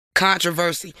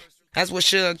controversy. That's what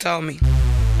Suge told me.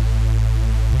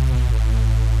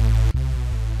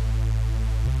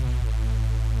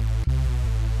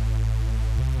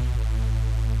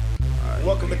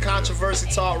 Welcome to Controversy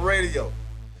Talk Radio.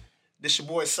 This your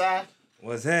boy Cy.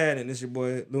 What's happening? This your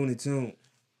boy Looney Tune.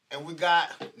 And we got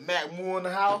Makk Mu in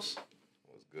the house.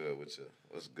 What's good with you?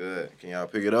 What's good? Can y'all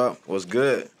pick it up? What's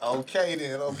good? Okay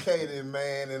then,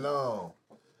 man. And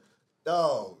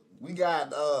dog, we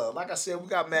got like I said, we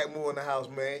got Makk Mu in the house,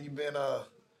 man. You been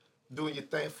doing your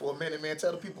thing for a minute, man.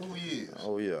 Tell the people who he is.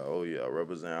 Oh yeah.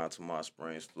 Representing out to my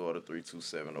Springs, Florida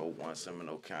 32701,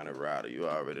 Seminole County Rider. You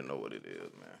already know what it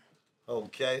is, man.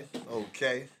 Okay.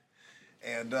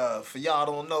 And for y'all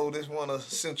don't know, this one of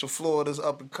Central Florida's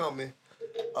up and coming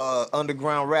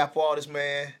underground rap artist,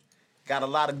 man. Got a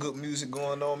lot of good music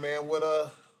going on, man. What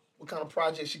kind of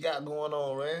projects you got going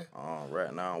on, man?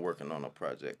 Right now I'm working on a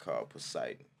project called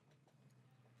Poseidon.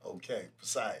 Okay,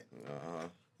 Poseidon. Uh-huh.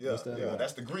 Yeah.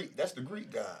 That's the Greek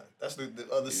god. That's the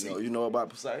other sea. You know about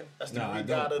Poseidon? That's the Greek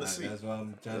god of the sea. That's why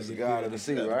I'm trying That's to the get god of the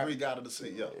sea, The right? Greek god of the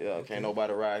sea, yeah. Yeah, can't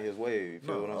nobody ride his wave. You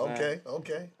feel what I'm saying?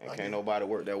 Okay. And can't nobody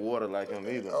work that water like him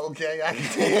either. Okay, I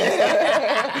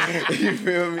can dig You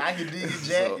feel me? I can dig it,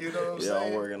 Jack. You know what I'm saying? Yeah,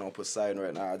 I'm working on Poseidon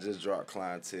right now. I just dropped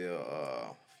Clientele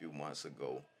a few months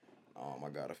ago. I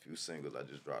got a few singles I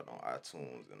just dropped on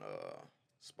iTunes and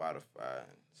Spotify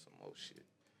and some more shit.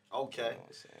 Okay. You know what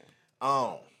I'm saying?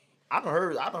 I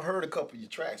done heard a couple of your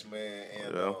tracks, man,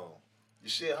 and Yeah. your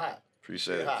shit hot.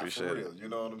 Appreciate Shit it. hot, Appreciate for it. real. You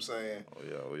know what I'm saying?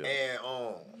 Oh yeah. And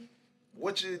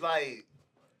what you like?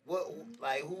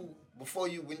 Who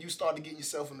when you started getting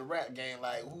yourself in the rap game?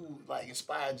 Like who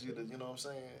inspired you to? You know what I'm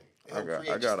saying?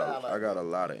 I got a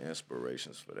lot of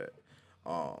inspirations for that.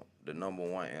 The number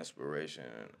one inspiration,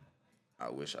 I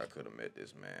wish I could have met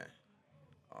this man.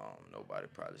 Nobody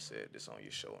probably said this on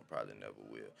your show and probably never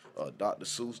will. Dr.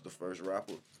 Seuss, the first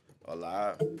rapper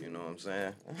alive, you know what I'm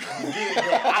saying? I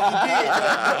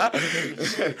can dig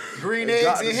that. Green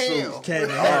eggs in hell.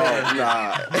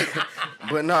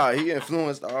 But he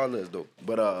influenced all us though.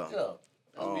 But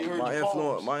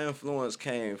my influence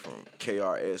came from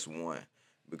KRS-One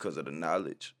because of the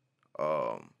knowledge.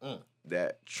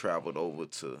 That traveled over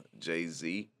to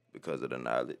Jay-Z because of the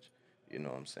knowledge. You know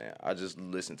what I'm saying? I just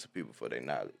listen to people for their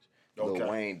knowledge. Okay.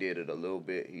 Lil Wayne did it a little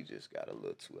bit. He just got a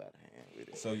little too out of hand with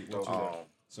it.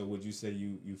 So would you say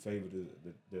you favor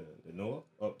the Noah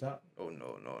up top? Oh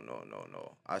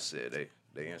no. I said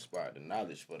they inspired the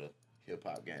knowledge for the hip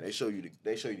hop game. They show you the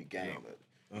game of it.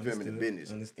 You feel me? The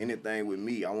business. Understood. Anything with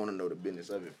me, I want to know the business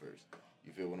of it first.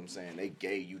 You feel what I'm saying? They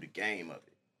gave you the game of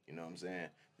it. You know what I'm saying?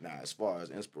 Now, as far as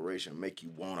inspiration, make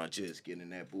you wanna just get in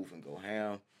that booth and go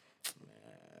ham.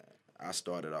 Man, I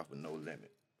started off with No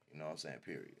Limit. You know what I'm saying?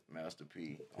 Period. Master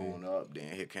P on up.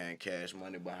 Then here came Cash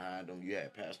Money behind them. You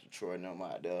had Pastor Troy and them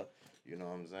out there. You know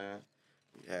what I'm saying?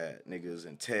 You had niggas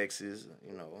in Texas.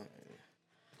 You know.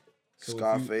 So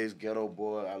Scarface, Ghetto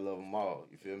Boy. I love them all.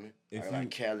 You feel me? I like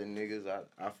Cali niggas.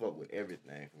 I fuck with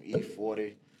everything from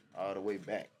E40 all the way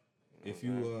back. You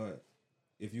know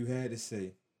if you had to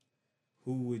say,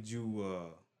 who would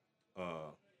you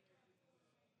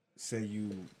say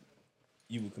you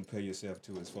would compare yourself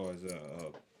to as far as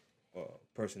a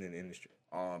person in the industry?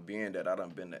 Being that I done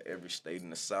been to every state in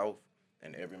the South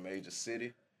and every major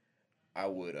city, I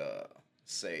would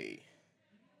say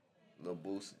Lil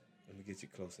Boosie. Let me get you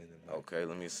closer in the mic. Okay,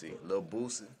 let me see. Lil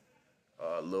Boosie,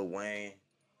 Lil Wayne,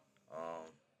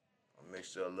 a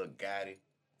mixture of Lil Gotti.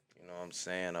 You know what I'm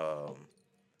saying?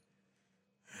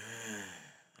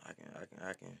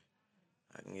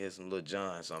 I can get some Lil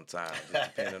John sometimes,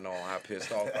 just depending on how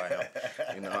pissed off I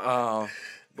am. You know.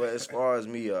 But as far as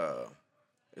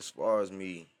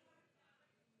me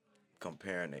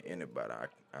comparing to anybody,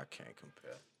 I can't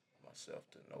compare myself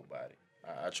to nobody.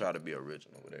 I try to be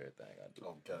original with everything I do.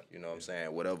 Okay. You know what I'm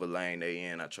saying? Whatever lane they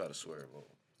in, I try to swerve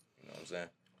over. You know what I'm saying?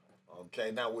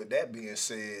 Okay, now with that being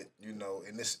said, you know,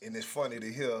 and it's funny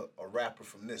to hear a rapper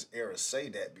from this era say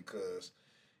that because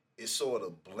it's sort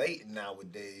of blatant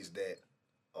nowadays that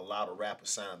a lot of rappers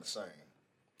sound the same.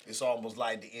 It's almost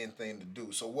like the end thing to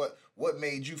do. So what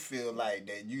made you feel like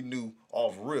that you knew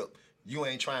off rip, you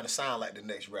ain't trying to sound like the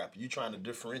next rapper. You trying to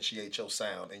differentiate your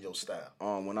sound and your style.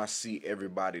 When I see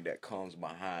everybody that comes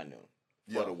behind them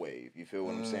for the wave, you feel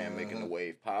what I'm saying? Making the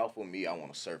wave powerful, me, I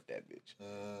want to surf that bitch.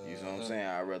 You know what I'm saying?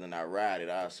 I'd rather not ride it,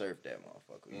 I'll surf that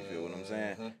motherfucker. You feel what I'm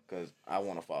saying? Because I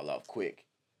want to fall off quick.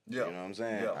 Yeah. You know what I'm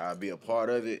saying? Yeah. I'll be a part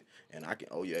of it, and I can,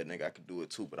 nigga, I can do it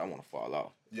too, but I want to fall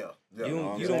off. Yeah. You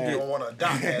don't want to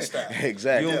adopt that style.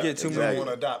 Exactly. You don't get too want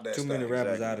to adopt that many style.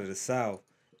 rappers out of the South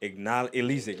at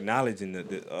least acknowledging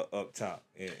the up top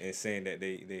and saying that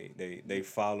they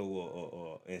follow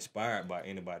or inspired by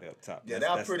anybody up top. Yeah,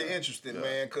 that's pretty interesting,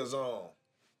 man. Cause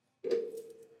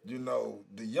you know,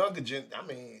 the younger gen. I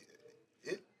mean,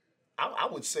 I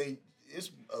would say it's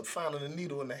finding a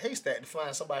needle in the haystack to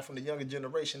find somebody from the younger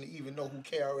generation to even know who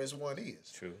KRS-One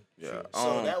is. True. Yeah.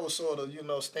 So that was sort of, you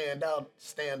know, stand out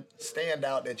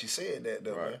that you said that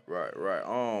though, man.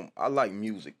 Right. I like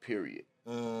music, period.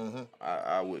 Mm-hmm.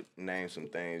 I would name some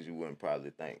things you wouldn't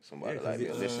probably think somebody like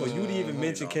me listen For to. you to even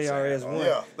mention You know what I'm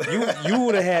saying? KRS-One, you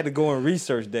would have had to go and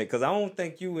research that because I don't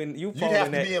think you You'd fall have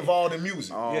in to that. be involved in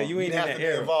music. Yeah, you ain't You'd in have that to be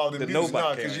era. involved in The music,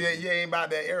 nobody because you KRS. ain't about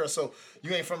that era. So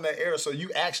you ain't from that era. So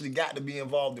you actually got to be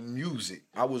involved in music.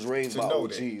 I was raised by know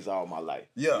OGs all my life.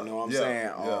 Yeah, You know what I'm yeah,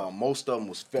 saying? yeah. Most of them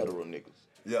was federal niggas.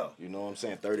 Yeah. You know what I'm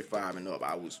saying? 35 and up.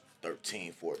 I was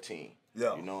 13, 14.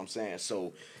 Yeah. You know what I'm saying?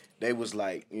 So they was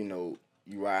like, you know,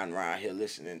 you riding around here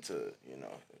listening to, you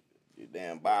know, your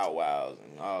damn Bow Wows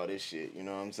and all this shit, you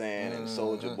know what I'm saying? And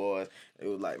Soldier Boys. It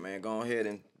was like, man, go ahead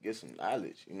and get some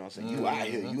knowledge. You know what I'm saying? You out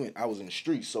here. I was in the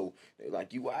streets, so they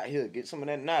like, you out here, get some of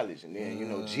that knowledge. And then, you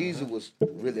know, Jesus was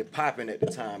really popping at the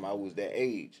time I was that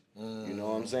age. You know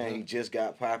what I'm saying? He just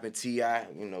got popping. T.I.,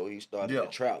 you know, he started the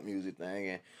trap music thing.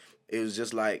 And it was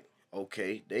just like,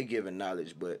 okay, they giving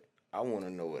knowledge, but I want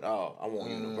to know it all. I want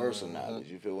universal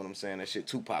knowledge. You feel what I'm saying? That shit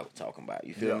Tupac was talking about.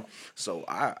 You feel me? So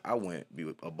I went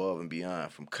above and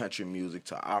beyond, from country music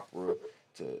to opera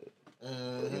to you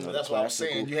know, That's what I'm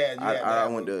saying. You had I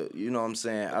went to, you know what I'm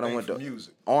saying? I don't went to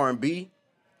music. R&B,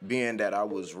 being that I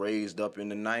was raised up in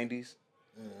the 90s.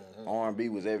 R&B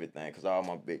was everything because all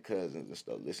my big cousins and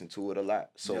stuff listened to it a lot.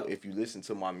 So if you listen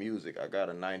to my music, I got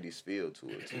a 90s feel to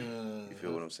it too. You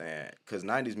feel what I'm saying? Because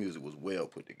 90s music was well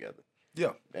put together.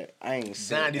 Yeah. I ain't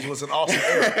The 90s was an awesome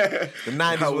era. The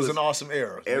 90s was an awesome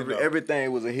era.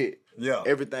 Everything was a hit. Yeah.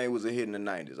 Everything was a hit in the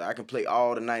 90s. I can play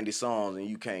all the 90s songs and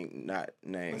you can't not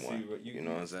name But one. see, You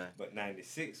know what I'm saying? But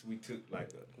 '96 we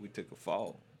took a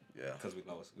fall. Yeah. Because we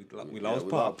lost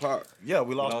Pop. Yeah, we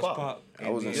We lost lost Pop. I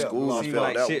was in And school and seemed felt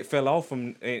like that shit fell off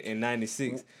in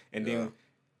 '96, and then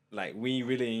like we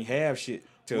really ain't have shit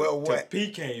till P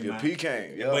came Till out. P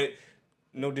came, yeah. But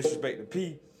no disrespect to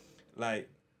P, like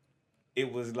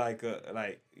it was like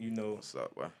you know What's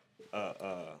up, boy?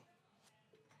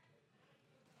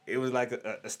 it was like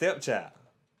a stepchild.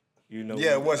 You know.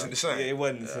 Yeah, it wasn't the same. Yeah, it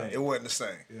wasn't the same. It wasn't the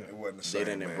same. It wasn't the same.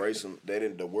 They didn't embrace him.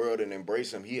 The world didn't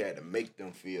embrace him. He had to make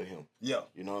them feel him. Yeah.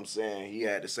 You know what I'm saying? He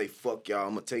had to say, fuck y'all,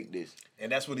 I'm going to take this.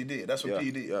 And that's what he did. That's what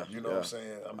P did. You know what I'm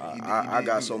saying? I mean, he I did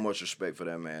got do so that. much respect for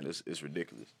that man. It's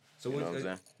ridiculous. So you know what I'm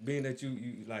saying? Being that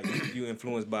you like you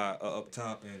influenced by Up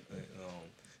Top and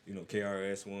you know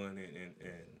KRS-One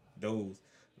and those,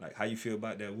 like how you feel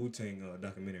about that Wu-Tang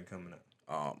documentary coming out?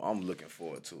 I'm looking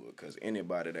forward to it because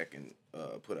anybody that can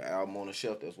put an album on the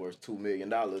shelf that's worth $2 million,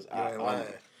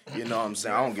 you know what I'm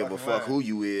saying? I don't give a fuck who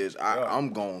you is.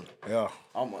 I'm going. Yeah.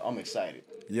 I'm excited.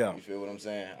 Yeah. You feel what I'm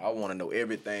saying? I want to know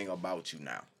everything about you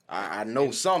now. I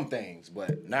know some things,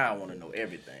 but now I want to know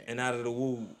everything. And out of the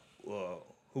Wu,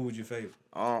 who would you favor?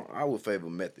 I would favor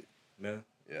Method. No.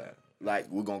 Yeah. Like,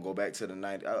 we're going to go back to the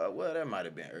 90s. Well, that might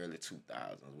have been early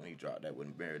 2000s when he dropped that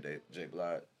with Mary J.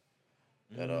 Blige.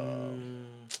 That,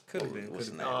 could have been. What's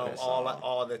the name of that all, song?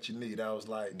 all that you need. I was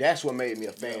like, That's what made me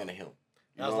a fan of him.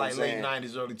 You that was know like what I'm late saying?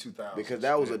 90s, early 2000s. Because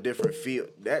that was a different feel.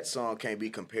 That song can't be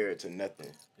compared to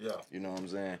nothing. Yeah. You know what I'm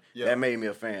saying? Yeah. That made me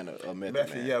a fan of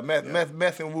Method Man. Yeah,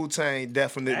 Meth and Wu-Tang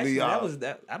definitely.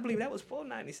 Actually, I believe that was for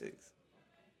 '96.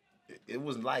 It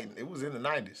was in the 90s. It was in the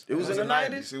 90s? It was in Yeah,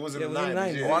 the it was in the 90s.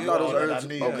 90s. Yeah, Oh, I thought it was all that early. I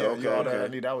need. Okay. That I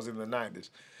need. That was in the 90s.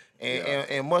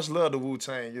 And much love to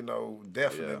Wu-Tang, you know,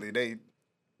 definitely.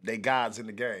 They gods in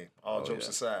the game, all jokes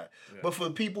aside. Yeah. But for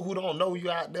the people who don't know you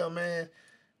out there, man,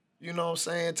 you know what I'm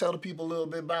saying? Tell the people a little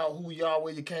bit about who you are,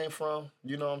 where you came from.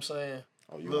 You know what I'm saying?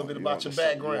 A little bit about your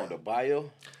background. You want the bio?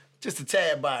 Just a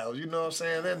tad bio, you know what I'm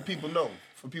saying? Letting people know,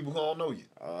 for people who don't know you.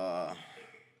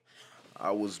 I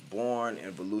was born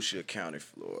in Volusia County,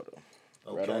 Florida.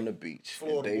 Right on the beach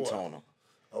Florida in Daytona. Boy.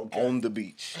 Okay. On the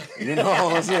beach. You know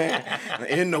what I'm saying?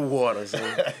 In the water. So,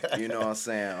 you know what I'm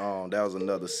saying? That was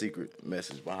another secret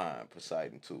message behind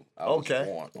Poseidon, too. I was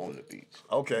born on the beach.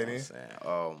 Okay, you know what I'm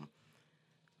saying?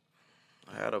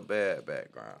 I had a bad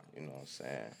background, you know what I'm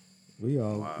saying? We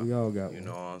all got You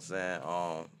know what I'm saying?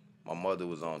 My mother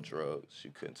was on drugs.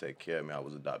 She couldn't take care of me. I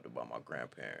was adopted by my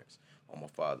grandparents on my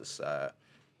father's side.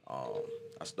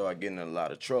 I started getting in a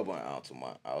lot of trouble in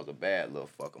Altamont. I was a bad little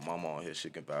fucker. Mama on here, she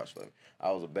can vouch for me.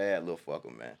 I was a bad little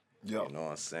fucker, man. Yep. You know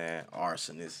what I'm saying?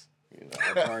 Arsonist. You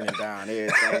know, burning down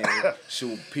everything,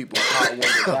 shoot people car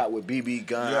windows out with BB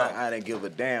gun. I didn't give a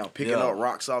damn. Picking up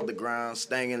rocks off the ground,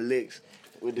 stanging licks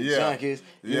with the junkies.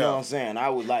 You know what I'm saying? I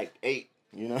was like 8.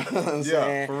 You know what I'm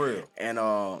saying? For real.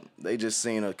 And they just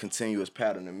seen a continuous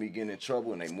pattern of me getting in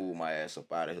trouble, and they moved my ass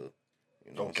up out of here.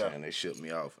 You know what I'm saying? They shipped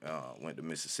me off. Went to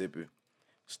Mississippi,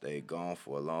 stayed gone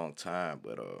for a long time.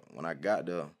 But when I got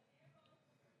there,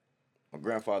 my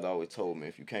grandfather always told me,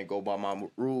 if you can't go by my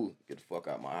rules, get the fuck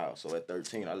out my house. So at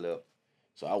 13, I left.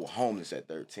 So I was homeless at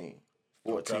 13.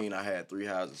 14, I had 3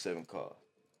 houses, 7 cars.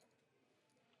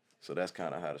 So that's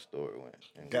kind of how the story went.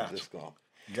 And Gotcha. Just gone.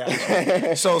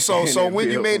 Gotcha. So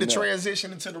when you made the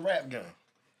transition into the rap game?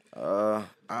 I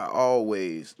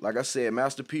always, like I said,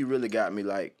 Master P really got me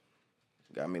like,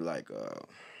 yeah,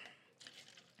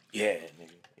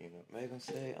 nigga. You know, make them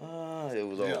say, it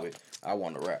was always, I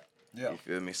want to rap. Yeah. You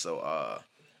feel me? So,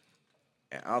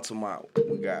 and Altamont,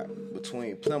 we got,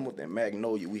 between Plymouth and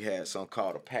Magnolia, we had something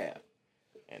called a path.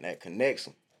 And that connects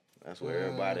them. That's where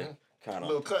everybody kind of. A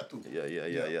little cut through.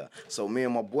 Yeah. So me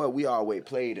and my boy, we always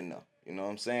played in there. You know what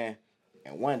I'm saying?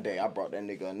 And one day I brought that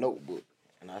nigga a notebook.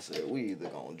 And I said, we either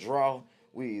gonna draw,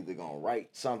 we either gonna write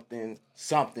something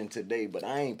today, but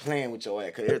I ain't playing with your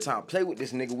ass. Cause every time I play with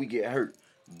this nigga, we get hurt.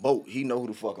 Boat, he know who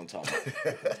the fuck I'm talking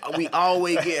about. We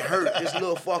always get hurt. This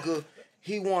little fucker,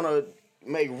 he wanna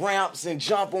make ramps and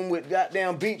jump them with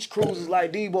goddamn beach cruisers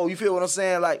like Debo. You feel what I'm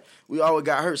saying? Like, we always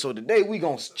got hurt. So today we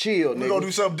gonna chill, nigga. We gonna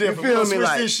do something different. You feel We me? gonna switch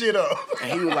Like, this shit up.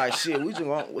 and he was like, shit, we just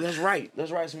gonna, let's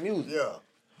write some music. Yeah.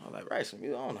 I was like, write some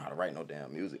music. I don't know how to write no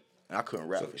damn music. And I couldn't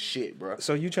rap for shit, bro.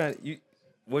 So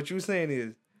what you saying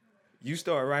is, you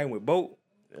start writing with Boat?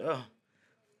 Yeah.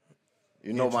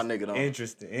 You know my nigga don't.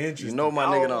 Interesting. You know my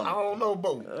nigga don't. I don't know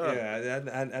both. Yeah,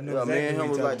 I know Yeah, exactly me and him what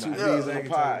was you're like talking two about. peas in a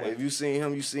pod. If you seen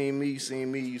him, you seen me. You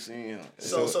seen me, you seen him.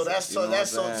 So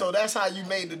that's how you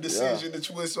made the decision that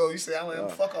you went. So you say, I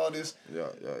don't fuck all this. Yeah.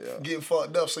 Getting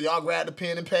fucked up. So y'all grabbed the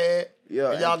pen and pad.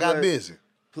 Yeah. And y'all got busy.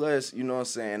 Plus, you know what I'm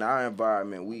saying, our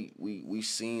environment, we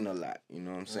seen a lot. You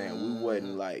know what I'm saying? We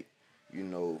wasn't like, you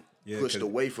know, pushed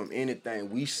away from anything.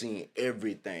 We seen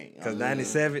everything. Because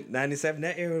 97,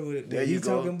 that era There that you you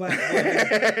go. talking about,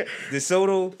 the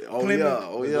Soto, Plymouth,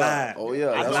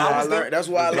 live. That's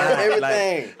why I learned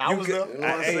everything. I was there. You know what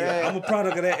I'm saying? I'm a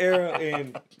product of that era,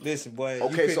 and listen, boy.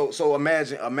 Okay, so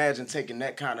imagine taking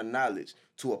that kind of knowledge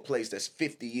to a place that's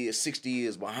 50 years, 60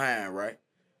 years behind, right?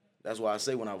 That's why I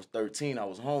say when I was 13, I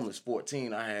was homeless.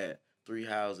 14, I had 3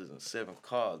 houses and 7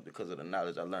 cars because of the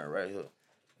knowledge I learned right here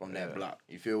from that block.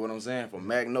 You feel what I'm saying? From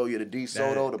Magnolia to D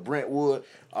Soto to Brentwood,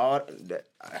 all that.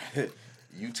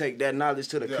 You take that knowledge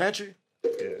to the country.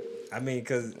 Yeah. I mean,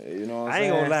 cause you know what I I'm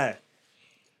ain't saying? gonna lie.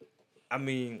 I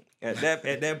mean, at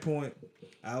that point,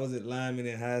 I was at Lyman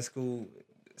in high school,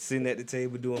 sitting at the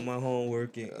table doing my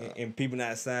homework and peeping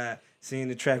outside, seeing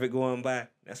the traffic going by.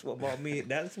 That's what brought me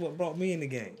in the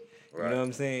game. Right. You know what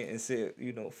I'm saying? And said,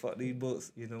 you know, fuck these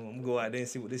books. You know, I'm gonna go out there and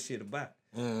see what this shit about.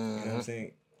 You know what I'm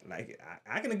saying? Like,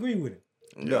 I can agree with him.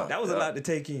 Yeah. That was a lot to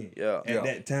take in. Yeah. At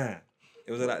that time,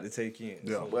 it was a lot to take in.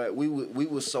 Yeah. So, But we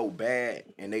was so bad,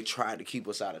 and they tried to keep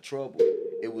us out of trouble.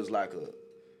 It was like a,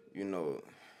 you know,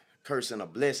 curse and a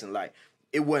blessing. Like,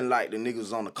 it wasn't like the niggas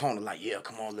was on the corner like, yeah,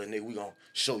 come on, little nigga, we gonna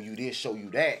show you this, show you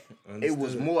that. Understood. It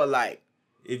was more like,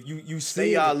 if you stay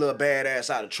see y'all little badass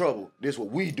out of trouble. This what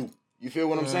we do. You feel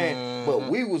what I'm saying? But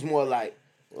we was more like,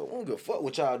 well, we don't give a fuck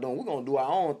what y'all doing. We're gonna do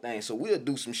our own thing. So we'll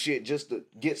do some shit just to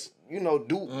get, you know,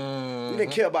 we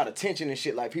didn't care about attention and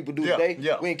shit like people do today.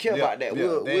 Yeah. We didn't care about that. Yeah.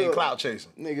 We'll They ain't clout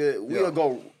chasing. Nigga, we'll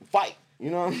go fight.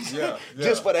 You know what I'm saying? Yeah.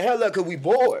 Just for the hell of it, cause we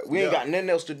bored. We ain't got nothing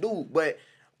else to do. But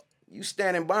you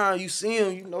standing by and you see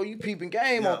him, you know, you peeping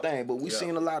game on things. But we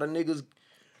seen a lot of niggas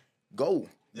go.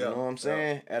 You know what I'm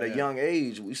saying? At a young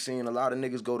age, we seen a lot of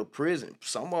niggas go to prison.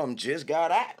 Some of them just got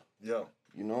out. Yeah.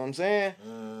 You know what I'm saying?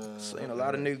 Seen a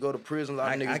lot of niggas go to prison, a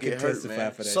lot of niggas I get can hurt, testify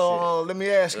man. for that So shit. let me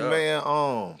ask you,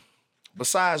 man.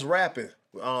 Besides rapping,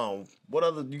 what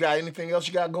other? You got anything else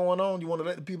you got going on? You want to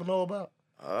let the people know about?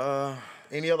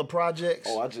 Any other projects?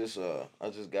 I just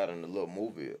got in a little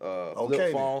movie. Okay,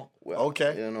 Flip Phone.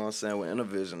 Okay. You know what I'm saying? With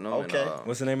Intervision. Okay.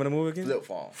 What's the name of the movie again? Flip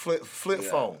Phone. Flip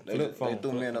phone. They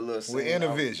threw me in a little scene. With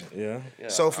Intervision. Yeah.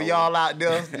 So for y'all out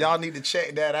there, y'all need to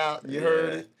check that out. You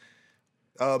heard it.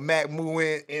 Makk Mu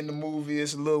in the movie.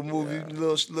 It's a little movie,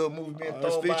 little movie being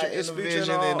thrown by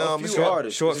Intervision, and a few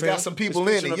artists. It's got some people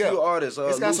in it. A few artists.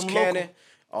 It's got Loose some Cannon. local.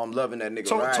 I'm loving that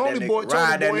nigga. Tony Boy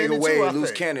ride that in nigga it way. too, I Loose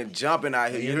think. Cannon jumping out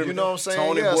here. You know what I'm saying?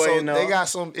 Tony yeah, Boy so in there. they got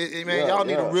some. Man, y'all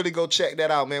need to really go check that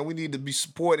out, man. We need to be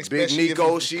supporting, especially Big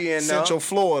Nico, if she in Central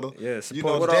Florida. Yeah, you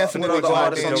support. know, definitely what go other out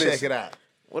artists there and I'm check missing? it out.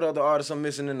 What other artists I'm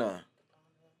missing in there?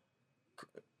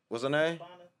 What's her name?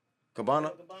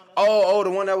 Cabana? Oh, the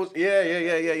one that was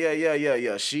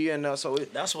yeah. She and so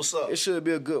That's what's up. it should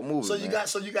be a good movie. So you man.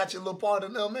 got your little part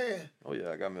in there, man. Oh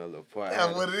yeah, I got me a little part.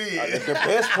 That's what it is. The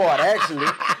best part actually.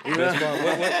 You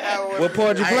know? What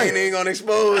part you I play? ain't even gonna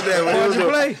expose that. But What it was you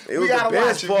play? It was the gotta best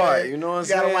watch it, part. man. You know what I'm You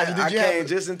gotta saying? watch it. Did I you have came to-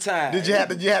 just in time. Did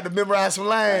you have to memorize some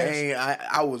lines?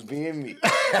 I was being me.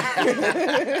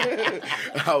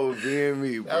 I was being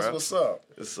me, bro. That's what's up.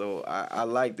 So I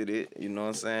liked it. You know what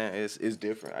I'm saying? It's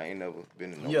different. I ain't never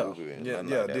been in no movie. And nothing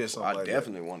like that. did something I like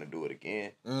definitely want to do it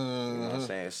again. You know what I'm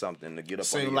saying? It's something to get up on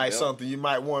Seems your like belt. something you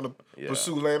might want to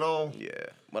pursue later on. Yeah,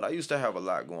 but I used to have a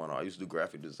lot going on. I used to do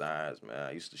graphic designs, man.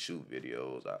 I used to shoot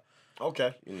videos.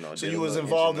 Okay. You know, So did you a was little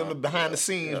involved in the engineering. behind the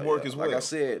scenes work as well. Like I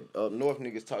said, North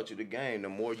niggas taught you the game. The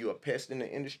more you a pest in the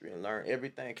industry and learn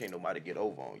everything, can't nobody get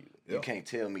over on you. You Yep. can't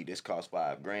tell me this cost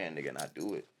 $5,000, nigga, and I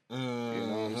do it. You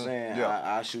know what I'm saying?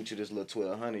 Yeah. I shoot you this little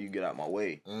 1,200, you get out my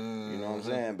way. You know what I'm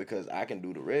saying? Because I can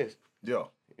do the rest. Yeah.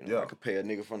 You know, I could pay a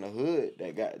nigga from the hood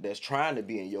that's trying to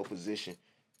be in your position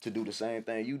to do the same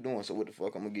thing you doing. So what the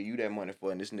fuck I'm gonna give you that money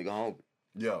for and this nigga hungry?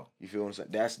 Yeah. You feel what I'm saying?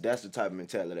 That's the type of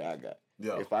mentality I got.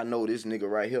 Yeah. If I know this nigga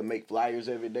right here make flyers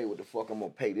every day, what the fuck I'm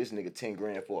gonna pay this nigga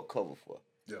 $10,000 for a cover for?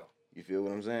 Yeah. You feel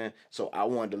what I'm saying? So I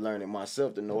wanted to learn it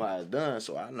myself to know how it's done.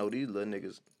 So I know these little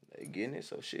niggas, they getting it.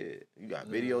 So shit, you got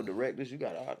video directors, you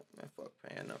got all man, fuck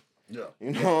paying them. Yeah.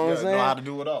 You know what I'm saying? Know how to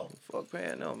do it all. Fuck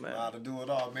paying them, man. Know how to do it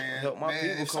all, man. Help my man,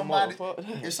 people if come somebody, up.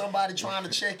 Fuck. If somebody trying to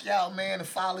check you out, man, and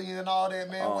follow you and all that,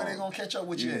 man, where they gonna catch up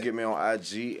with you? You can at? get me on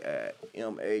IG at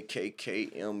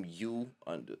MAKKMU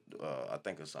under I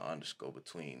think it's an underscore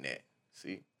between that.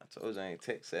 See? I told you I ain't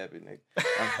tech savvy, nigga.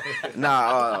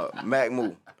 Makk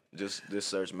Mu. Just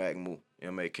search Makk Mu.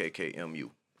 MAKKMU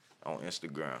on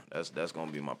Instagram. That's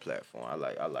gonna be my platform. I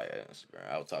like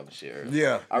Instagram. I was talking shit earlier.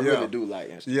 Yeah. I really do like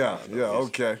Instagram.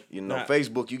 Okay. You know,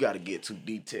 Facebook, you gotta get too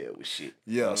detailed with shit.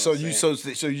 Yeah. You know So what I'm you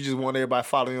saying? so you just want everybody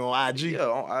following you on IG? Yeah,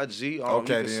 on IG. Okay, you can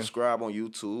then. subscribe on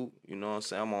YouTube. You know what I'm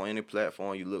saying? I'm on any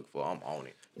platform you look for. I'm on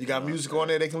it. You got music on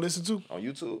there they can listen to? On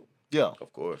YouTube? Yeah.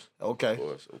 Of course. Okay. Of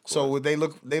course. So would they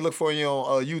look for you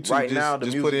on YouTube? Right just, now, the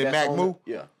just music put in that's Makk on Mu?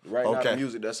 Yeah. Right now, Okay. the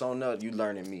music that's on there, you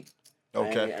learning me.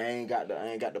 Okay. I ain't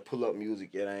got the pull up music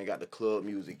yet. I ain't got the club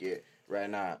music yet. Right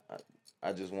now,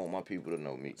 I just want my people to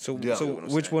know me. So, Yeah. so You know what I'm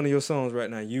which saying? one of your songs right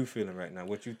now you feeling right now?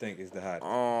 What you think is the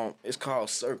hottest? It's called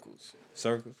Circles.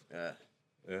 Circles? Yeah.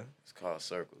 Yeah. It's called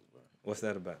Circles, bro. What's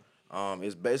that about?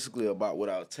 It's basically about what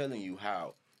I was telling you,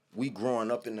 how we growing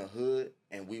up in the hood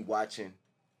and we watching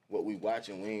what we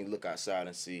watching. We ain't look outside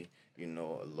and see, you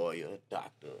know, a lawyer, a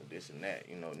doctor, this and that.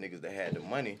 You know, niggas that had the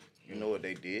money, you know what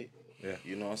they did. Yeah.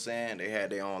 You know what I'm saying? They had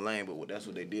their own lane, but that's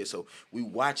what they did. So we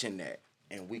watching that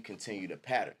and we continue the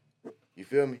pattern. You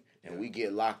feel me? And we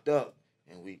get locked up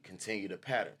and we continue the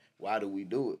pattern. Why do we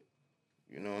do it?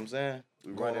 You know what I'm saying?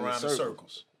 We Going run around in in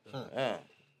circles. circles. Yeah.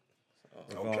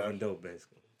 Evolving dope,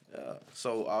 basically.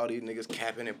 So all these niggas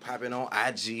capping and popping on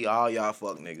IG, all y'all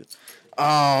fuck niggas.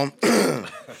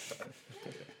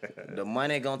 The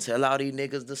money gonna tell all these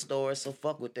niggas the story, so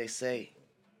fuck what they say.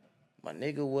 My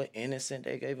nigga was innocent,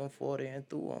 they gave him 40 and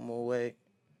threw him away.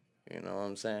 You know what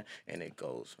I'm saying? And it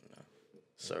goes from there.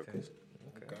 Circles.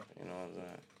 Okay. You know what I'm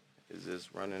saying? It's just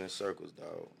running in circles,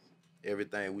 dog.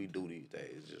 Everything we do these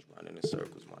days is just running in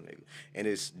circles, my nigga. And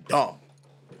it's dumb.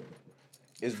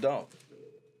 It's dumb.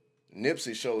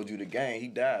 Nipsey showed you the game. He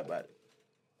died by it.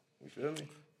 You feel me?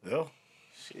 Yeah.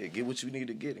 Shit, get what you need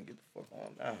to get and get the fuck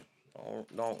on down.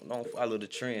 Don't follow the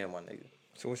trend, my nigga.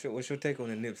 So what's your take on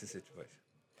the Nipsey situation?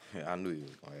 I knew you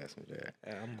was gonna ask me that.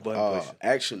 Yeah, I'm button pushing.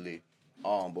 Actually,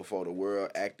 before the world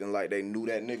acting like they knew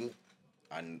that nigga,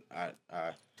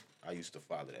 I used to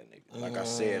follow that nigga. Like I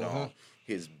said,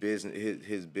 his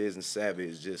business savvy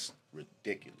is just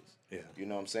ridiculous. Yeah. You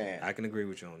know what I'm saying? I can agree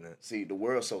with you on that. See, the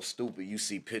world's so stupid. You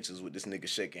see pictures with this nigga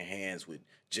shaking hands with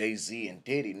Jay-Z and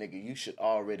Diddy, nigga. You should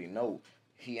already know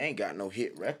he ain't got no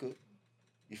hit record.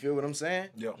 You feel what I'm saying?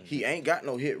 Yeah. He ain't got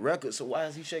no hit record, so why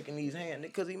is he shaking these hands?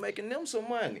 Because he making them some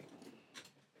money.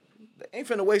 They ain't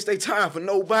finna waste their time for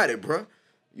nobody, bruh.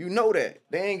 You know that.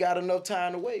 They ain't got enough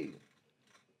time to wait.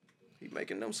 He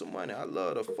making them some money. I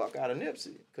love the fuck out of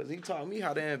Nipsey, because he taught me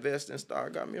how to invest and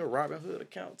start. Got me a Robinhood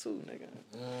account too, nigga.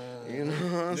 You know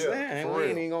what I'm saying? for We ain't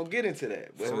real. even gonna get into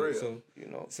that. But, For real. So you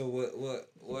know. So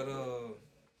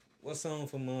what song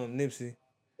from Nipsey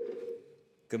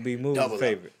could be Moo's Double Up.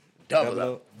 favorite? Double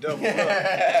up. Double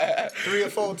up. 3 or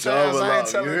 4 times. Double I ain't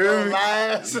up, telling you you hear no me?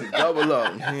 lies. Double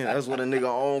up. Yeah, that's what a nigga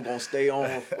on gonna stay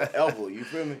on forever. You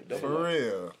feel me? Double For up.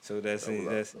 real. So that's in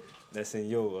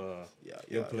your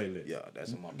your playlist. Yeah,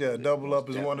 that's in my Yeah, playlist. Double Up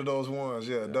is Definitely. one of those ones.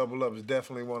 Yeah, Double Up is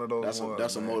definitely one of those ones.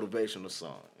 That's a man. motivational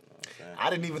song. You I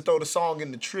didn't even throw the song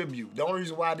in the tribute. The only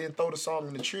reason why I didn't throw the song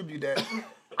in the tribute that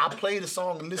I played the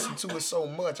song and listened to it so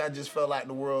much, I just felt like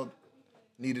the world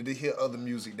needed to hear other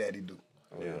music that he do.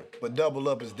 Yeah. But Double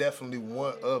Up is definitely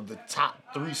one of the top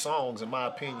 3 songs, in my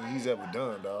opinion, he's ever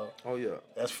done, dog. Oh, yeah.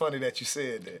 That's funny that you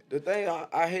said that. The thing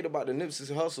I hate about the Nipsey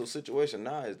Hussle situation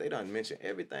now is they done mention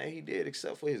everything he did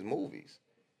except for his movies.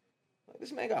 Like,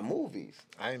 this man got movies.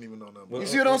 I ain't even know nothing. You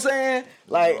see what I'm saying?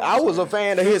 Like, I was a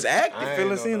fan of his acting.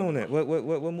 Fill us in on that. What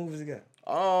movies he got?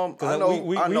 I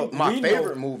know my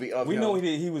favorite movie of him. We know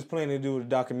he was planning to do a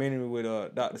documentary with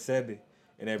Dr. Sebi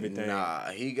and everything. Nah,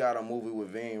 he got a movie with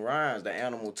Ving Rhames, The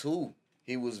Animal 2.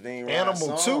 He was Ving Rhames'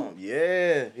 Animal son. 2?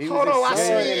 Yeah. Hold on, I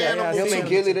seen Animal 2. Him and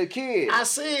Gilly the Kid. I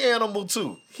seen Animal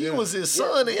 2. He was his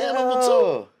son in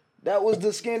Animal 2. That was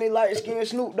the skinny, light-skinned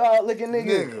Snoop Dogg looking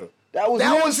nigga. That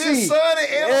was his son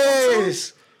in Animal 2?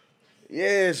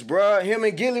 Yes, bro. Him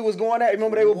and Gilly was going at.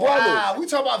 Remember they were brothers. Wow, we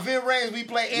talking about Vin Rhames. We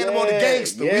played Animal the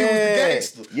Gangster. Yeah, we was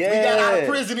the gangster. yeah. We got out of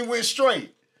prison. He went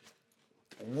straight.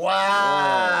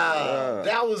 Wow,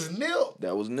 that was Nip.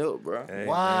 That was Nip, bro. Hey,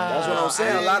 Wow, that's what I'm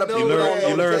saying. A lot of people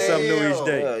you learn something new each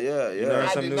day. Yeah. You learn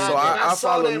something new. So I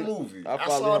saw follow that movie. I I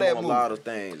follow saw him that on a movie. lot of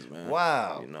things, man.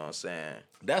 Wow. You know what I'm saying?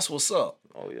 That's what's up.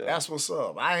 Oh yeah. That's what's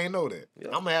up. I ain't know that. Yeah.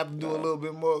 I'm gonna have to do a little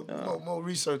bit more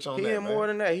research on He that. ain't more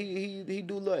than that. He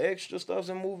do little extra stuff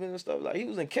and movies and stuff. Like he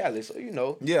was in Cali, so you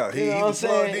know. Yeah, he you know was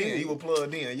plugged saying? in. He was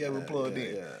plugged in. Yeah, we were plugged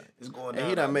in. Yeah. It's going down. And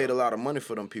he done made a lot of money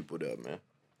for them people there, man.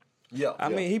 Yeah. I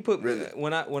mean, he put Really?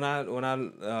 when I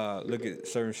look at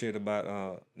certain shit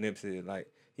about Nipsey, like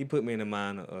he put me in the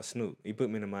mind of Snoop. He put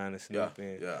me in the mind of Snoop,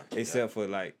 except for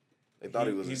like They thought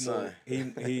he was his son.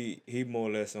 He more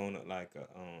or less on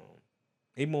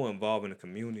he more involved in the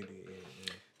community.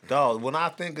 Dog, when I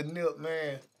think of Nip,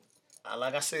 man,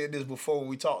 like I said this before when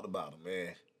we talked about him,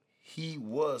 man, he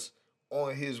was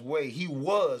on his way. He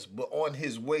was, but on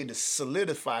his way to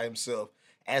solidify himself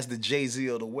as the Jay-Z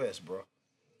of the West, bro.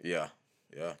 Yeah.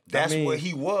 That's where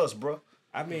he was, bro.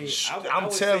 I mean, I'm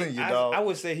telling you, dog. I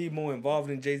would say he more involved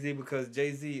than Jay-Z because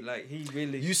Jay-Z, like, he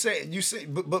really. You say,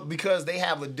 but because they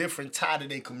have a different tie to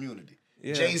their community.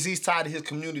 Yeah. Jay-Z's tie to his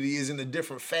community is in a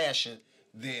different fashion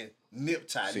than Nip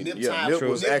tie. See, Nip yeah, tie Nip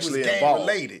was actually gang involved.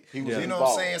 related. He was you know involved.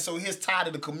 what I'm saying? So his tie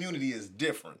to the community is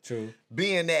different. True.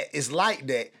 Being that it's like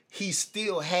that, he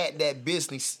still had that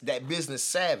business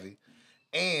savvy,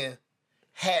 and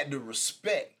had the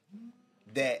respect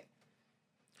that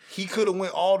he could have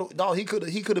went all the dog. He could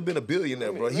have been a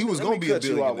billionaire, bro. He was gonna be a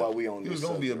billionaire. He was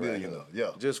gonna be a billionaire. Yeah.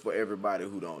 Just for everybody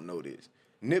who don't know this,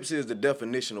 Nipsey is the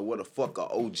definition of what the fuck a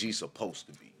OG supposed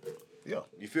to be. Yeah.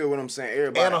 You feel what I'm saying?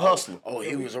 Everybody And a hustler. Oh,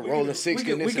 he was a rolling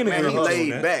 60 we can man. agree He on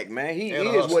laid that. back, man. He And a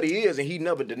is hustler. what he is, and he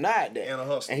never denied that. And a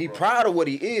hustler, he bro. proud of what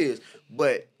he is.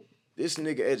 But this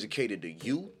nigga educated the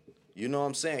youth. You know what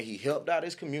I'm saying? He helped out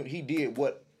his community. He did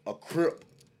what a Crip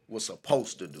was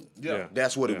supposed to do. Yeah.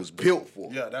 That's what it was built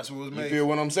for. Yeah, that's what it was You made. feel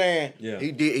what I'm saying? Yeah.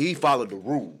 He followed the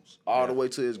rules all the way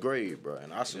to his grave, bro.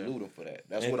 And I salute him for that.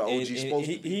 That's what an OG's supposed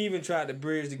to do. He even tried to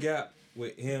bridge the gap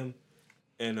with him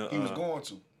and He was going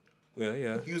to. Well,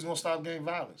 yeah. He was gonna stop gang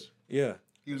violence. Yeah.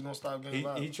 He was gonna stop gang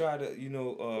violence. He tried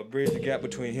to, bridge the gap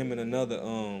between him and another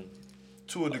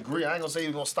To a degree, I ain't gonna say he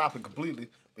was gonna stop it completely,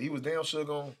 but he was damn sure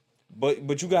gonna.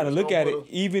 But you got to look at it. gonna put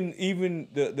Even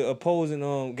the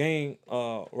opposing gang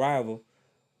rival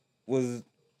was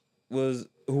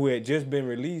who had just been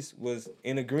released was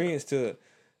in agreement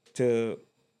to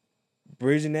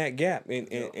bridging that gap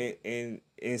and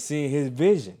seeing his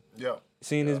vision. Yeah.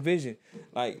 Seeing his vision,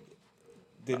 like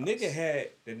the nigga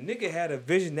had a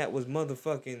vision that was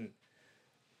motherfucking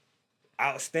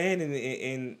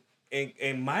outstanding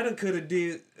and might have could have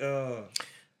did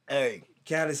Hey,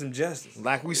 Cali some justice.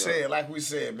 like we said,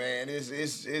 man,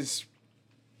 it's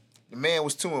the man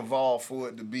was too involved for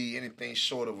it to be anything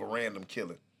short of a random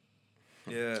killing.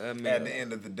 Yeah, I mean, At the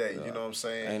end of the day, you know what I'm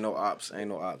saying? Ain't no ops did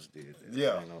that.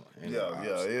 Yeah, Ain't no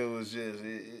ops. It was just,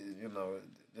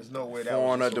 there's no way that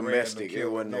Foreign or was just a random domestic, it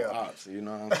killing. wasn't no Yeah. ops. You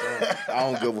know what I'm saying? I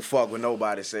don't give a fuck what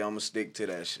nobody say. I'm gonna stick to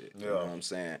that shit. You know Yeah. what I'm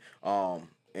saying?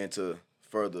 And to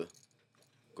further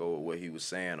go with what he was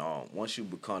saying, once you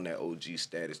become that OG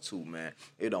status too, man,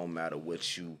 it don't matter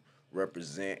what you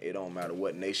represent. It don't matter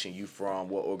what nation you from,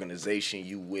 what organization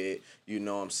you with, you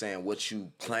know what I'm saying, what you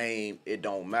claim, it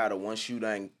don't matter. Once you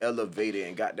done elevated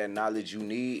and got that knowledge you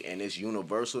need and it's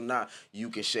universal now, you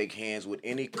can shake hands with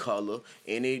any color,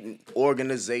 any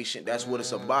organization. That's what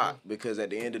it's about. Because at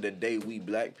the end of the day, we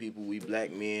black people, we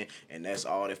black men, and that's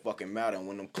all that fucking matter. And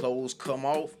when them clothes come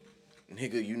off,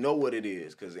 nigga, you know what it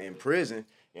is. Because in prison,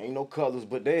 ain't no colors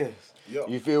but theirs. Yeah.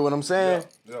 You feel what I'm saying?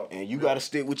 Yeah. And you got to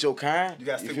stick with your kind. You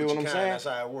gotta stick feel with what your I'm kind. saying? That's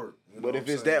how it works. But if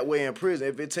it's that way in prison,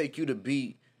 if it take you to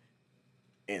be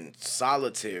in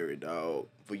solitary, dog,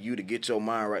 for you to get your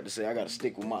mind right to say, I got to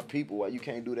stick with my people, why you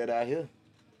can't do that out here?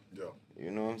 Yeah.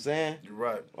 You know what I'm saying? You're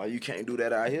right. Why you can't do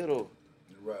that out here, though?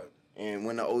 You're right. And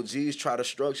when the OGs try to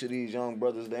structure these young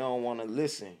brothers, they don't want to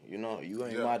listen. You know, you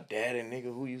ain't my daddy,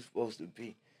 nigga. Who you supposed to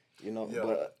be? You know,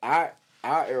 but our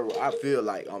era, I feel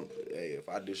like, hey, if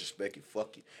I disrespect you,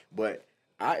 fuck you. But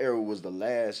our era was the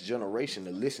last generation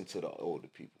to listen to the older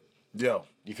people. Yeah.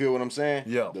 You feel what I'm saying?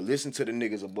 Yeah. To listen to the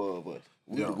niggas above us.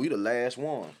 We the last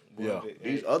one. Yeah.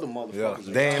 These other motherfuckers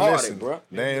They ain't retarded, listening, bro.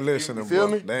 They ain't listening, You feel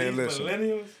bro. me? They ain't listening.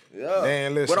 Millennials? Yeah. They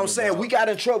ain't listening. But I'm saying, we got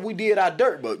in trouble, we did our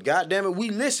dirt, but goddamn it, we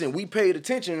listened, we paid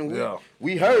attention, and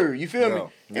we heard, you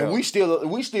feel me? And we still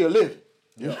living.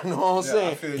 You know what I'm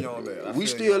saying? I feel you on that. We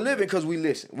still living because we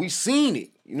listen. We seen it.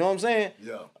 You know what I'm saying?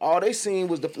 Yeah. All they seen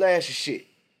was the flashy shit.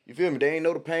 You feel me? They ain't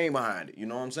know the pain behind it. You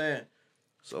know what I'm saying?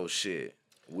 So shit,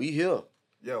 we here.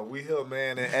 Yo, we here,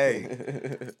 man. And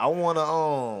hey, I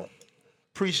wanna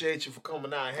appreciate you for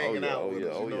coming out and hanging out with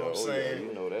us. You know what I'm saying?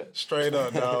 You know that. Straight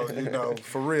up, dog. You know,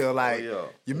 for real. Like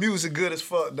your music good as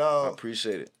fuck, dog. I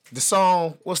appreciate it. The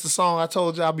song, what's the song I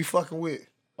told you I'll be fucking with?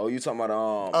 Oh, you talking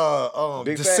about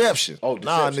Big Deception. Oh,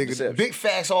 Nah, Deception, nigga. Deception. Big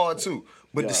Facts hard too.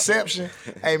 But Deception,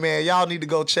 hey man, y'all need to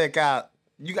go check out.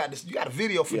 You got a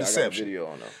video for Deception. I got a video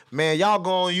on that. Man, y'all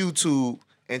go on YouTube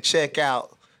and check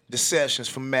out Deceptions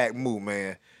from Makk Mu,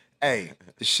 man. Hey,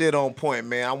 the shit on point,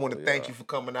 man. I want to thank you for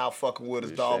coming out, fucking with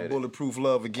us, dog. Bulletproof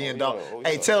love again, dog.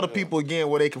 Hey, tell the people again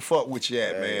where they can fuck with you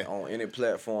at, man. On any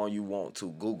platform you want to,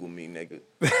 Google me, nigga.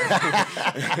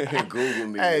 Google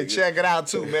me, Hey, nigga. check it out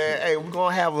too, man. Hey, we're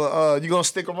gonna have you gonna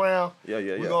stick around? Yeah.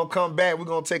 We're gonna come back. We're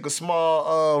gonna take a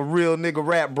small real nigga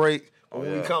rap break.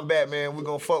 When we come back, man, we're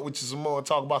gonna fuck with you some more and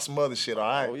talk about some other shit, all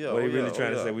right? What he really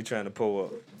trying to say? We trying to pull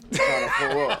up. Trying to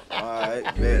pull up. All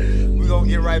right, man. We're gonna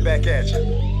get right back at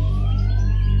you.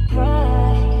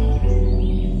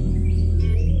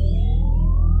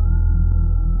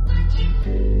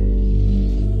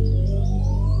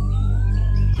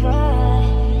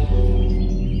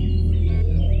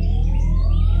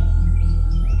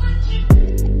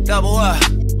 Double up,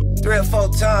 3 or 4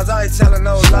 times, I ain't telling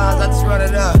no lies, I just run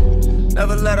it up.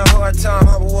 Never let a hard time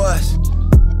humble us.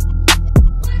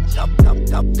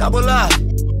 Double up,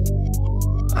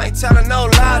 I ain't telling no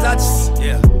lies, I just,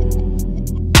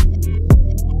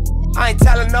 I ain't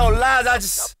telling no lies, I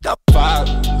just 5,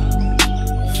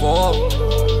 4,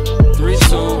 3,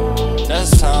 2,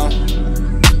 that's time.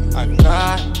 I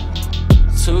got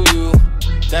to you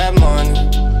that money,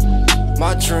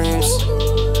 my dreams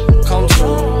come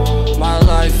true, my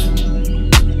life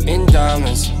in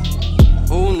diamonds.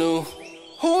 Who knew?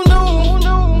 Who knew? Who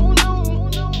knew?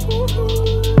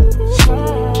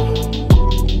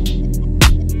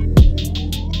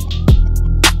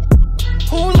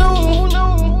 Who knew?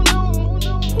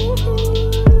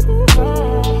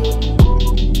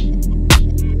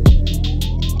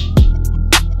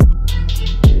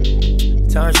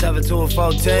 turn 7 to a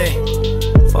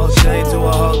 14, 14 to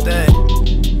a whole thing.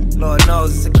 Lord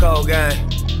knows it's a cold game.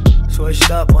 Switched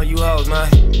up on you hoes, man.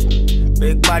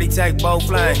 Big body take both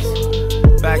lanes.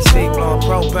 Backseat blowing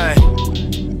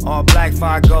propane. All black,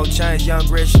 5 gold chains. Young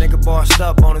rich nigga bossed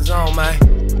up on his own, man.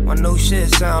 My new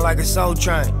shit sound like a soul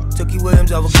train. Tookie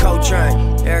Williams over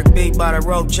Coltrane. Eric B by the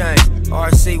rope chain.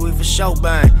 RC, we for show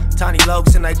bang. Tiny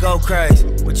Lokes and they go crazy.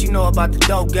 What you know about the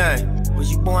dope game?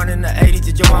 Was you born in the 80s?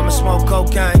 Did your mama smoke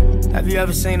cocaine? Have you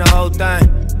ever seen the whole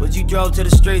thing? Was you drove to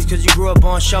the streets cause you grew up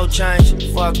on show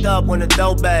change? Fucked up when the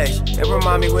dope age. It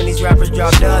remind me when these rappers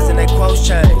drop duds and they quotes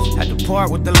change. Had to part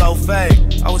with the low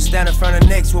fade. I was standing in front of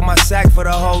Knicks with my sack for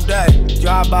the whole day.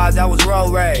 Drive-bys, I was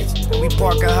road rage. Then we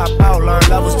park and hop out, learn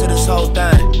levels to this whole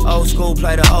thing. Old school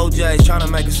play the OJs, tryna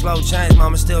make a slow change.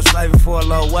 Mama still slaving for a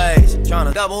low wage.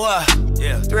 Tryna double up,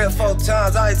 3 or 4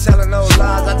 times, I ain't telling no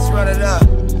lies, I just run it up.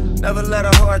 Never let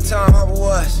a hard time humble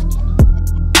us.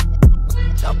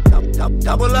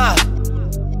 Double up.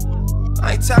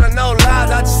 I ain't telling no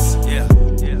lies, I just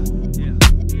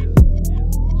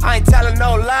I ain't telling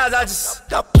no lies, I just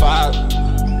 5,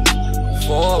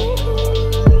 4,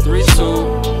 3,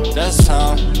 2, that's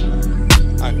time.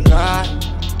 I got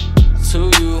to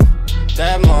you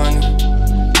that money,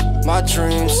 my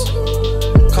dreams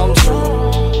come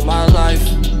true, my life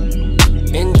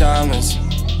in diamonds.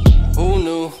 Who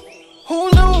knew? Who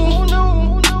knew? Who knew?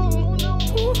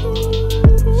 Who knew?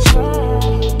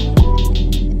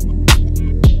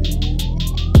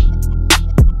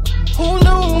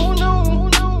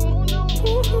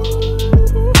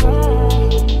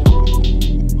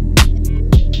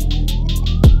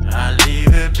 I'll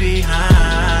leave it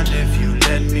behind if you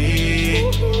let me.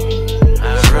 I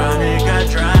run it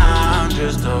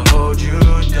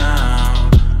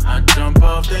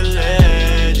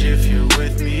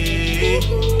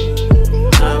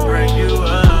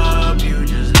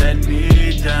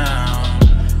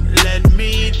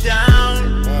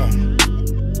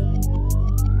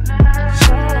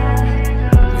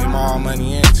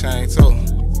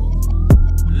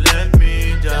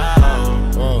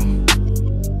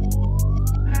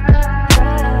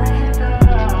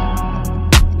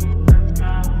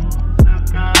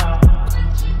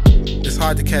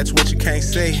hard to catch what you can't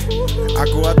see. I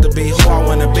grew up to be who I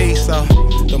wanna be, so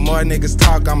the more niggas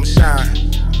talk, I'ma shine.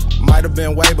 Might have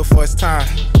been way before it's time.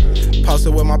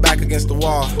 Posted with my back against the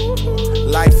wall.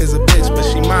 Life is a bitch, but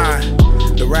she mine.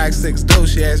 The rag 6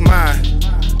 deuce, yeah, it's mine.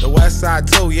 The west side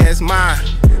too, yeah, it's mine.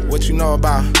 What you know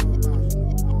about?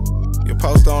 Your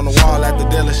poster on the wall at the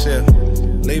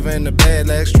dealership. Leaving in the bed,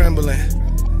 legs trembling.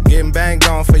 Getting banged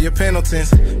on for your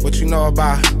penalties. What you know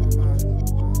about?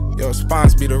 Your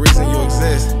response be the reason you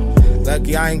exist.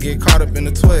 Lucky I ain't get caught up in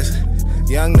the twist.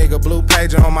 Young nigga, blue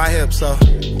pager on my hip, so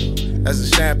as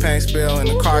the champagne spill and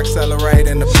the car accelerate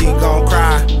and the beat gon'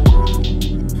 cry.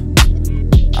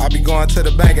 I'll be going to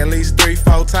the bank at least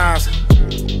 3-4 times.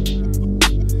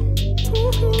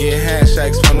 Get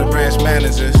handshakes from the branch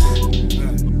managers.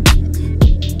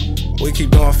 We keep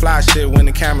doing fly shit when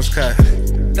the cameras cut.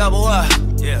 Double up,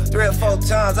 yeah. 3 or 4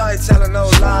 times, I ain't telling no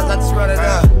lies, I just run it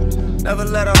up. Never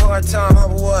let a hard time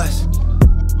humble us.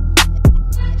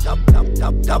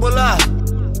 Double up.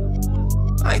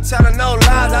 I ain't telling no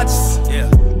lies, I just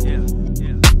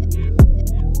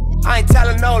I ain't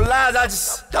telling no lies, I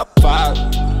just 5,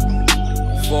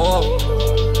 4,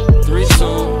 3,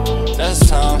 2, that's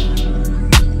time.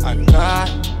 I got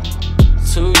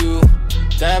to you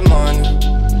that money.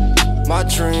 My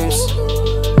dreams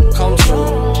come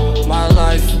true. My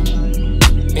life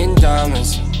in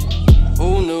diamonds.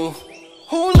 Who knew?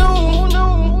 Who knew? Who knew?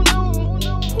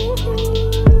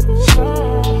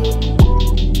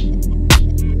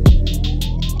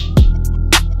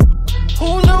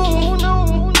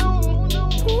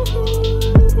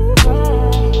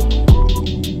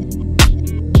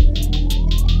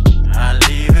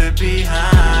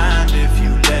 Behind if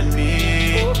you let me.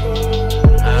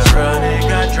 I run and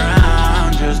got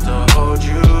drowned just to hold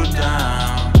you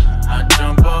down. I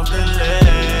jump off the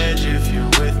ledge if you're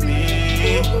with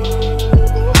me.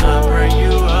 I bring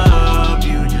you up,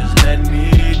 you just let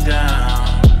me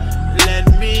down. Let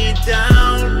me down.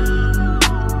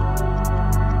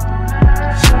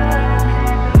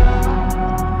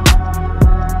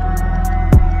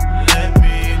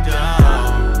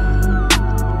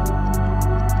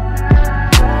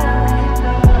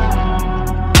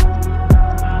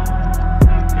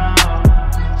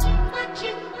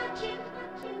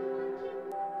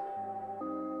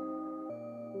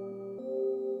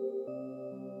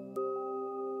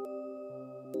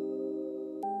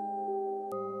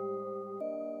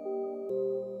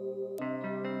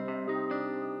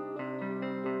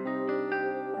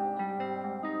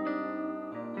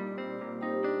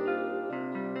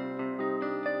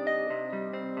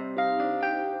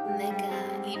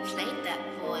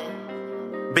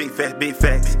 Big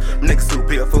facts. Niggas too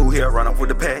be a fool here, run off with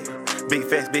the pack. Big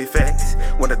facts.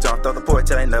 When I jumped off the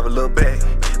porch, I ain't never look back.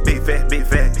 Big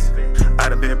facts. I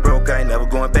done been broke, I ain't never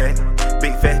going back.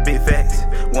 Big facts.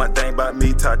 One thing about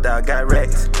me, top dog got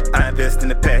racks. I invest in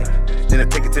the pack, then I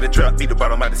take it to the truck, beat the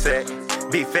bottom out the sack.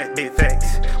 Big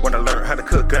facts. When I learned how to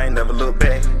cook, I ain't never look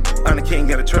back. I'm the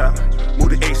king of the trap.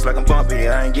 Move the H like I'm bumpy.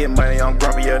 I ain't getting money, I'm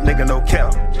grumpy. Yeah, nigga, no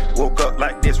cap. Woke up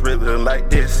like this, riveting like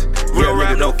this. Real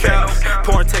rap, no cap.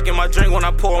 Pouring, taking my drink when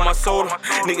I pour on my soda.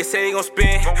 Niggas say they gon'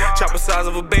 spin. Chop the size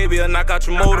of a baby or knock out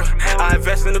your motor. I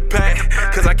invest in the pack,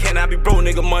 cause I cannot be broke,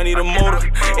 nigga, money the motor.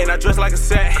 And I dress like a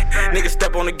sack. Nigga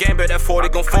step on the game, bet that 40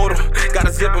 gon' fold him.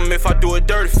 Gotta zip him if I do a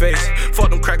dirty face.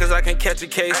 Fuck them crackers, I can't catch a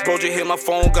case. Bro, just hit my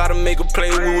phone, gotta make a play.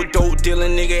 We were dope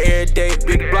dealing, nigga, every day.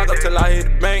 Big block up till I hit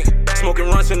the bank. Smoking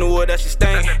runs in the wood, that shit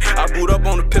stank. I boot up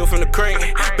on the pill from the crate.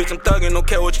 Bitch, I'm thuggin', don't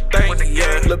care what you think.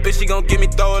 Yeah, little bitch, she gon' give me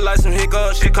throw it like some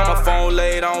hiccups. She call my phone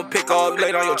late, I don't pick up.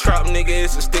 Late on your trap, nigga,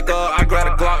 it's a stick up. I grab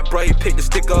a Glock, bro, you pick the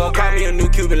stick up. Call me a new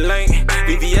Cuban link.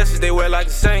 VVS's, they wear like a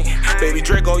saint. Baby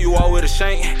Draco, you all with a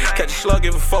shank. Catch a slug,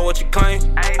 give a fuck what you claim.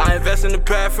 I invest in the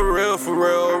pad for real, for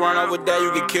real. Run out with that,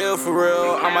 you get killed for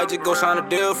real. I might just go sign a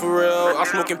deal for real. I'm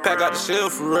smoking pack out the shell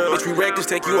for real. Bitch, we reckless,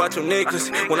 take you out your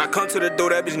necklace. When I come to the door,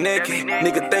 that bitch naked.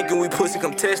 Nigga thinking we pussy,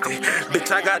 come test it.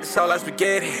 Bitch, I got this all like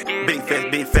spaghetti. Big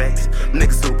facts.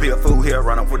 Niggas too be a fool here,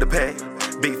 run off with the pack.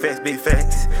 Big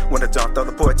facts. When I jumped off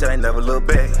the porch, I ain't never look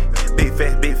back. Big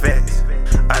facts.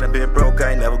 I done been broke,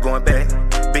 I ain't never going back.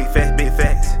 Big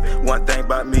facts. One thing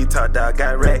about me, top dog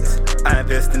got racks. I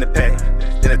invest in the pack,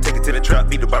 then I take it to the truck,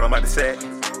 beat the bottom out the sack.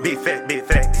 Big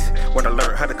facts. When I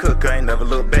learned how to cook, I ain't never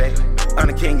look back. I'm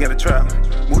the king of the trap.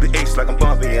 Move the H like I'm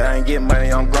bumpy. I ain't getting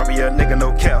money, I'm grumpy. Yeah, nigga,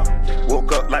 no cap.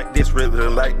 Woke up like this,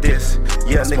 riveting like this.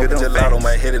 Yeah, nigga, don't gelato on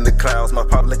my head in the clouds. My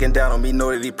pop looking down on me,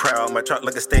 know that he proud. My truck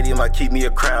like a stadium, I keep me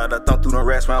a crowd. I thump through the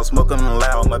restaurant, smoking them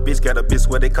loud. My bitch got a bitch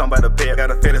where they come by the pair. Got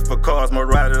a fetish for cars, my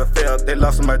rider to fail. They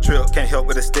lost in my drip, can't help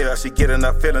with the stare. She get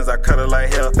enough feelings, I cut her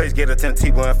like hell. Face get a 10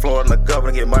 T-boy in Florida, and the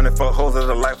governor get money for hoes of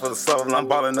the life. life for the soul. I'm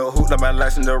ballin' no hoop, like my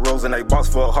lights in the rose. And they boss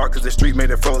for a heart, cause the street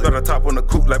made it frozen. Got a top on the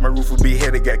coupe, like my roof would be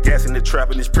headed. Got gas in the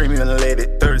trap, and it's premium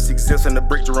unleaded. 36 zips in the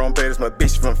brick, Jerome Bettis. My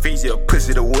bitch from Fiji, a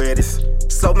pussy the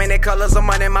wettest. So many colors of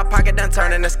money in my pocket, done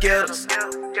turning to Skittles.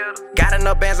 Got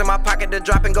enough bands in my pocket to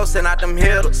drop and go send out them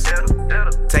hitters.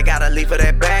 Take out a leaf of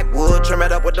that backwood, trim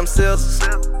it up with them scissors.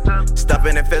 Stuff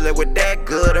it and fill it with that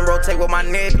good and rotate with my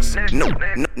niggas.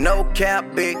 No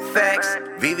cap, big facts.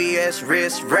 VVS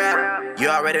wrist wrap. You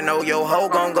already know your hoe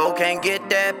gon' go, can't get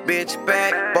that bitch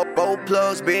back. Both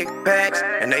plugs, big packs.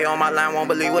 And they on my line, won't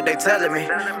believe what they telling me.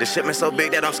 The shipment so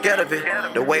big that I'm scared of it.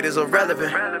 The weight is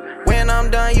irrelevant. When I'm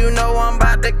done, you know I'm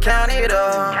about to count it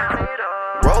up.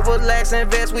 Rover, Lex, and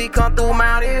Vets, we come through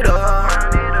mounted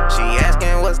up. She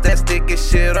asking what's that sticky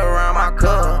shit around my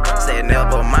cup. Said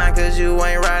never mind, cause you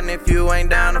ain't riding if you ain't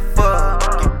down to fuck.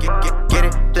 Get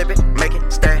it, flip it, make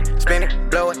it, stack, spin it,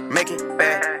 blow it, make it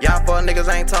back. Y'all fuck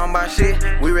niggas ain't talking about shit,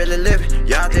 we really live it,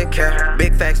 y'all just care.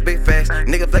 Big facts,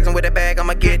 nigga flexing with that bag,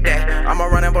 I'ma get that. I'ma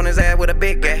run up on his ass with a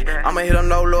big gap. I'ma hit him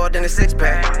no lower than a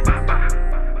 6-pack.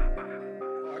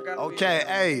 Okay,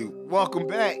 hey, welcome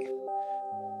back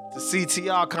to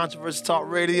CTR Controversy Talk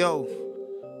Radio.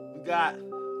 We got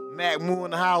Makk Mu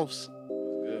in the house.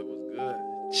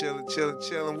 What's good?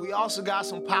 Chilling. We also got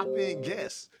some pop-in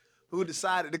guests who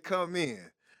decided to come in.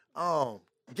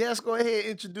 Guests, go ahead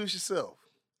and introduce yourself.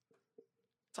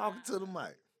 Talking to the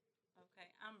mic. Okay,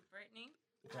 I'm Brittany.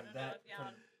 From Dynamic Duo.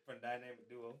 From the Dynamic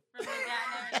Duo.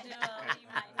 You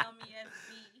might know me as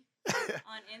B.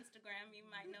 On Instagram, you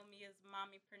might know me as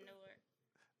Mommypreneur.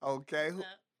 Okay.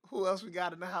 Who else we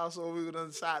got in the house over we gonna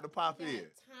decide to pop in?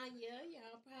 Tanya,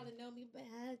 y'all probably know me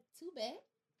by Too Bad.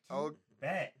 Oh,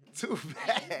 Bad. Too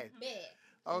bad.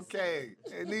 Okay.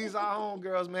 And these are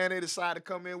homegirls, man. They decided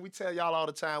to come in. We tell y'all all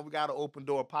the time we got an open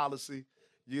door policy.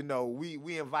 You know,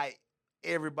 we invite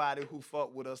everybody who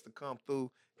fuck with us to come through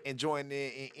and join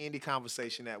in any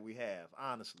conversation that we have.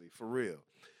 Honestly, for real.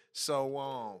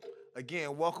 So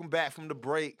again, welcome back from the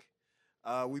break.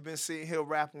 We've been sitting here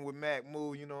rapping with Makk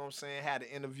Mu, you know what I'm saying? Had an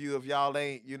interview. If y'all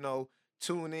ain't,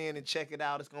 tune in and check it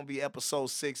out. It's going to be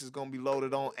episode 6. It's going to be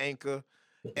loaded on Anchor,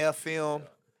 FM,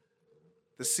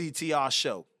 the CTR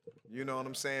Show. You know what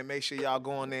I'm saying? Make sure y'all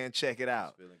go in there and check it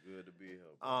out. Feeling good to be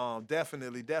here.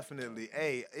 Definitely.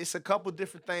 Hey, it's a couple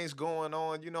different things going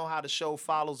on. You know how the show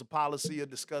follows a policy of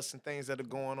discussing things that are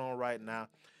going on right now.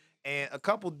 And a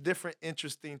couple different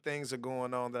interesting things are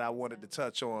going on that I wanted to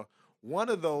touch on. One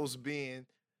of those being,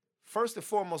 first and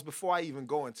foremost, before I even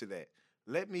go into that,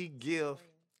 let me give,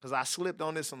 because I slipped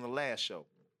on this on the last show,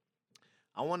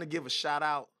 I want to give a shout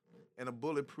out and a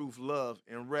bulletproof love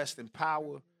and rest in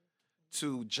power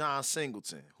to John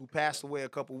Singleton, who passed away a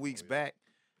couple weeks back.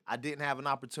 I didn't have an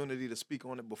opportunity to speak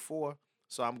on it before,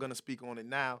 so I'm going to speak on it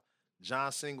now.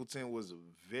 John Singleton was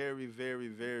very, very,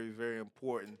 very, very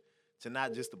important to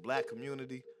not just the black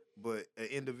community, but an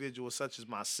individual such as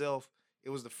myself. It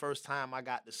was the first time I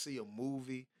got to see a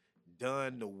movie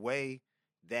done the way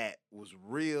that was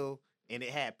real, and it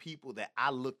had people that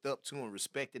I looked up to and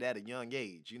respected at a young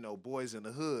age. You know, Boys in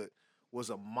the Hood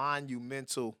was a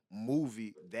monumental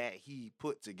movie that he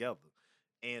put together.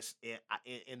 And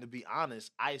to be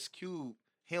honest, Ice Cube,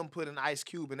 him putting Ice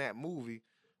Cube in that movie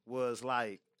was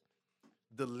like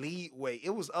the lead way.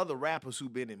 It was other rappers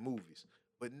who've been in movies,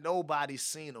 but nobody's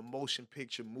seen a motion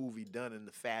picture movie done in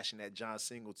the fashion that John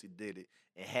Singleton did it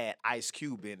and had Ice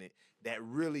Cube in it that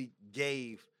really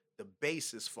gave the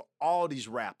basis for all these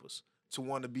rappers to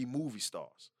want to be movie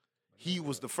stars. He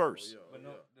was the first. But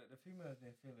no, the females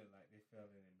didn't feel it like they felt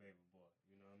it in Baby Boy.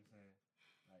 You know what I'm saying?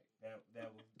 Like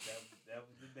that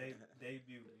was the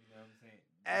debut. You know what I'm saying?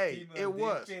 Hey, it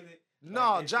was.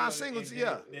 No, John Singleton,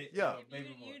 yeah.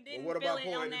 You didn't What about feel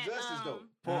it on Poetic that, Justice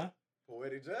though?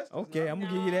 Poetic Justice. Okay, I'm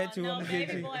gonna give you that too. No, I'm gonna Baby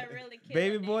give you. Boy really killed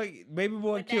Baby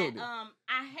Boy it. killed it.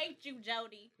 I hate you,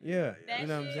 Jody. Yeah, That you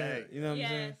know what I'm shit, saying. You know what I'm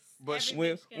saying. But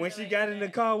When she got in the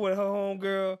car with her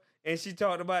homegirl and she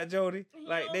talked about Jody,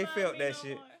 like they felt that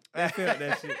shit. They felt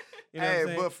that shit. You know what I'm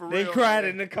saying? But for they real, cried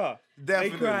man. in the car.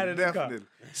 Definitely, they cried in the car.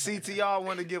 CTR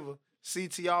want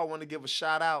to give a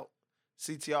shout out.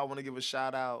 CTR want to give a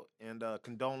shout out and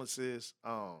condolences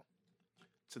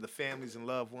to the families and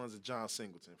loved ones of John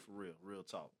Singleton. For real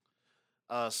talk.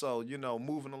 So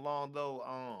moving along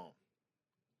though,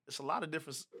 it's a lot of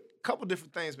couple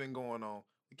different things been going on.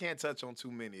 We can't touch on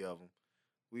too many of them.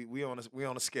 We on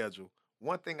a schedule.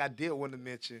 One thing I did want to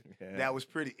mention that was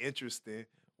pretty interesting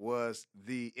was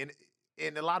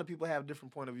and a lot of people have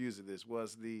different point of views of this,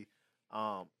 was the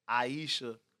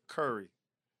Ayesha Curry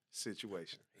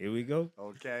situation. Here we go.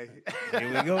 Okay.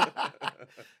 Here we go.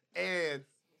 And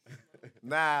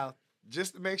now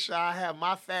just to make sure I have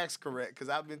my facts correct, because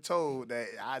I've been told that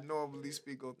I normally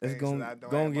speak on things that I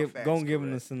don't have my facts Go and give them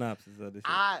the correct. synopsis of this.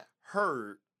 I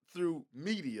heard through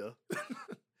media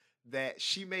that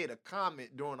she made a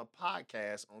comment during a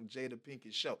podcast on Jada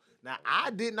Pinkett's show. Now,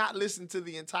 I did not listen to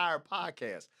the entire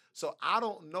podcast, so I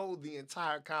don't know the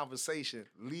entire conversation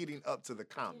leading up to the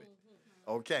comment.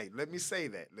 Okay, let me say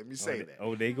that.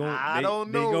 Oh, they gon' I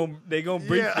don't know. They gon'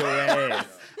 brief your ass.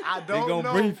 I don't They gon'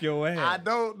 know. brief your ass. I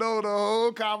don't know the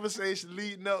whole conversation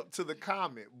leading up to the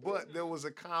comment, but there was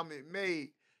a comment made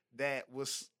that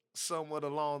was somewhat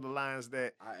along the lines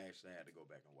that I actually had to go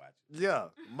back and watch it. yeah,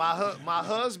 my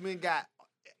husband got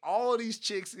all these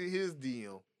chicks in his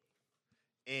DM,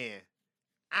 and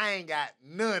I ain't got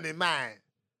none in mine.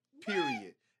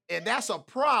 Period. And that's a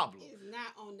problem. It's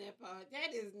not on that part.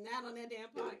 That is not on that damn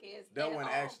podcast. That at wasn't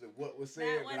all. actually what was said,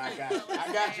 That but I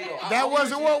wasn't got you. Though. That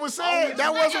wasn't what was said.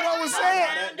 That wasn't what was said.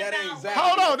 That ain't exactly.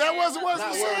 Hold on, that wasn't what Not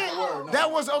was word said. for word, no.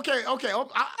 That was okay.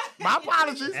 My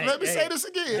apologies. Hey, Let me hey, say this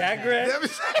again. digress. Let me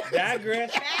say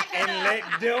Digress and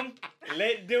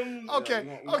let them.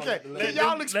 Okay, okay. Let Can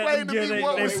y'all them explain to give me they-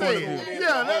 what they was point of said? view.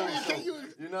 Yeah, can you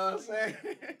You know what I'm saying?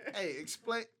 hey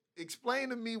explain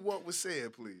to me what was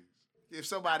said, please. If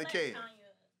somebody can.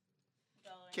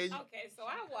 Can you Okay, so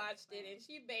I watched it, and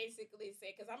she basically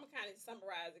said, because I'm going to kind of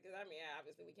summarize it, because, I mean,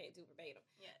 obviously we can't do verbatim.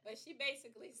 Yeah. But she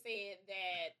basically said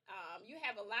that you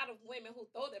have a lot of women who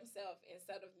throw themselves in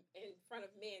front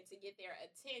of men to get their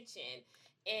attention.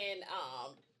 And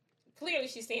clearly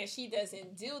she's saying she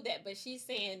doesn't do that, but she's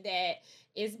saying that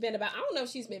it's been about, I don't know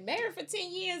if she's been married for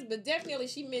 10 years, but definitely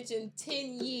she mentioned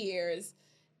 10 years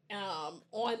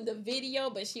on the video,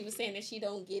 but she was saying that she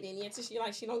don't get any attention,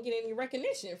 like she don't get any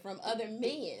recognition from other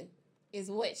men, is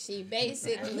what she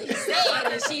basically said.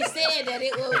 And she said that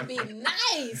it would be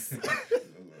nice,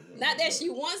 not that she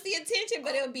wants the attention,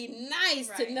 but it would be nice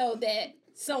to know that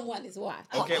someone is watching.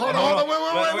 Okay, hold on, wait.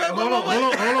 hold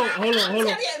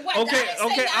on.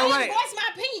 Okay, all right. Voice my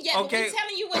opinion yet, Okay. but I'm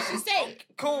telling you what she said.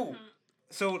 Cool.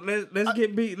 So let's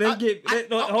get B.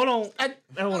 Hold on.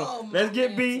 Oh, Let's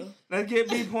get my B. answer. Let's get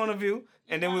B point of view,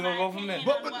 and then we're gonna go from there.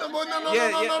 But no. Hold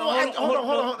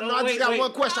on. No, I just got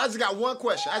one question.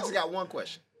 I just got one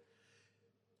question.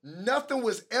 Nothing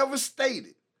was ever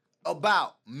stated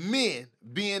about men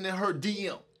being in her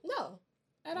DM. No.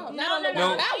 At all. No, Not on the no,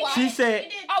 one that I watched. She said.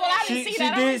 Oh, well, I didn't see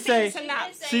that. I only seen the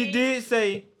synopsis. She did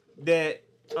say that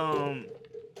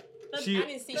But she I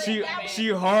didn't see that. she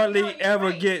hardly No, you're ever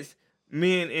right. gets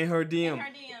men in her DM. In her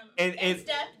DM. And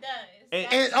Steph does.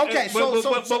 And okay,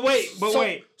 but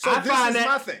wait. So I this find is that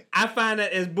my thing. I find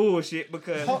that as bullshit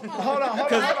because Hold on. How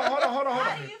do you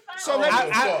find So let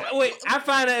me. I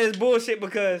find that as bullshit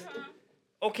because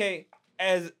okay,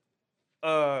 as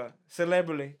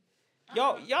celebrity,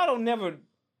 y'all don't never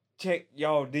check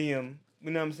y'all DM.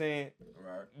 You know what I'm saying?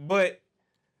 Right. But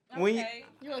when Okay.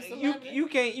 You a celebrity?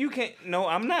 you can't. No,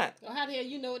 I'm not. So how the hell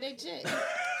you know they check?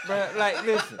 But like,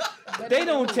 listen, they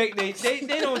don't check they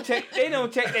don't check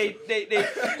they Maybe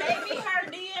her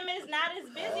DM is not as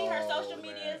busy. Her social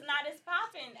media is not as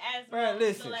popping as Bruh, most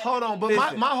listen. celebrities. Hold on, but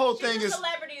Listen. my whole She's thing a is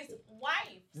celebrity's wife.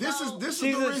 this is so- the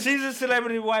reason. she's a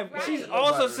celebrity wife. Right. She's Nobody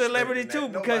also a respecting celebrity that. too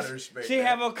Nobody because respect she that.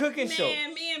 have a cooking show.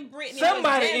 Man, me and Brittany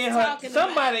Somebody was in just her talking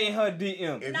somebody about in her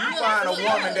DM. If you Not find a necessarily.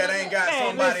 woman that ain't got Man,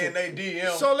 somebody listen. in their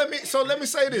DM, So let me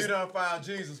say you this. done found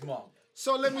Jesus, mom.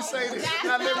 So let me say this.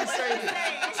 Now let me say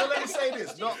this. So let me say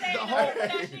this. The whole.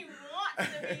 that she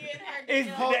wants to be in her It's,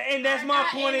 DM. and that's my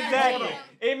Not point in her exactly. DM.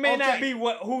 It may not Okay. be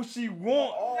who she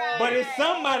want, Right. but it's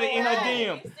somebody in her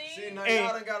DM. See, now And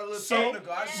y'all done got a little so-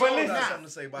 technical. I just but told listen, y'all something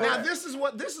to say about Now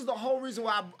that. this is the whole reason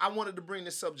why I wanted to bring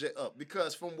this subject up,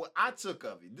 because from what I took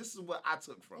of it, this is what I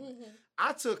took from it.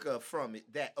 I took from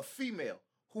it that a female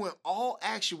who in all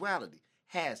actuality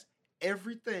has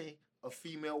everything a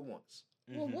female wants.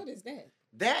 Well, what is that?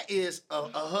 That is a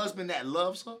husband that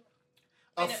loves her,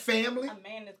 a family. A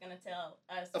man is gonna tell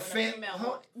us A what a fam- female huh?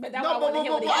 wants. But that's No, why I want to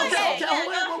hear what he has to say. okay, Yeah,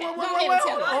 wait, Go ahead and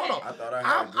tell hold on. I thought I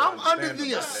had a good I'm under understanding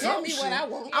the about that. Tell me assumption. what I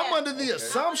want. I'm under the Okay.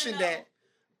 assumption I wanna that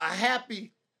a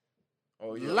happy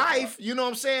Oh, yeah. life, you know what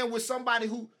I'm saying, with somebody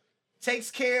who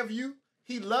takes care of you,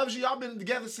 he loves you. Y'all been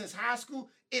together since high school.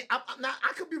 Now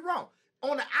I could be wrong.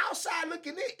 On the outside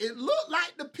looking in, it looked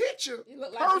like the picture It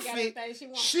looked like she got perfect. everything she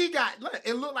wants.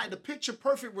 It looked like the picture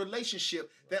perfect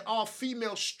relationship that all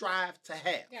females strive to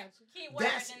have. Gotcha. Key word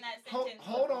That's- in that hold- sentence.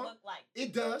 hold what on. Look like.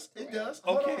 It does. It does.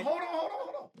 Okay. Hold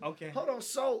on. Okay. Hold on.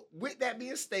 So with that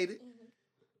being stated,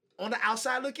 on the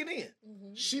outside looking in,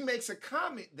 she makes a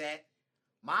comment that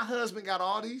my husband got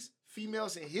all these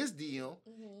females in his DM,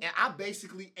 and I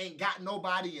basically ain't got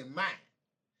nobody in mind.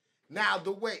 Now,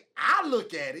 the way I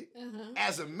look at it,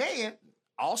 as a man,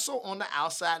 also on the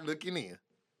outside looking in.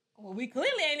 Well, we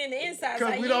clearly ain't in the inside.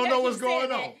 Because we don't know what's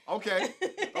going on. Okay.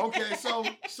 So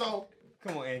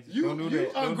come on, Angie. You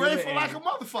ungrateful like a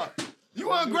motherfucker. You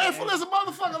ungrateful as a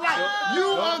motherfucker. Like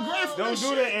you ungrateful. Don't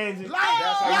do that, Angie. Like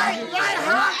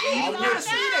how easy I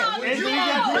see that. Angie, You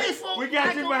ungrateful. we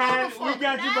got you behind. We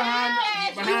got you behind.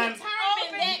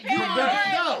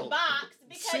 Box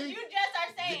because you just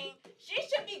are saying she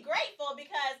should be grateful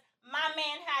because my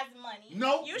man has money.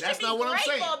 No, that's not what I'm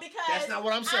saying. Because that's not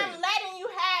what I'm saying. I'm letting you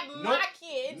have my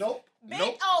kids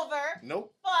bent over,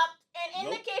 fucked, and in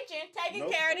the kitchen taking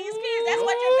care of these kids. That's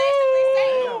what you're basically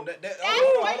saying.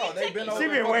 She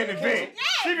been waiting to vent.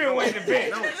 She been waiting to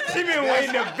vent. She been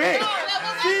waiting to vent.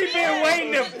 She been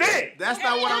waiting to vent. That's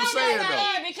not what I'm saying though.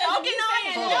 Because if you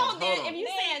saying no, then if you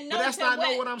saying no, but that's not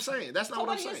what I'm saying. That's not what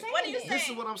I'm saying. What are you saying? This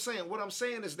is what I'm saying. What I'm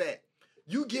saying is that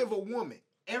you give a woman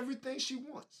everything she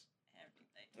wants.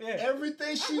 Yeah.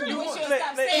 Everything she wants.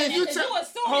 And you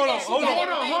hold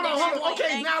on.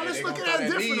 Okay, now let's look at it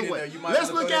a different way.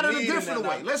 Let's look at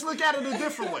it a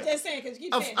different way. Just saying, because you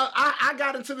keep saying I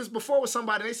got into this before with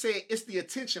somebody. They said it's the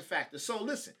attention factor. So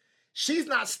listen, she's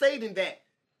not stating that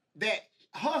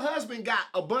her husband got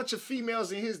a bunch of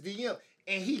females in his DM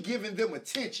and he giving them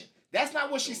attention. That's not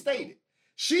what she stated.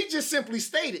 She just simply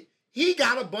stated he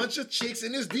got a bunch of chicks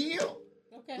in his DM.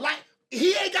 Okay. Like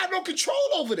he ain't got no control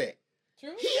over that. True.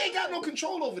 He ain't got no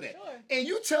control over that. Sure. And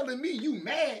you telling me you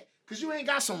mad because you ain't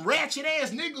got some ratchet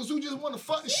ass niggas who just want to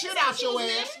fuck the shit out your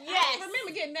ass. Yes. I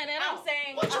remember getting that at I'm all.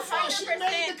 saying What you fuck, she made the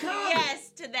 100% comment. yes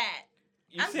to that.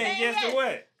 You saying yes to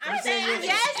what? I'm saying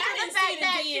yes to I the didn't fact see the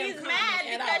that DM she's comment mad at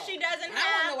because all. she doesn't I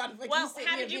don't know why have. the fuck Well, you sitting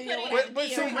how here did you video put it? But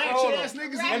some in? ratchet ass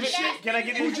niggas in the shit. Can I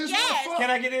get Who this? just Yes. wanna fuck. Can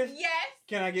I get this? Yes.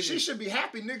 Can I get She this? should be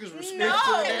happy niggas respect No.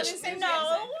 her.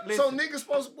 No. So niggas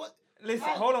supposed to what? Listen,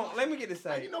 hold on. Let me get this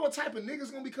Now, side. you know what type of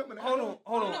niggas gonna be coming out? Hold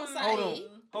Saeed.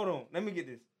 on. Let me get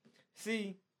this.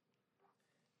 See,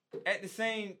 at the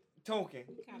same token,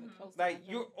 like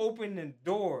you're opening the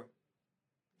door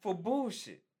for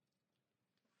bullshit.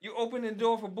 You open the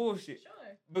door for bullshit. Sure.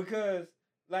 Because,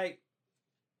 like,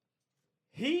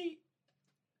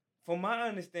 from my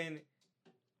understanding,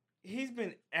 he's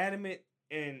been adamant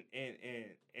and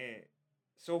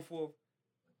so forth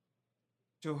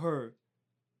to her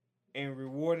and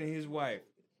rewarding his wife.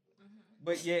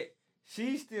 But yet,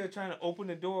 she's still trying to open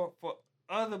the door for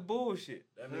other bullshit.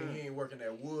 That means he ain't working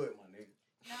that wood, my nigga.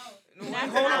 No.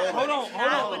 Hold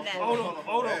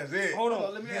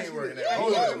on. Let me ask you working this. that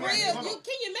Hold on.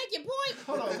 Can you make your point?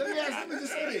 Hold on. Let me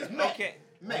just say this.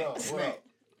 Matt,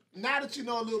 now that you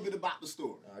know a little bit about the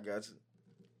story, I got you.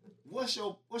 what's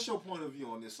your point of view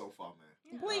on this so far, man?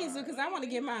 Please, because I want to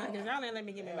get mine. Because y'all didn't let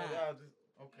me get me mine.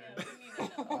 Okay.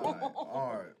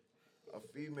 All right. A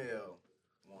female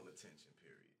want attention,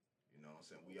 period. You know what I'm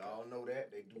saying? We all know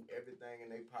that. They do everything in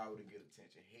their power to get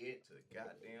attention. Head to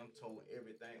goddamn toe,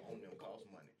 everything on them costs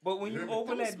money. But when you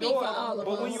open that speak door, for all of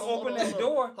us. when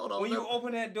you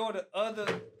open that door to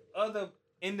other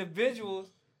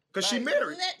individuals, Cause she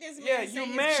married. Let this man yeah, say you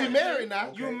his married. She married now.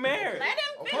 Okay. You married. Let him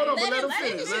finish. Hold on, but let him him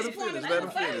finish. Let him finish. finish. Let Let him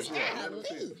him finish. finish. Let him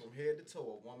finish. From head to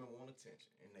toe, a woman want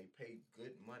attention, and they pay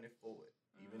good money for it,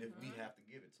 even if we have to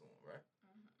give it to them, right?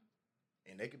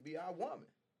 And they could be our woman.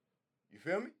 You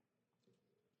feel me?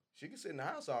 She can sit in the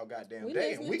house all goddamn We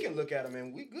day, and listening we to can look at them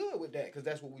and we good with that because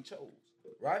that's what we chose,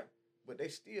 right? But they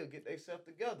still get themselves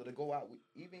together to go out with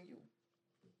even you.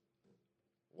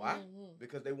 Why?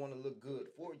 Because they want to look good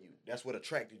for you. That's what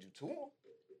attracted you to them.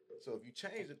 So if you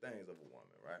change the things of a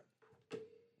woman, right?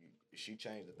 She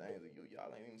changed the things of you.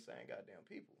 Y'all ain't even saying goddamn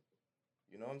people.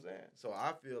 You know what I'm saying? So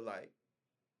I feel like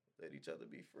let each other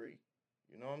be free.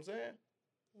 You know what I'm saying?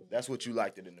 That's what you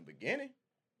liked it in the beginning.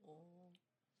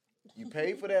 You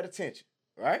paid for that attention,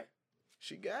 right?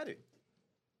 She got it.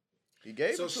 He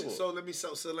gave it to her. So let me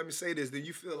say this. Then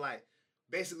you feel like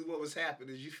basically what was happening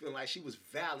is you feel like she was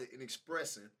valid in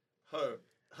expressing her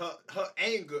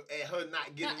anger at her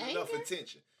not getting enough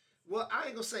attention. Well, I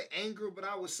ain't gonna say anger, but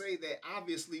I would say that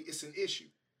obviously it's an issue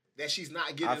that she's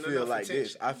not getting enough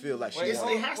attention. I feel like she It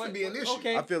has to be an issue.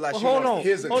 Okay. I feel like she hold wanted on,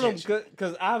 his hold on, attention.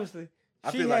 because obviously I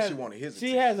feel like she wanted his She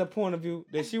attention. has a point of view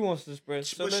that she wants to express.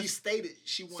 So But she let's, stated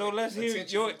she wanted so let's hear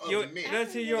attention your from other men.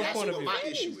 let's hear your That's point of what view. my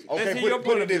issue is. Let's Okay, hear your put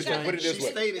point it of this view. way. Put it She this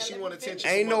way. stated she wanted attention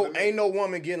Ain't from other men. no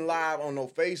woman getting live on no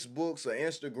Facebooks or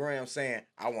Instagram saying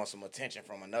I want some attention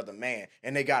from another man,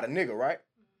 and they got a nigga, right?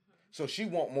 So she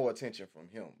want more attention from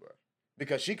him, bro,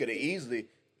 because she could have easily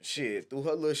threw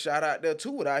her little shot out there too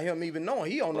without him even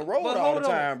knowing. He on the road but all hold the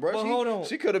on, time, bro. but hold on.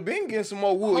 She could have been getting some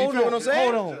more wood. Hold You feel what on, I'm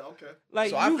saying? hold on. Okay. Like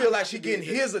So I you, feel like she getting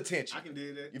his attention. I can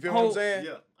do that. You feel what I'm saying?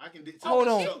 Yeah. I can hold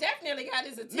on. She definitely got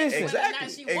his attention.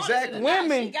 Listen, exactly.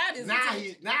 Women. She got his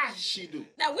attention. Now she do.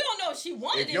 Now we don't know if she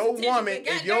wanted If your woman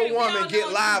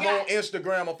get live on it.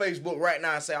 Instagram or Facebook right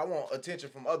now and say, I want attention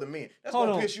from other men, that's Hold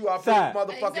gonna on. piss you off Side.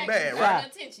 motherfucking bad, right?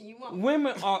 Attention, you want.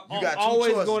 Women are got two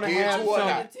always choices, going to give have to or some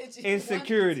not.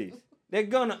 insecurities. They're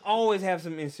gonna always have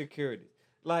some insecurities.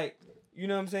 Like, you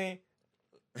know what I'm saying?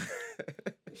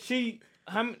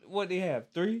 What they have?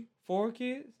 3, 4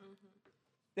 kids?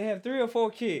 They have 3 or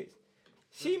 4 kids.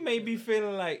 She may be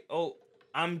feeling like, oh,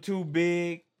 I'm too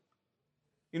big.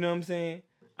 You know what I'm saying?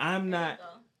 I'm not.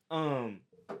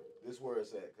 This where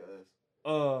it's at, cuz.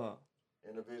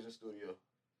 In the Vision Studio.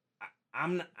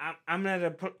 I'm not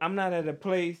at a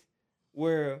place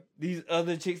where these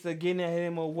other chicks are getting at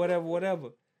him or whatever. You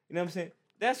know what I'm saying?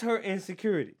 That's her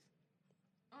insecurities.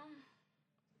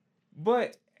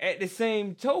 But at the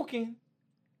same token,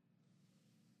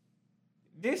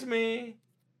 this man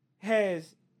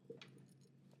has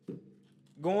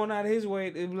going out of his way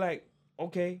to be like,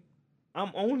 okay,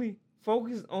 I'm only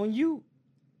focused on you.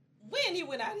 When he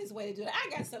went out his way to do that, I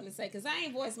got something to say because I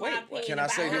ain't voiced my opinion. Can I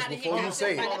say this before you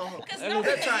say it? Because she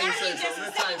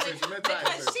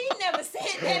never said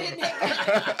that in that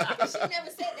video. She never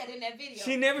said that in that video.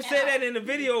 She never said that in the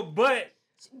video, but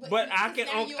I can.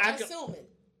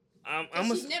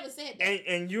 Assuming. She never said that.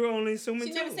 And you're only assuming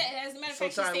she too. never said that. As a matter of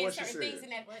fact, she said certain things in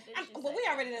that. But we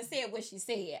already done said what she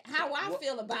said. How I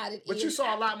feel about it. But you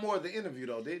saw a lot more of the interview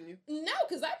though, didn't you? No,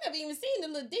 because I've never even seen the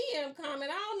little DM comment.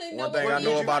 I don't even know. One thing I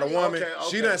know about a woman,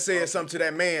 she done said something to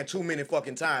that man too many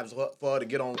fucking times for her to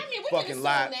get on fucking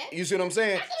live. You see what I'm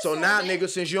saying? So now, nigga,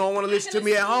 since you don't want to listen to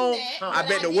me at home, I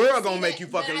bet the world gonna make you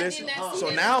fucking listen. So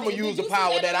now I'm gonna use the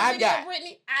power that I got.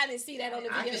 I didn't see that on the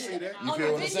video. I can see that. On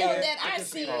the video that I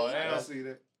see. I see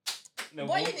that.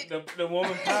 The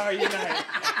woman power unite.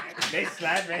 They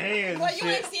slapping hands. Well, you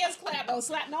ain't see us clap though.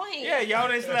 Slap no hands. Yeah, y'all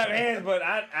didn't slap hands, but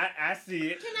I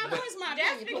see it. Can I voice my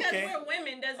Just opinion? because we're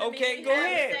women doesn't mean we go have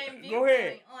ahead. the same Go viewpoint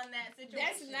ahead. on that situation.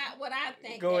 That's not what I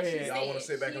think. Go ahead. Y'all want to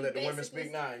sit back and let the women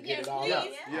speak now and get it all please. out?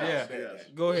 Yeah.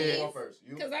 Go ahead. Go first.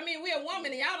 Because I mean, we're a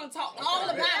woman and y'all don't talk all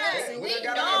about us. And we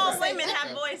all women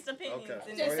have voiced opinions.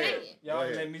 Okay. Just saying. Y'all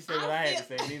didn't let me say what I had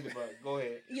to say neither, but go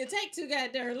ahead. You take too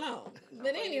goddamn long.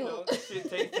 But anyway. Shit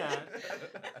takes time.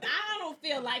 I don't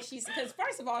feel like because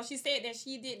first of all, she said that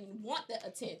she didn't want the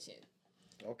attention.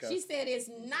 Okay. She said it's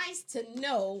nice to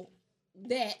know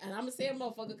that, and I'm gonna say a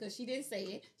motherfucker because she didn't say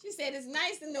it. She said it's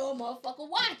nice to know a motherfucker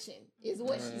watching, is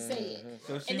what she said.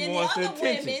 So she and then wants the other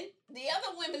attention. the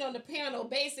other women on the panel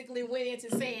basically went into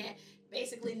saying,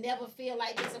 basically never feel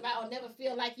like this about, or never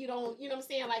feel like you don't, you know what I'm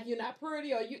saying, like you're not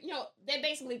pretty, or you know, they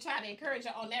basically try to encourage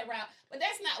her on that route, but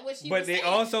that's not what she was saying.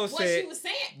 What she was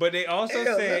saying. But they also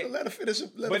said, let her finish.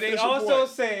 But they also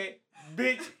said,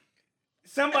 bitch,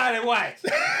 somebody watch.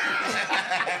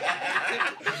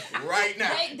 Right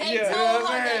now. They told her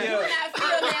that do not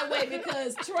feel that way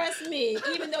because trust me,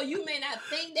 even though you may not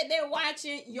think that they're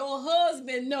watching, your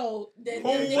husband know that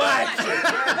they're watching.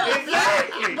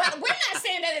 Exactly. But we're not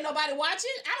saying that ain't nobody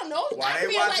watching. I don't know. Why I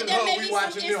they feel watching like there her, may we be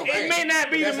watching some them. It may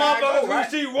not be That's the how it motherfucker go, right?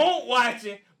 who she won't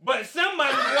watching, but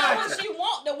somebody's I don't know watching. who she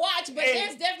want to watch, but Hey.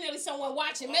 there's definitely someone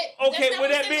watching. Okay, That's not with what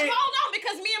that I'm saying. being- Hold on,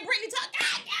 because me and Brittany talk.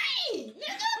 God dang,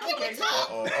 nigga, can we talk?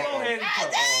 Go ahead and God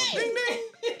talk. dang.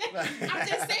 I'm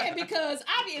just saying because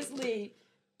obviously,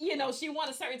 you know, she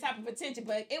want a certain type of attention,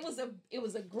 but it was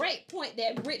a great point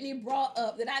that Brittany brought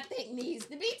up that I think needs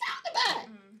to be talked about.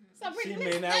 So She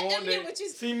Brittany, may not let want them get the, what you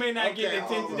she may not get the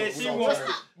attention that she hold on. wants,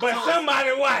 but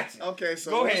somebody watching. Okay,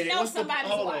 so Go ahead. We know somebody's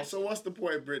hold on. watching. So what's the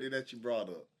point, Brittany, that you brought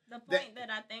up? The point that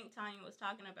I think Tanya was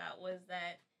talking about was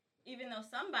that even though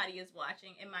somebody is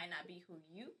watching, it might not be who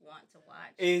you want to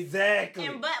watch. Exactly.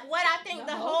 But what I think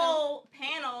the whole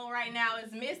panel right now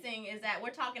is missing is that we're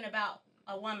talking about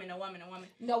a woman.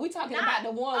 No, we talking Not about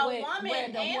the one a where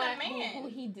woman the and one a man. who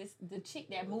the chick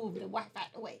that moved the wife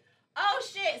out the way. Oh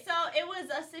shit! So it was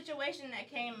a situation that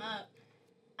came up,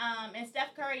 and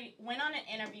Steph Curry went on an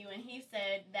interview and he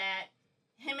said that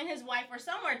him and his wife were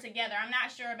somewhere together. I'm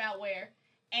not sure about where.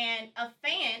 And a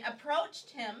fan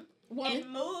approached him and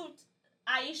moved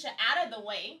Ayesha out of the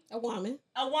way. A woman.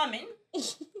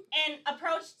 And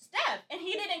approached Steph, and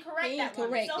he didn't correct that one.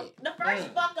 correct So it. the first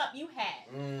fuck up you had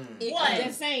was I'm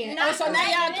just saying. not So now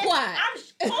y'all correcting it. quiet. I'm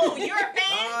cool. You're a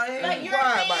fan, but you're a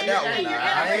fan, about that and one. you're I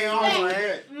ain't gonna arguing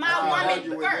respect that. my I woman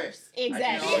argue with that. first.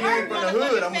 Exactly. She ain't from the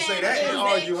hood. I'm gonna say that. I can't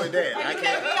argue with that. But I you can't.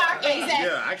 can't be our fan. Exactly.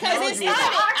 Yeah, I can't Because it argue with started.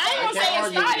 that. I ain't gonna say it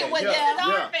argue with started that. with Yeah. them. It's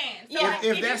Yeah. our fans. So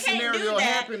If you that can't scenario do that,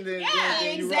 happened, then you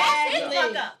Exactly. That's his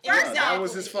fuck up. Yeah, First that off,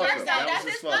 was his fuck up. first off, That that's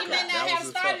was his his fuck fuck He up. may up. not That have was his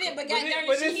started fuck it, but But goddamn,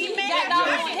 this he is- got Yeah. no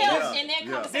help Yeah. in that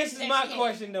Yeah. conversation. This is my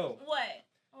question though. What?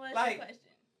 What's Like- your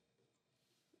question?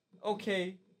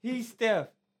 Okay, he's Steph.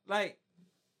 Like,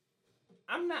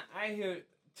 I'm not out here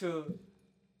to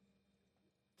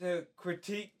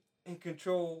critique and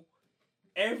control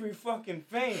every fucking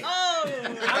fan. Oh,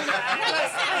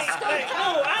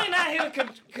 I ain't out here to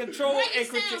control Why and you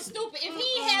sound critique. stupid? If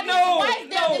he had No, his wife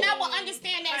there, no. then I will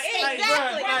understand that. Like,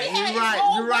 Exactly. bruh, like, If he had his You're right,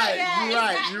 whole you're right, wife there, you're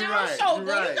right, it's you're not right, no shoulder.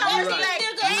 you're right, You know, you're this right.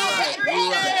 nigga You're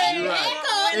right, you're right.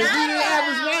 If he didn't have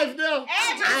his wife there, I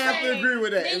have to agree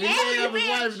with that. If he didn't have his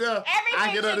wife there,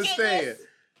 I can understand.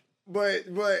 But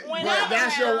that's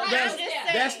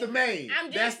the main.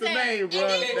 That's the main, bro.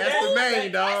 That's the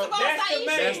main, dog. That's the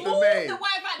main. That's the main.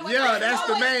 Yeah, that's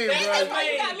the main, bro. You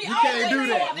You can't do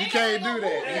that. You can't do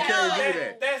that. You can't do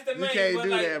that. That's the You main. can't but do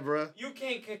like, that, bro. You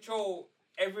can't control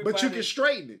everybody. But you can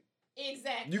straighten it.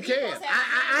 Exactly. You can.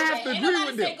 I have to agree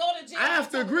with them. I have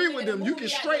to agree with them. You can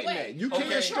straighten that. You Okay.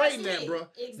 can straighten that, bro.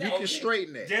 You Exactly. can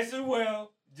straighten that. Just as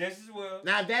well.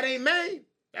 Now, if that ain't main,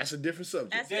 that's a different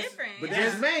subject. that's Just- different. But Yeah.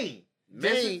 that's main.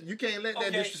 Main, you can't let that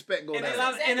Okay. disrespect go And down. then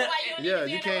I'm- Exactly why you don't Yeah, need to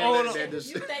be you in can't a let relationship. that dis-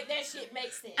 You think that shit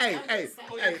makes sense. Hey, I'm hey, just saying.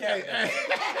 Pull your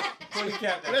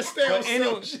cap down. Let's stay on But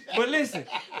anyway, subject. but listen,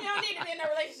 You don't need to be in a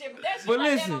relationship. If that shit But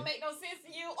like listen. that don't make no sense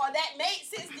to you, or that makes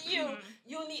sense to you,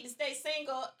 you need to stay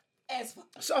single as fuck.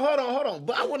 So hold on.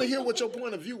 But I want to hear what your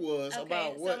point of view was Okay,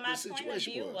 about what so my the situation point of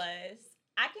view was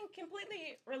I can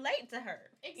completely relate to her.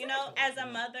 You know, as a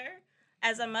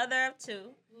mother of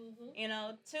two, you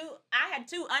know, I had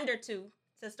two under two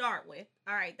to start with.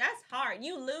 All right, that's hard.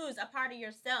 You lose a part of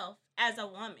yourself as a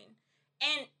woman.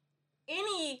 And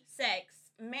any sex,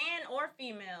 man or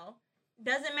female,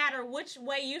 doesn't matter which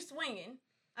way you swinging,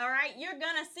 all right, you're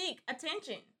gonna seek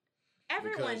attention.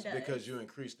 Everyone does. Because you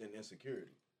increased in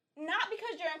insecurity. Not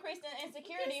because you're increased in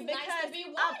insecurity, It's because nice to be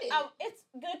wanted. it's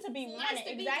good to be It's wanted. nice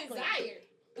to be Exactly. desired.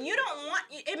 You don't want.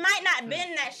 It might not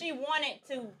been that she wanted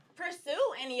to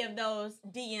pursue any of those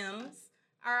DMs.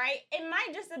 All right. It might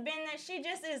just have been that she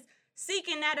just is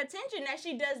seeking that attention that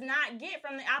she does not get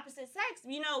from the opposite sex.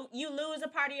 You know, you lose a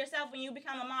part of yourself when you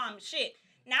become a mom. Shit.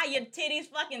 Now your titties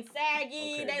fucking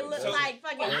saggy. Okay, they but look so- like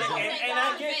fucking. Well, I don't And- think and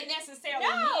I all get- men necessarily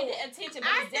No. need the attention,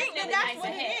 but I it's think that definitely that's nice what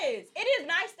to have. it is. It is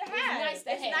nice to have. It's nice to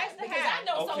have. Because Because I have.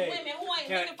 know some Okay. women who ain't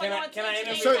Can I- looking for can no I- can I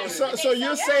attention. interrupt? So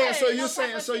you're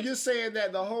saying saying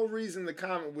that the whole reason the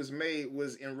comment was made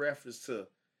was in reference to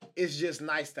it's just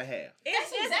nice to have. It's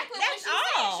That's just, exactly that's what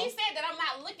she all. said. She said that I'm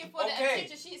not looking for the Okay.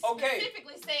 attention. She Okay.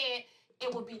 specifically said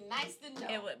it would be nice to know.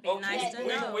 It would be okay, nice to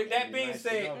with, know. with that being Nice to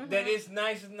said, know. that it's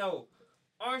nice to know.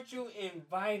 Aren't you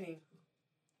inviting?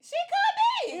 She could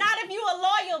be. Not if you a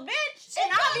loyal bitch. She And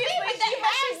could be, obviously but she that has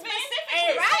has been.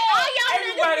 specifically Right? said All y'all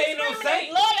everybody niggas ain't no be saint.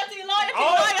 Loyalty,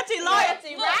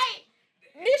 loyalty, Look, right?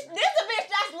 This a bitch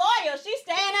that's loyal. She's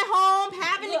staying at home,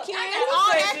 having Look, the kids, I Who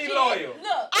all say that she shit. loyal?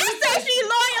 Look, I say she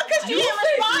loyal because she You ain't say she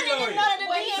responding to loyal. none of the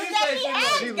Well, DMs she that say she she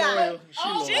has She got. loyal. She's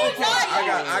loyal.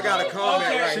 loyal. I got a comment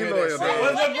Okay. right She here. loyal, that man.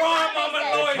 Was says, LeBron mama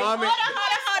loyal? comment.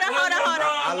 Hold on.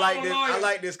 I like this. I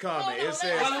like this comment. It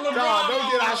says, Was LeBron God,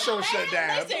 don't get our mama- show shut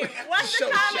down. Listen, what's the Show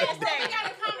comment shut say? I got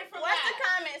a comment from What's the Ryan.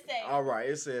 comment say? all right.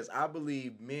 It says, I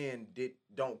believe men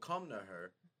don't come to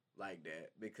her like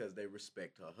that because they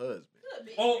respect her husband.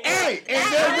 Oh, Hey,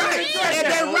 and they're right.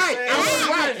 And they're right. And they're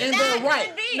right. And they're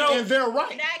right. No. And they're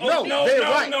right. That No, could be. they're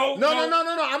no, right. no, No.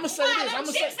 no. I'm gonna say this. I'm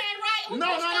gonna say. No.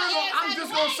 I'm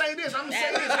just gonna say this. I'm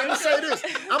gonna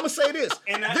say this.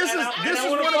 And I- This and is I- this and I is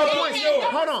wanna one of the put points. it on yours.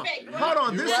 Hold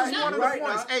on. You This right, is you one of the right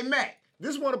points. now. Hey, Mac.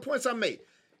 This is one of the points I made.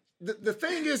 The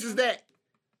thing is that.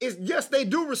 Yes, they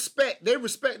do respect. They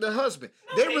respect the husband.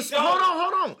 they Hold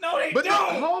don't. on. No, they but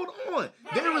don't. hold on.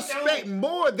 They they respect don't.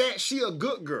 more that she a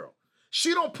good girl.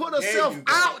 She don't put There herself you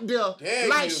go. out there There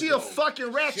like you she go. a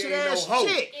fucking ratchet She ain't no ass hoe.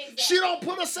 chick. Exactly. She don't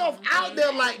put herself out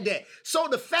there like that. So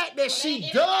the fact that she it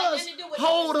ain't does nothing to do with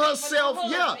hold no respect for herself, no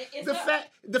yeah. husband. It's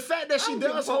The fact that she don't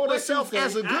give a does fuck hold what herself you say.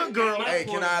 as a I good girl. got my Hey,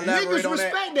 can I Niggas elaborate on that?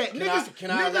 respect that.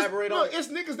 Can I elaborate on look, it? it's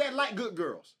niggas that like good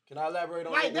girls. Can I elaborate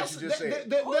on Like what that's you just said?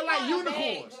 they're like not a bad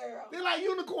unicorns. girl? They're like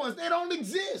unicorns. They don't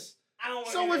exist. I don't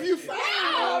wanna So hear if that you shit. find Oh,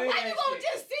 one, why you gonna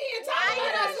just sit and talk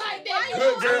about us like that?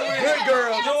 Good girl. Good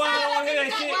girl. No, I don't want to hear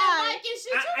that shit.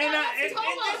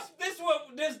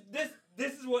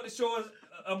 This is what the show is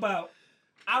about.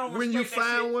 I don't when you respect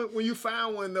that find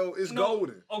shit. one, though, it's No.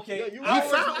 golden. Okay. Yeah, you He right.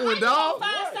 found one, dog.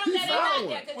 He Would found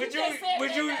one.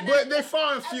 Would you- But they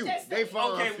found few. just They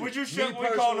found Okay, few. would you Me shut we call the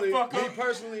personally, fuck me up?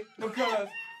 personally, Because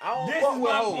I don't this is fuck with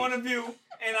my hoes. point of view,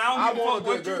 and I I don't give a want fuck a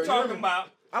what good you're girl. talking about.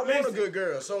 I want Listen. a good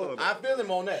girl, so I feel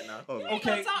him on that now.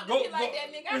 Okay, talk to go, me like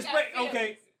that, nigga. I got respect. feelings.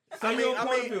 Okay, so I your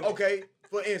point of view. okay.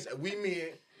 For instance, we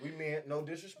men, no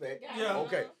disrespect. Yeah.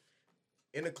 Okay.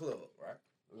 In the club, right?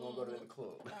 We're gonna go to the club.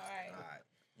 All right. All right.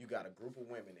 You got a group of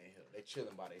women in here. They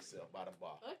chilling by themselves by the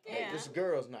bar. Okay. Hey, this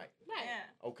girls' night. Right.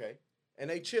 Yeah. Okay. And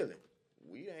they chilling.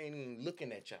 We ain't even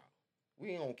looking at y'all.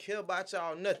 We don't care about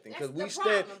y'all nothing because we That's the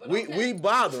stay. problem, but We okay.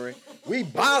 bothering. We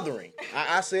bothering.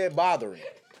 I said bothering.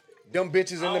 Them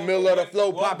bitches in the middle of the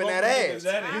floor popping that ass.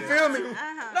 You feel me?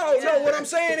 No. What I'm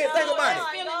saying is, think about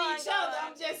it. Feeling each other.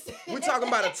 I'm just. We talking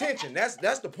about attention. That's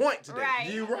the point today. Right.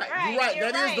 You're right. Right, You're right.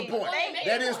 you're That is the right. point. Thank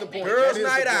That you. is the point. Girls' That is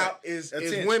night the point. out is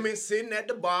Attention. women sitting at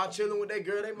the bar chilling with their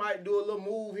girl. They might do a little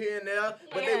move here and there,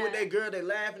 but they with their girl, they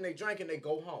laugh and they drink and they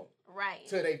go home Right.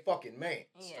 to they fucking man.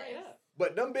 Straight up.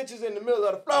 But them bitches in the middle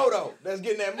of the floor though, that's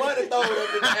getting that money thrown up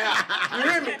in the air. You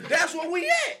hear me? That's where we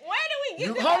at. Where do we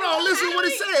get this? Hold on. Listen to what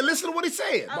he said. Listen to what he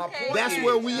said. My Okay. point That's is,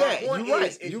 where we my at. point You right.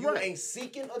 is, if You you right. ain't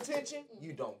seeking attention,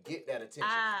 you don't get that attention.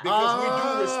 Ah. Because we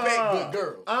do respect good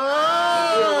girls.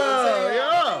 Oh,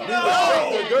 yeah. We respect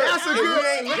good girls. That's a If we good.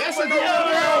 ain't looking That's for a no good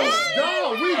girls.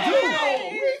 Dog, we do.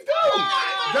 We do.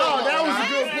 Dog, that was a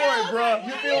good point, bro.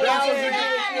 You feel That what I'm was a saying?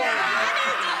 good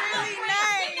point. Really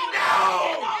nice.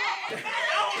 I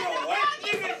don't know what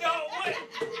niggas don't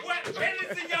what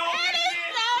fantasy y'all That in. is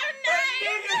so nice.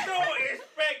 Niggas don't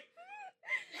expect.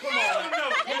 Come on,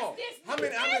 come on. How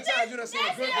many times you done seen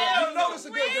a good girl? You know it's a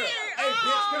good girl. Hey,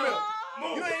 bitch, come here.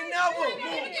 Move. You ain't never.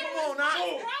 Come on now.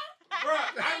 Move. Bruh,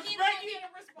 I respect you,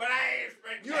 but I ain't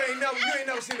expect You ain't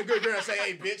never seen a good girl and say,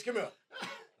 "Hey, bitch, come here."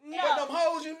 But them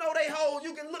hoes, you know they hoes.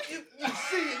 You can look, you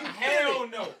see it. You Hell feel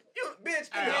it. no. You bitch,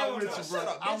 come Hey, here. I'm with you, Shut bro.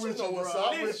 up, I'm bitch. with You know you, what's bro.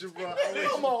 up. I'm with you, bro. I'm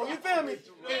with Come you. on, you feel me?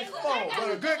 It's fun.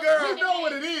 But a good girl. You know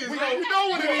what it is. You know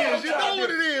what it is. You know what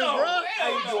it is, No. bro. How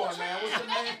you doing, man? What's your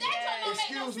name?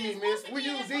 Excuse me, miss. We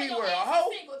use these words. A hoe?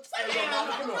 Hey,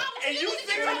 mama, come on. And you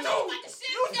single too.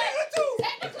 You single too.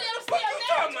 Technically, I'm Fuck still you married.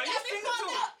 talking about? You got me single fucked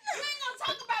too. up. You ain't gonna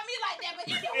talk about me like that, but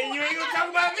you know And you ain't gonna talk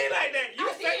about me like that. You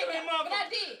single in But I motherfucker.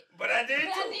 did. But I did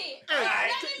But I too. did.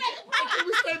 Alright. Let me make a point. Can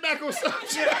we stay back on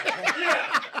subject?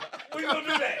 Yeah. We gonna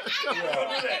do that. I got We a gonna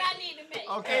point do that that. I need to make.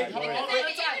 Okay, Hey, go Because ahead.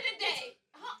 at the end of the day,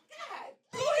 God.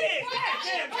 Go ahead. God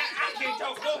damn, I can't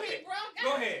talk. Go ahead.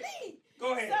 Go ahead. Go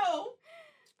ahead. So,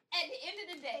 at the end of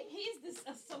the day, he's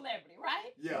a celebrity,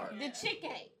 right? Yeah. The chick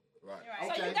ain't. Right. So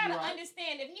Okay, you gotta you right.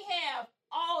 understand if he have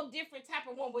all different type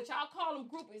of women, which y'all call them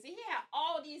groupies, if he have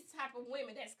all these type of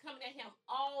women that's coming at him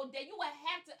all day, you would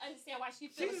have to understand why she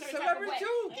feels She's a a certain type of way. celebrity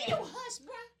too. Can you hush,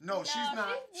 bro? No, she's not.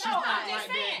 She's No, not I'm just like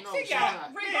that. saying. No, She she's got- not.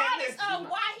 Regardless Man, of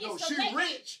why he's No, she selected.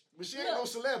 rich, but she ain't no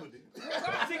celebrity.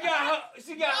 She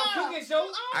got her cooking show.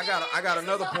 I got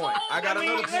another point. I got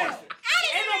another point.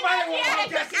 Ain't nobody want her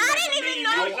cause she I make didn't a even mean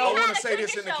know I meatloaf. want to say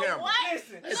this in the camera.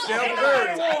 Listen, It's ain't Steph nobody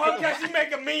Curry. want her cause she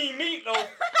make a mean meatloaf.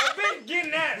 I've been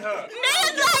getting at her.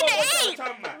 Niggas like to eat,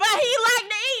 but he like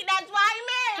to eat. That's why he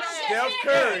married. Steph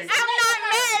Curry. I'm not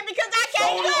mad because I So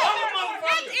can't do cook. other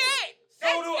motherfuckers. That's it. So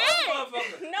do other That's it.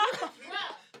 motherfuckers. No.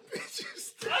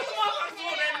 Other motherfuckers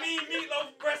want that mean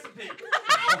meatloaf recipe.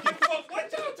 I don't give a fuck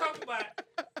what y'all talking about.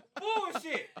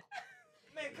 Bullshit.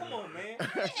 Man, come on, man.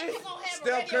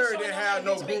 Steph Curry didn't have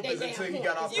no groupies until he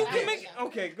got off the You can bench. make.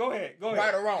 Okay, go ahead. Go Right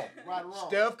ahead. or wrong? Right or wrong.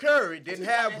 Steph Curry didn't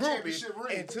have that groupies championship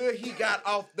ring. until he got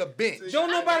off the bench. Don't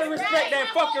nobody respect that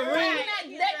fucking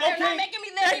ring. They're not making me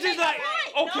let That's me just make like my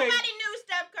point. okay. Nobody knew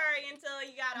Steph Curry until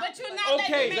he got off. But you're the not bench.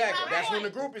 Okay. letting me make Exactly. my That's when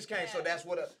point. the groupies came. So that's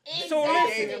what. So they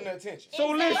listen. gave him the attention. So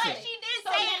But listen. she did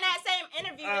say in that same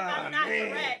interview, if I'm not man.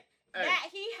 correct, Hey. that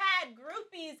he had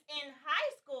groupies in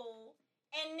high school,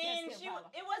 and then That's still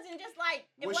it wasn't just like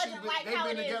it Well, wasn't like they've how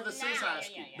been it together is since now. high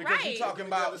school. Because Right. you talking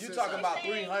about Together since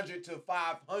 300 to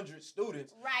 500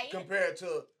 students Right. compared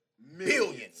to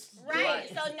billions. Right.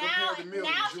 So now, Compared to millions,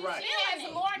 now you're she's right. She feeling has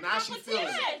it. more Now she competition.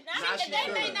 feeling it. Now Now she she They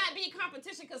feeling may it. not be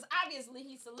competition because obviously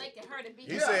he selected her to be.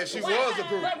 He his said she wife. was a But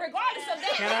groupie. regardless of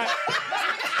Can that,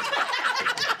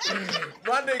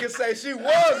 My nigga say she was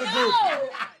a groupie. no,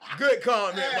 Good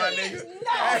comment, my nigga.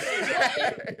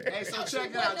 no. Hey, so check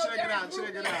it out,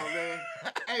 man.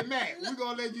 Hey, Matt, we're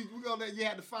gonna let you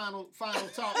have the final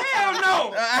talk. Hell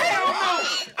no. Hell no.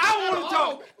 I want to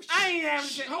talk. I ain't having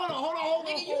shit. Hold on.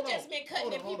 Nigga, you just been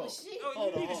cutting at Hold on. people's shit. Oh,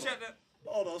 you need to shut up.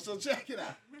 Hold on. So check it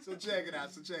out.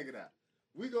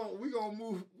 We gonna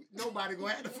move. Nobody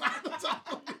gonna have the final talk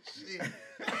on this shit.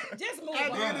 Just move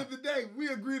At the end on. of the day, we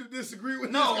agree to disagree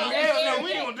with No, this guy. hell no.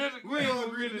 We don't disagree. We don't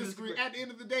agree to disagree. At the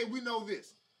end of the day, we know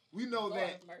this. We know Lord that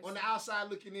have mercy. on the outside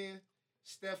looking in,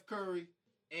 Steph Curry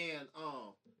and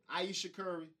Ayesha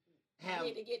Curry have.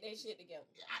 Need to get that shit together.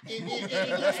 And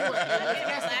guess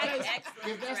what?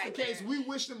 If that's the case, we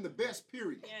wish them the best.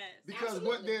 Period. Yes. Because Absolutely.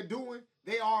 what they're doing,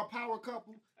 they are a power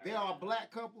couple. They are a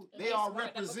black couple. And They they are sparked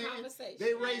up a representing.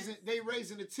 conversation. They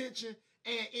raising attention.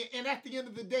 And at the end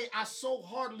of the day, I so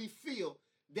heartily feel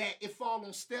that it fall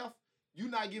on Steph you're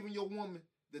not giving your woman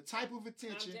the type of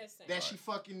attention that she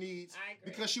fucking needs,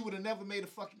 because she would have never made a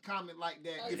fucking comment like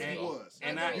that if he was.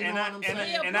 And I beg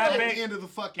to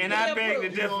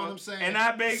differ. You know what I'm saying? And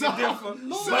I beg to differ.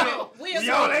 But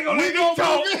y'all ain't gonna let me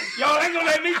talk. Y'all ain't gonna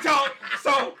let me talk.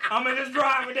 So I'm gonna just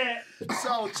drive with that.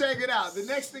 So check it out. The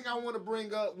next thing I want to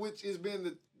bring up, which has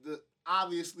been the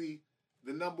obviously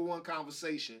the number one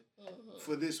conversation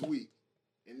for this week,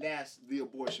 and that's the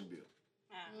abortion bill.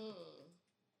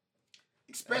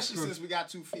 Especially since we got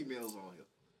 2 females on here.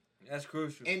 That's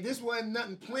crucial. And this wasn't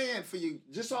nothing planned for you.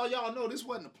 Just so y'all know, this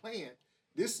wasn't a plan.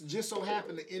 This just so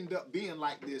happened to end up being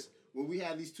like this when we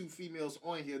had these 2 females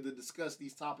on here to discuss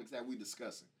these topics that we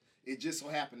discussing. It just so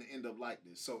happened to end up like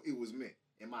this. So it was meant,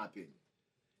 in my opinion.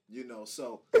 You know,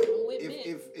 so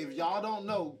if y'all don't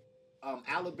know,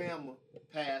 Alabama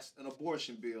passed an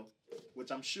abortion bill,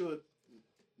 which I'm sure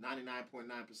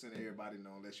 99.9% of everybody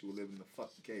know, unless you were living in the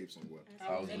fucking cave somewhere.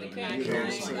 I was in the cave.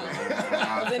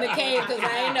 I was in the cave because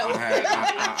I ain't know.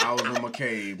 I was in my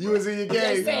cave. Bro. You was in your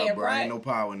cave. Saying, bro, ain't no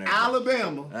power in that.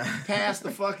 Alabama passed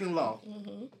the fucking law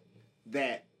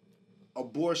that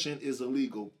abortion is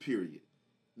illegal, period.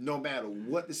 No matter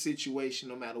what the situation,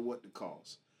 no matter what the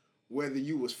cause. Whether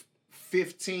you was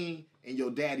 15 and your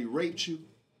daddy raped you,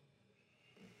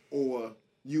 or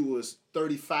you was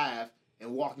 35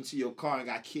 and walked into your car and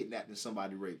got kidnapped and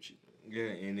somebody raped you.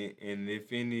 Yeah, and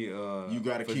if any you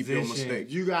gotta keep your mistake.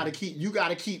 You gotta keep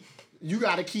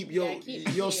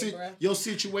your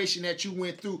situation that you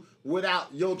went through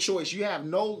without your choice. You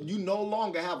no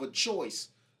longer have a choice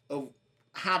of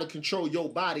how to control your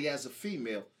body as a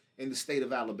female in the state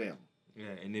of Alabama.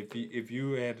 Yeah, and if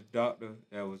you had a doctor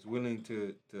that was willing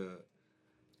to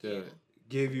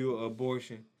give you an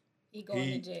abortion, he going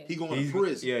to jail. He going to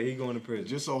prison. Yeah, he going to prison.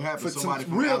 Just so happens somebody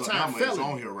from Alabama is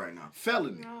on here right now.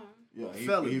 Felony.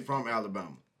 Yeah, he from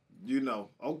Alabama. You know,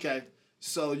 okay.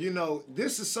 So, you know,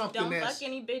 this is something Don't fuck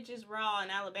any bitches raw in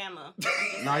Alabama.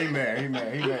 Nah, he married.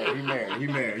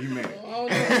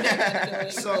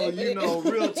 So, you know,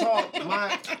 real talk,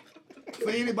 for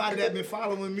anybody that been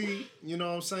following me, you know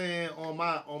what I'm saying, on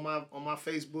my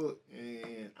Facebook,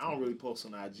 and I don't really post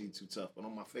on IG too tough, but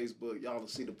on my Facebook, y'all will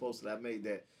see the post that I made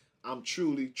that I'm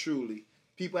truly,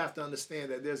 people have to understand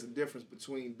that there's a difference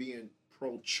between being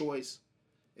pro-choice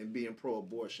and being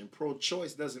pro-abortion.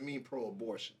 Pro-choice doesn't mean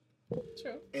pro-abortion.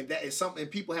 True. And that is something, and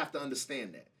people have to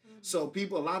understand that. So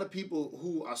a lot of people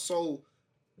who are so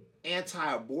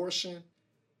anti-abortion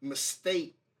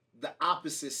mistake the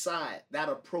opposite side that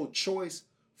are pro-choice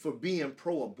for being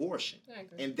pro-abortion.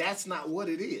 And that's not what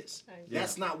it is.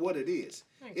 That's not what it is.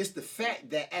 It's the fact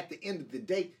that at the end of the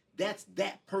day, that's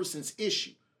that person's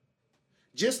issue.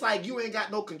 Just like you ain't got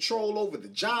no control over the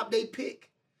job they pick.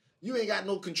 You ain't got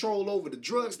no control over the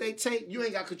drugs they take. You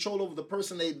ain't got control over the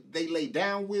person they lay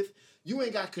down with. You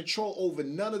ain't got control over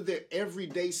none of their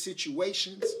everyday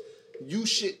situations. You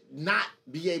should not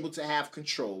be able to have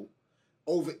control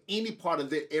over any part of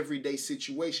their everyday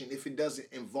situation if it doesn't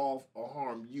involve or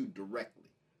harm you directly.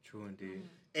 True indeed.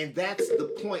 And that's the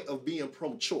point of being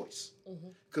pro-choice.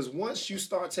 Because once you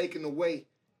start taking away,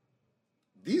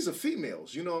 these are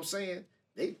females, you know what I'm saying?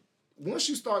 Once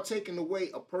you start taking away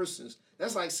a person's,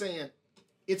 that's like saying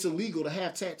it's illegal to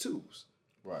have tattoos.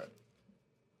 Right.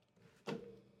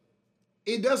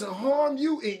 It doesn't harm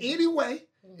you in any way.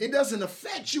 It doesn't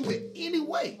affect you in any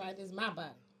way. Right, this is my body.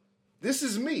 This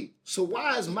is me. So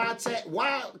why is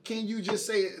why can you just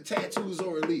say tattoos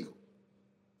are illegal?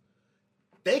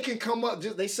 They can come up,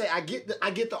 they say, I get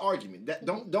the argument. That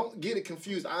don't get it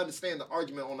confused. I understand the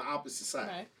argument on the opposite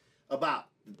side about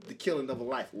the killing of a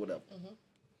life or whatever.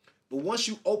 But once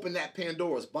you open that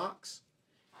Pandora's box,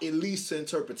 it leads to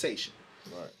interpretation.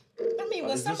 Right. I mean,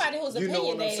 with somebody who's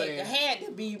opinionated had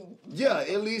to be. Yeah,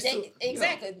 it leads to.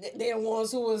 Exactly. They're the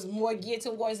ones who was more geared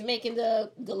towards making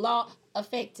the law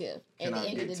effective at the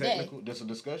end of the day. This a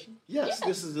discussion? Yes,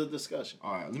 this is a discussion.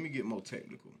 All right, let me get more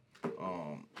technical.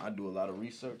 I do a lot of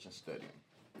research and studying.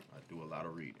 I do a lot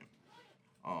of reading.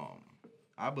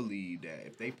 I believe that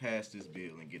if they pass this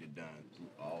bill and get it done through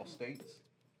all states,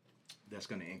 that's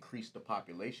going to increase the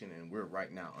population, and we're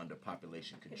right now under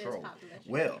population control.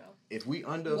 If we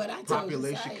under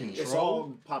population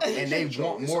control and they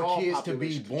want more kids to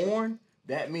be born,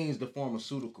 that means the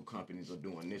pharmaceutical companies are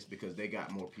doing this because they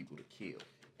got more people to kill.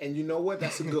 And you know what?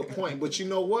 That's a good point. But you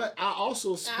know what? I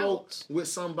also spoke with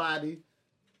somebody.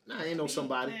 Nah, ain't no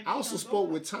somebody. I also spoke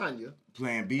with Tanya.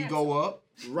 Plan B go up.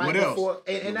 right what else? before,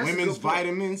 and that's women's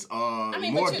vitamins,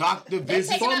 more doctor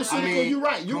visits. Pharmaceutical, you're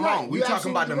right. You're right. We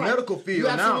talking about the medical field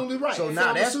now. Absolutely right. So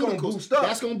now that's gonna boost up.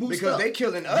 That's gonna boost because up. they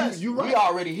killing us. You're right. We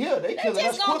already here. They killing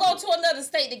us. Just gonna go to another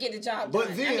state to get the job done.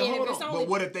 But then, but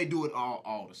what if they do it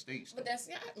all the states? But that's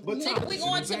But we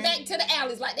going back to the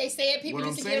alleys like they said. People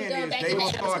used to get them done back in the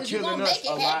alleys because you're gonna make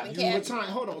it happen, Kevin.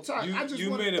 Hold on.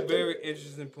 You made a very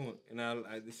interesting point, and I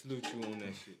salute you on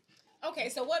that shit. Okay,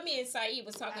 so what me and Saeed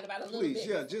was talking about a little bit.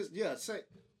 Say.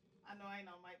 I know I ain't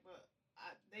on mic, but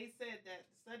they said that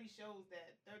the study shows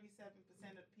that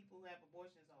 37% of people who have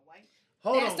abortions are white.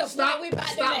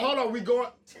 Hold on. We going.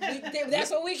 That's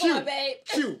what we going, babe.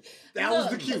 Q. That was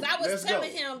the Q. Because I was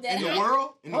telling him that in the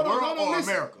world or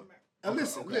America.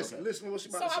 Listen what she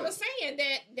about to say. So I was saying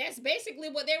that that's basically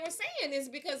what they were saying is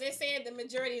because they're saying the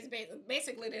majority is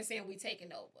basically they're saying we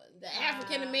taking over the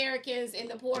African Americans and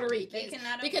the Puerto Ricans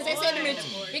because they said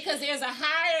because there's not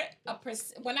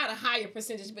a higher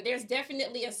percentage, but there's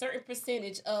definitely a certain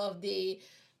percentage of the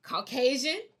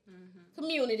Caucasian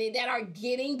community that are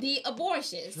getting the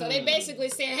abortion. So they basically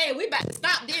saying, hey, we about to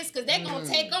stop this because they're going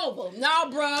to take over. No,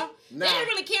 bro. They ain't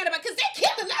really caring about because they're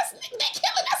killing us. They're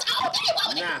killing us all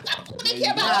day. They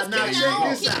care about us killing our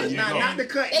own kids. Not to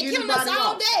cut they killing us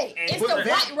all day. It's the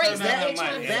white race that they're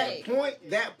trying to say.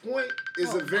 That point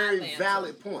is a very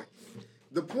valid point.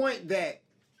 The point that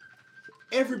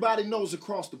everybody knows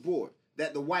across the board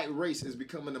that the white race is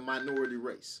becoming a minority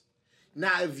race.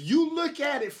 Now, if you look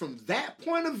at it from that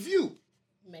point of view,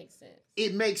 makes sense.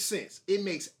 It makes sense. It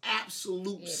makes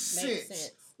absolute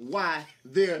sense why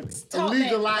they're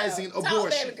legalizing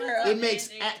abortion. It makes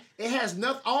it has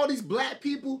nothing. All these black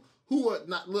people who are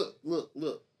not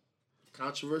look.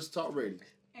 Controversy Talk Radio.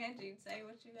 Angie, say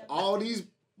what you got. All these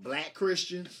black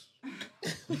Christians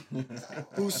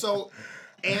who so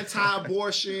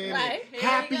anti-abortion,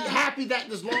 happy that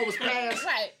this law was passed.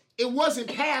 Right. It wasn't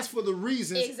passed for the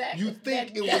reasons you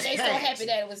think it was passed. They so happy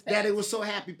that it was passed. That it was so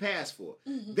happy passed for.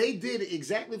 Mm-hmm. They did it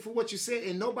exactly for what you said,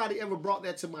 and nobody ever brought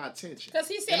that to my attention. Because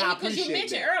he said, because you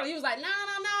mentioned earlier, he was like, no,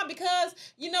 because,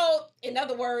 in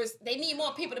other words, they need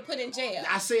more people to put in jail.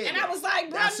 I said and I was like,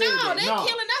 bro, they're killing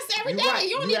us every day. Right.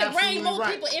 You don't need to bring more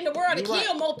people in the world to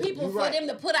kill more people for them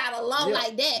to put out a law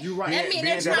like that. That means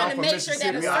they're trying to make sure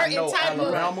that a certain type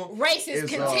of race is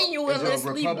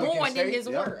continuously born in this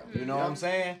world. You know what I'm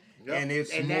saying? Yep. And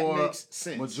it's more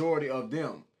majority of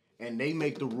them. And they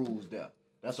make the rules there.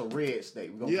 That's a red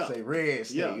state. We're going to say red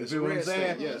state. You see what I'm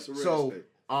saying? Yeah, it's a red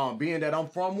state. Being that I'm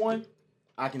from one,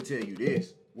 I can tell you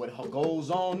this. What goes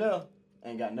on there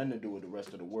ain't got nothing to do with the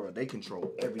rest of the world. They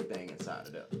control everything inside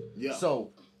of there. Yeah.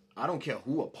 So, I don't care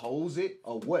who oppose it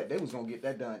or what. They was going to get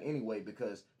that done anyway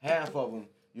because half of them,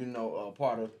 are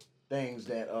part of things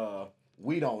that...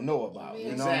 we don't know about.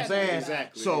 You know what I'm saying?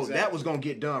 Exactly. So that was going to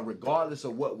get done regardless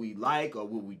of what we like or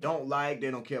what we don't like. They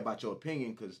don't care about your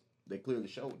opinion because they clearly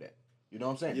showed that. You know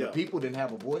what I'm saying? Yeah. The people didn't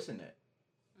have a voice in that.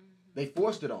 They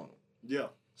forced it on them. Yeah.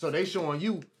 So they showing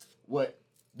you what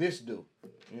this do.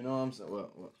 You know what I'm saying?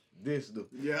 Well this do.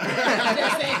 Yeah.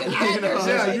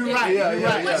 You're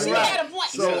right. But she had a point.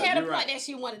 She had a point that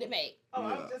she wanted to make. Oh,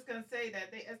 I was just going to say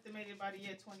that they estimated by the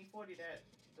year 2040 that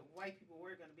the white people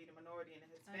were going to be the minority and the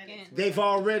Hispanics. They've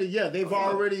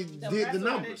already did the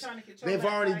numbers. They've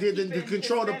already did the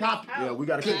control the pop. Yeah, we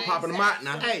got to keep popping them out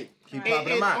now. Hey, keep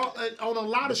popping them out. On a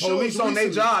lot of the shows, police on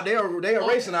their job, they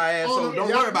erasing our ass. So don't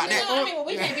worry about that.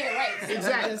 We can't get erased.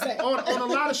 Exactly. On a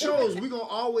lot of shows, we're gonna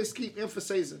always keep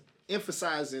emphasizing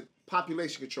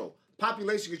population control.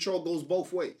 Population control goes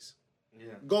both ways. Yeah.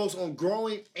 Goes on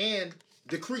growing and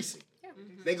decreasing.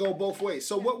 They go both ways.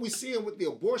 So what we're seeing with the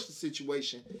abortion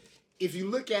situation, if you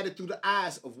look at it through the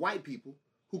eyes of white people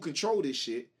who control this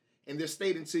shit, and they're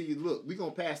stating to you, look, we're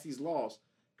going to pass these laws,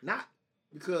 not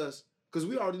because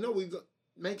we already know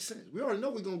makes sense. We already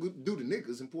know we're going to do the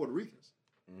niggas and Puerto Ricans.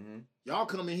 Mm-hmm. Y'all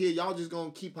come in here, y'all just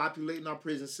going to keep populating our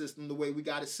prison system the way we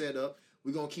got it set up.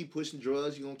 We're going to keep pushing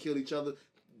drugs. You're going to kill each other.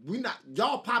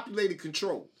 Y'all populated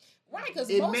control. Right,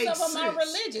 because most of them are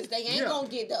religious. They ain't gonna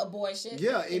get the abortion.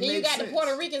 Yeah, and then you got the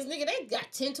Puerto Ricans, nigga. They got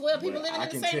 10, 12 people living in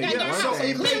the same goddamn house.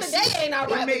 So clearly, they ain't all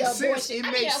right with the abortion. It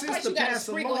makes sense to pass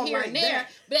a law here like and there,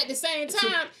 that. but at the same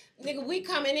time, nigga, we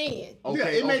coming in.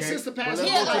 Okay, it makes sense to pass a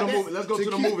law like that. Let's go to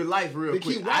the movie Life real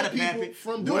quick. White people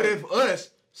from what if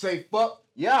us say fuck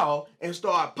y'all and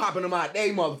start popping them out they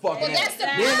motherfucking ass?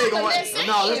 Then they gonna let's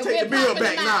take the bill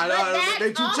back. They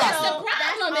too choppy.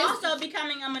 That's also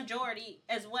becoming a majority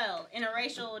as well,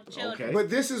 interracial children. Okay. But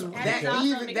this is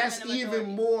that's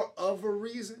even more of a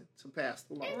reason to pass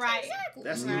the law. Right. Exactly.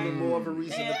 That's even more of a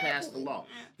reason to pass the law.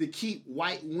 To keep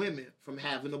white women from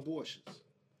having abortions.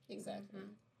 Exactly.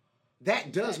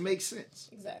 That does make sense.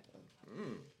 Exactly.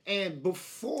 And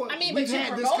before I mean, we've but you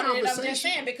had this promoted it. I'm just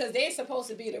conversation, saying because they're supposed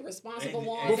to be the responsible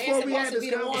ones. before They're we had supposed to this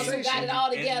be the ones who got it all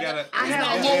together. I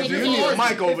have It's not You need a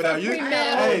mic over there. You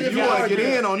want to get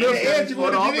in on this? Ed, you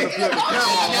want to get in?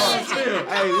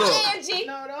 Hey, look.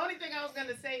 No, the only thing I was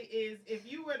gonna say is if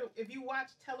you watch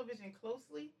television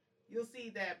closely, you'll see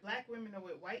that black women are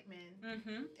with white men,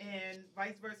 and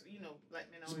vice versa. You know, black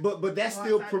men are with but that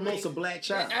still promotes a black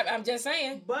child. I'm just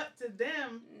saying. But to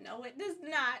them, no, it does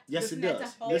not. Yes, it That's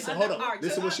does. a whole Listen, other hold on. art.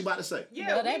 This is what she about to say.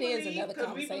 yeah, Well, that we is believe, another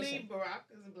 'cause we conversation. believe Barack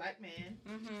is a black man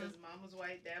because mom was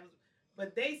white, dad was,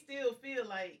 but they still feel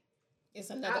like it's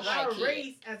another our white kid.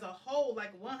 race as a whole,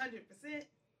 like 100%.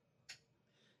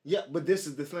 Yeah, but this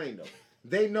is the thing though.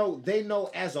 They know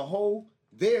as a whole,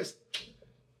 there's,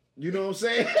 you know what I'm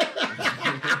saying?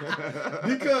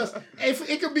 Because if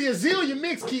it could be a zillion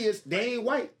mixed kids, they ain't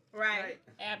white. Right.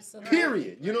 Absolutely.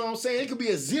 Period. You know what I'm saying? It could be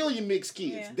a zillion mixed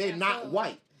kids. Yeah, they're not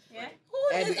white. Yeah.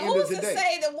 Who's to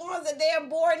say the ones that they're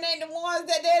born ain't the ones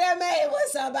that they done made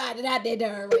with somebody that they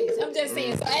done raised? I'm just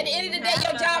saying. So at the end of the day,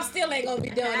 your job still ain't gonna be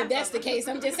done if that's the case.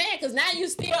 I'm just saying because now you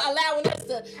still allowing us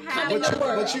to come in the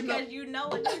world. But you know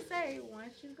what they say.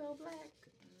 Once you go black.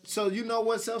 So you know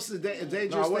what else is they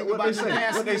just What think about they say? the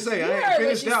What they say? I You ain't heard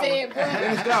finished what that she one. said, bro.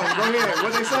 Finish that one. Go ahead.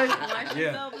 What they say? Once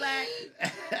you go black.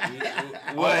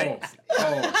 What?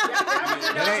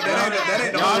 That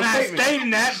ain't the Y'all whole not statement. stating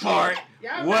that part.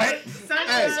 What? Hey,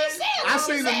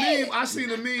 I seen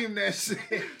a meme that said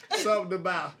something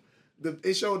about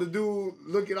it showed the dude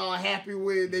looking all happy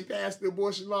when they passed the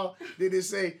abortion law. Then it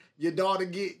say your daughter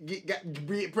get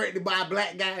pregnant by a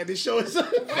black guy, and it shows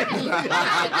something. It kind of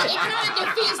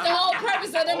defeats the whole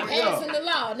purpose of them passing the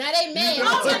law. Now they mad.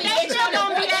 Oh, but they still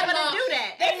gonna be able to do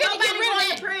that. They Ain't finna nobody get rid of going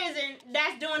that. to prison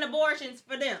that's doing abortions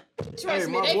for them. Trust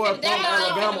me, my they boy finna, from that law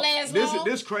ain't Alabama. finna last long.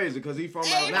 This crazy because he from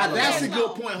Ain't Alabama. Now that's a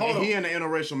good point. Hold And on. he in an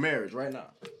interracial marriage right now.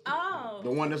 Oh.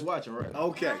 The one that's watching right now.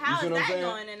 Okay. How see is what I'm that saying?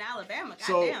 going in Alabama?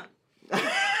 So- Goddamn.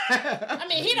 I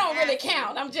mean, he don't really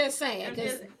count. I'm just saying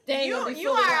because they ain't gonna be You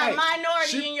fully are right. a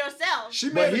minority in yourself.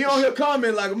 But he on here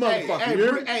comment like a motherfucker. Hey,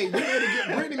 you hear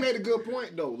me? Brittany made a good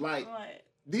point though. Like What?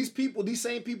 these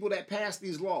same people that pass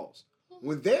these laws,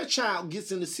 when their child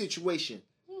gets in a situation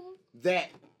that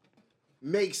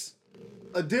makes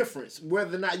a difference,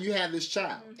 whether or not you have this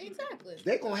child, Exactly.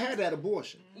 they're gonna have that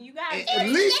abortion. You got And to. at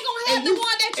least They gonna have the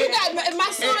one that you got. If my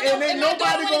son and ain't my nobody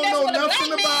daughter gonna know with a nothing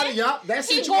black about man, it. Yup, that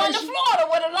he situation. going to Florida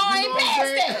where the law You ain't know what I'm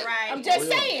passed saying? that. Right. I'm just Oh,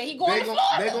 yeah. saying, he going to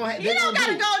Florida. You don't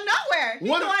gotta go nowhere.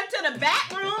 You One- going to the back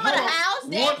room of the Hold on. house,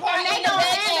 One- and they gonna handle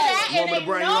that, You want and me to ain't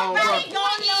bring your own nobody cup?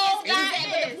 gonna know But that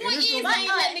the this. point is, they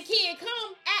ain't letting the kid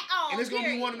come. At all. And it's gonna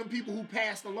be period. one of them people who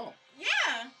passed the law.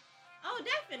 Yeah. Oh,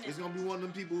 definitely. It's gonna be one of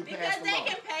them people who Because passed the they law.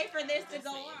 can pay for this to go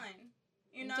on.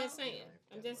 You know. I'm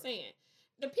just saying.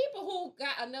 The people who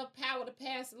got enough power to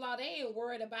pass the law, they ain't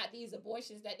worried about these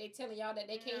abortions that they telling y'all that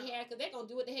they can't have because they're going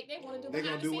to do what the heck they want to do They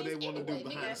behind gonna do the what they scenes want to do anyway,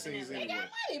 behind the nigga. scenes They anyway. got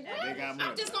money, bro. They got money.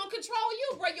 I'm just going to control you,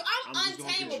 bro. I'm just gonna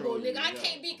untamable, control you, nigga. I yeah.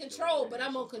 can't be controlled, but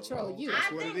I'm going to control you. I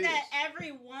what think it that is.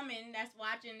 every woman that's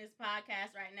watching this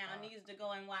podcast right now needs to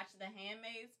go and watch The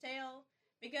Handmaid's Tale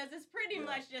because it's pretty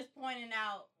much just pointing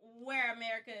out where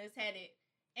America is headed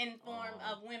in form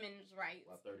of women's rights.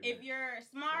 If you're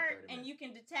smart and you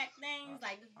can detect things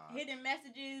like hidden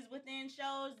messages within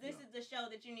shows, this is the show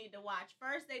that you need to watch.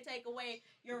 First, they take away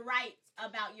your rights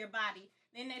about your body.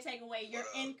 Then they take away your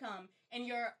income and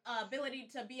your ability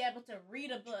to be able to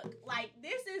read a book. Like,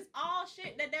 this is all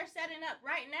shit that they're setting up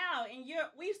right now. And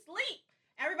we sleep.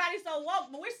 Everybody's so woke,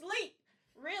 but we're sleep.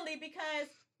 Really, because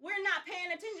we're not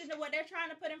paying attention to what they're trying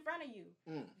to put in front of you.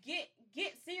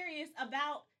 Get serious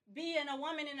about being a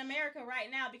woman in America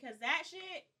right now because that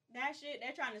shit,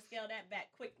 they're trying to scale that back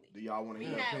quickly. Do y'all want to We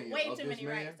hear have opinion way of too this many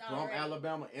man rights from already.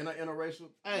 Alabama in an interracial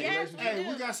Yes, relationship?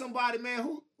 We got somebody,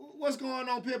 man. What's going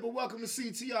on, people? Welcome to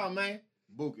CTR, man.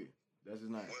 Buki. That's his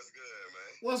name.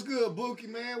 What's good, Buki,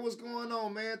 man? What's going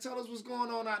on, man? Tell us what's going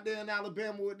on out there in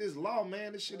Alabama with this law,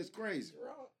 man. This shit is crazy.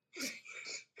 Man,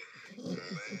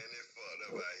 it's fucked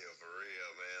up out here for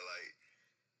real, man. Like,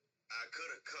 I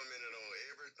could have commented on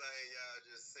everything y'all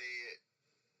just said.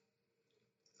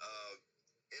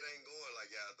 It ain't going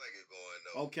like y'all think it's going,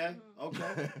 though. Okay.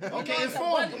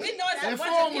 Inform us. We know it's a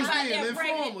bunch of people out there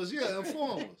pregnant.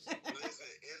 Inform us. Listen,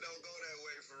 it don't go that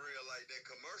way for real. Like, that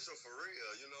commercial for real.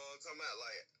 You know what I'm talking about?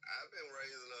 Like, I've been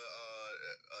raising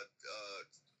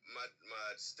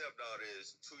my stepdaughter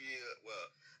is 2 years. Well,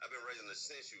 I've been raising her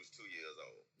since she was 2 years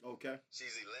old. Okay.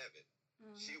 She's 11.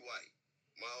 She white.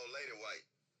 My old lady white.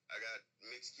 I got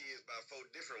mixed kids by 4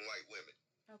 different white women.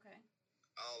 Okay.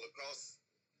 All across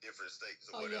different states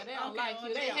or Oh whatever. yeah, they don't like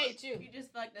you. They hate you. You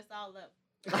just fucked us all up.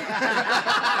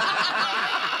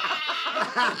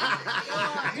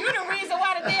 You the reason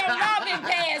why the damn law been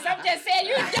passed. I'm just saying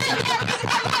you got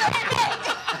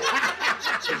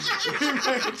You made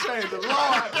change the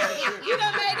law. You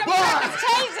done made them fuckers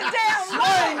change the damn law.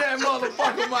 Swing that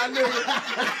motherfucker, my nigga.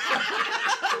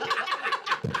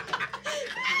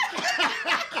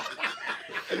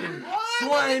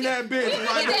 Swing that bitch,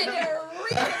 my nigga.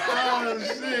 Oh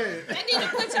shit! I need to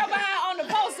put your behind on the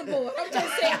poster board. I'm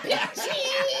just saying, bitch.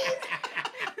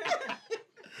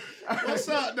 What's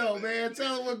up, though, man?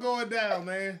 Tell them what's going down,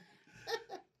 man. Look,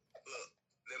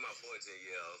 they're my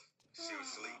 14-year-old. She was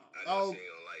asleep. I know she ain't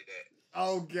gonna like that.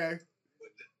 Okay.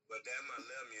 But that's my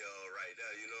 11-year-old right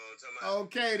there. You know what I'm talking about?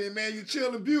 Okay, then, man. You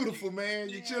chilling beautiful, man.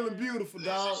 You chilling beautiful,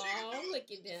 dog. Oh,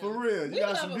 look at them. For real. You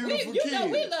got some beautiful kids. You know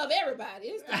we love everybody.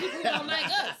 It's the people who don't like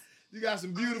us. You got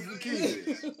some beautiful kids.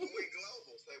 We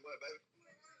global. Say what, baby?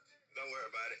 Don't worry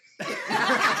about it.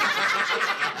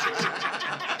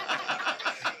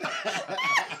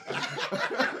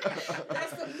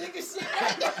 That's some nigga shit.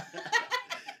 Like,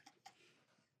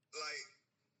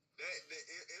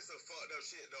 it's a fucked up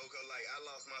shit, though, because, like, I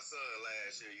lost my son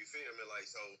last year. You feel me? Like,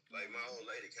 so, like, my old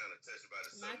lady kind of touched by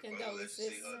the son. My condolences.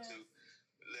 See her, too.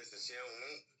 Listen, she don't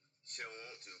want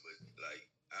to, but, like,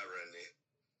 I run there.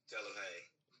 Tell her, hey.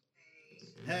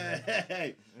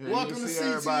 Hey, welcome to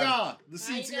CTR, the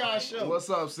CTR Show. What's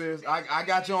up, sis? I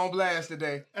got you on blast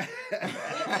today. You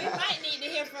might need to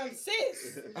hear from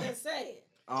sis. Just saying.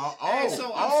 I'm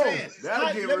saying,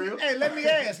 that'll get real. Hey, let me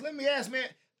ask, man.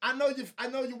 I know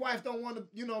your wife don't want to,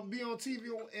 be on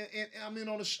TV and I mean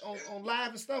on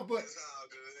live and stuff, but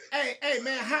hey,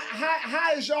 man,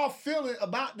 how is y'all feeling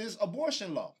about this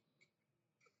abortion law?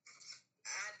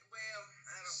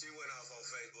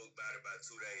 About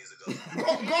 2 days ago.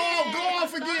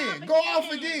 Go off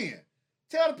again.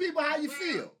 Tell the people how you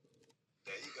feel.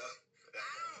 There you go. I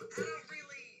don't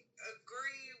really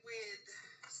agree with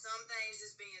some things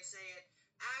that's being said.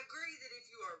 I agree that if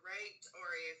you are raped or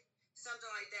if something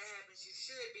like that happens, you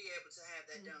should be able to have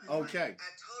that done. Okay. I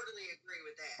totally agree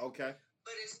with that. Okay.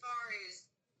 But as far as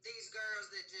these girls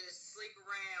that just sleep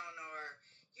around or,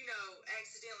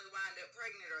 accidentally wind up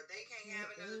pregnant or they can't have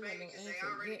another baby because they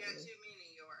already got too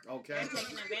many or they're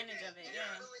taking advantage of it.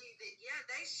 I believe that,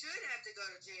 they should have to go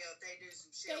to jail if they do some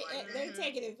shit like that. They're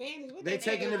taking advantage. They're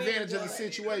taking advantage of the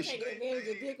situation. Taking advantage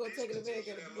of dick or taking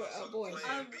advantage of abortion.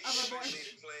 Of abortion.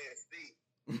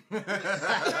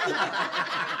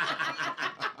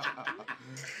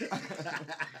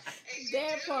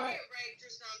 That part. Raped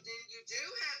or something, you do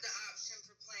have the option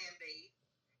for Plan B,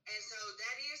 and so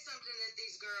that is something that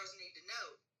these girls need to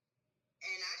know.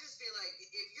 And I just feel like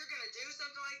if you're gonna do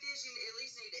something like this, you at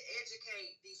least need to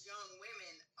educate these young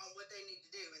women on what they need to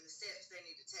do and the steps they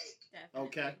need to take.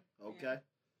 Definitely. Okay.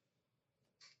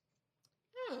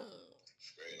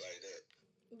 Straight like that.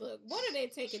 Look, what are they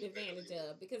taking advantage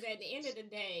of? Because at the end of the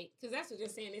day, because that's what you're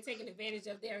saying, they're taking advantage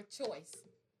of their choice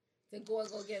to go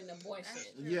get an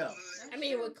abortion. Yeah. I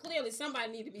mean, well, clearly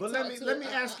somebody need to be. But let me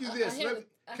ask you this.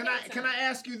 Can I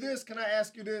ask you this? Can I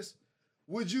ask you this?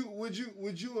 Would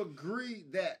you agree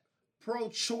that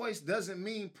pro-choice doesn't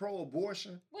mean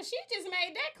pro-abortion? Well, she just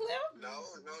made that clear. No.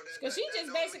 Because she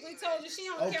just basically told you she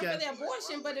don't care for the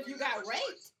abortion, but if you got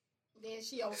raped, then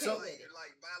she okay with it.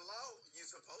 Like by law, you're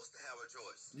supposed to have a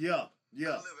choice. Yeah.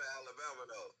 I live in Alabama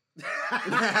though.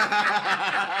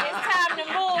 It's time to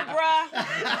move, bruh.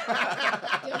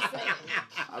 Just saying.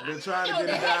 I've been trying to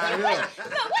get it down here. No,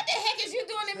 what the heck is you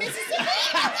doing in Mississippi?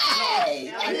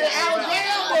 Hey!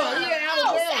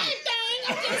 Alabama. Same thing.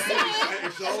 I'm just saying.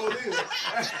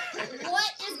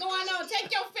 What is going on?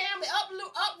 Take your family,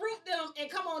 uproot them, and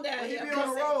come on down here. He be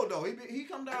on the road though. He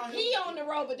come down here. He on the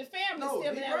road, but the family's still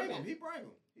in Alabama. He bring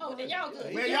him. Oh, then y'all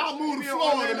good. Man, y'all move to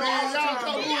Florida, man. Y'all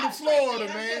come move to Florida,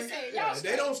 man.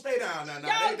 They don't stay down now.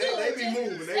 They be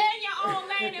moving. Stay in your own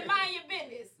lane and mind your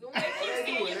business.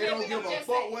 They don't give a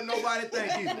fuck what nobody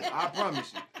think either. I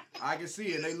promise you. I can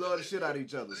see it. They love the shit out of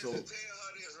each other. So. Tell her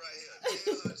this right here.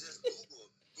 Tell her just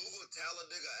Google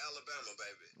Talladega, Alabama,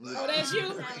 baby. Oh, that's you?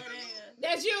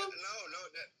 That's you? No,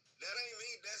 that ain't me.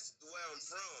 That's where I'm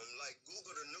from. Like,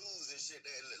 Google the news and shit.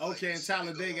 Okay, in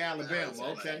Talladega,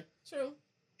 Alabama. Okay. True.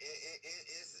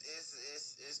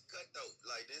 It's cutthroat.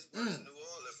 Like, this was New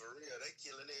Orleans for real. They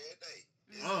killing it every day.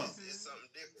 It's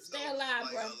something different. Stay alive,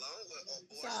 like, bro. Along with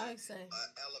abortion,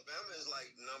 Alabama is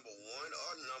like number 1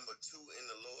 or number 2 in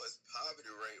the lowest poverty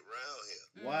rate around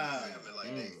here. Wow.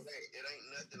 Like they say, it ain't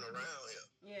nothing around here.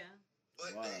 Yeah.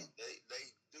 But they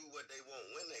do what they want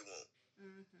when they want.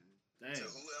 Damn. To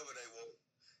whoever they want.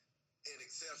 And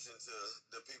exception to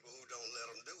the people who don't let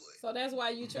them do it. So that's why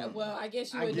you try. Well, I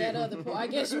guess you in that other. I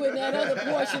guess you in that other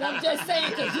portion. I'm just saying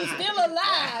because you're still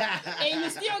alive and you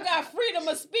still got freedom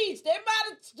of speech. They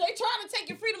trying to take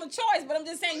your freedom of choice, but I'm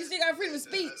just saying you still got freedom of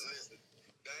speech. Listen,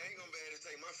 they ain't gonna be able to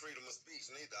take my freedom of speech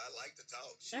neither. I like to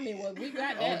talk. I mean, well, we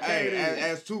got that. Hey,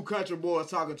 as two country boys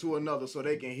talking to another, so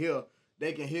they can hear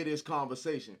this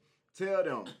conversation. Tell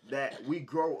them that we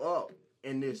grow up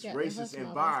in this racist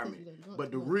environment,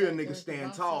 but the real niggas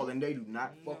stand tall and they do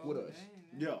not fuck with us.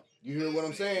 Yeah. You hear what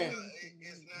I'm saying?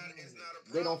 It's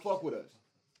not They don't fuck with us.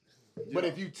 But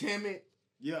if you timid,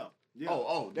 yeah. They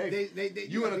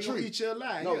you in a tree. Eat you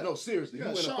alive. No, seriously. Yeah,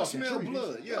 you in a shark fucking smell tree.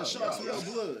 blood. Yeah, shark smell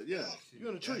blood. Yeah. You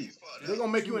in a tree. They're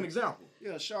gonna make you an example.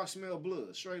 Yeah, shark smell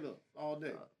blood. Straight up. All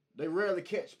day. They rarely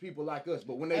catch people like us,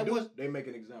 but when they they make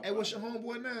an example. Hey, what's your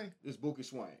homeboy name? It's Bookie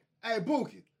Swain. Hey,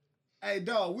 Bookie. Hey,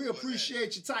 dog, we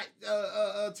appreciate you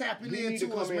tapping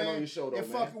into us, man. On your show, though, and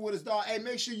fucking with us, dog. Hey,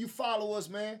 make sure you follow us,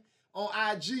 man, on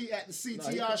IG at the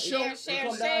CTR Show. Yeah,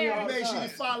 share. Make sure you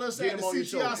follow us at the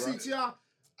CTR.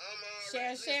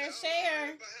 Share.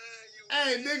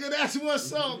 Hey, nigga, that's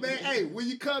what's up, man. Hey, when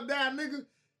you come down, nigga,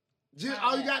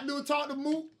 all you got to do is talk to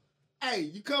Mook. Hey,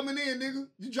 you coming in, nigga.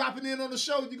 You dropping in on the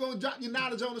show. You going to drop your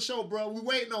knowledge on the show, bro. We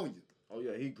waiting on you. Oh,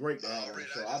 yeah, he great to have on the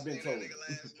show. I've been told.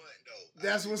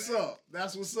 That's what's up.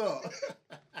 That's what's up.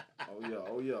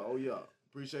 Oh, yeah.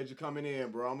 Appreciate you coming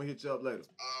in, bro. I'm going to hit you up later.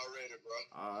 Already,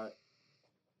 bro. All right.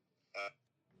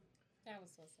 That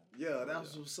was what's up. Yeah,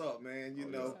 that's what's up, man. You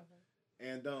know,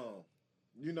 and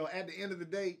you know, at the end of the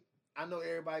day, I know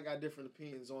everybody got different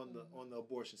opinions on the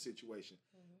abortion situation.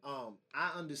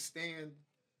 I understand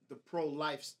the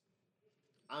pro-life.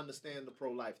 I understand the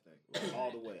pro-life thing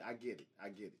all the way. I get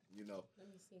it. You know,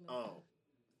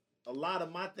 a lot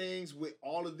of my things with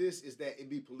all of this is that it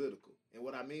be political, and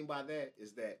what I mean by that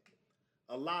is that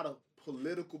a lot of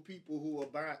political people who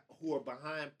are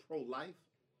behind pro-life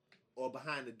or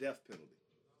behind the death penalty.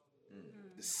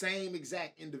 The same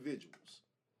exact individuals.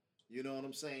 You know what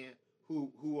I'm saying?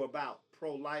 Who are about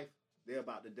pro-life, they're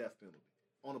about the death penalty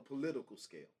on a political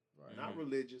scale. Right. Not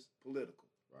religious, political.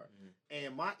 Right.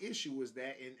 And my issue is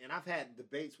that, and I've had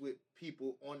debates with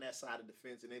people on that side of the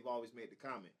fence, and they've always made the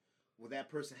comment, well, that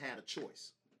person had a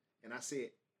choice. And I said,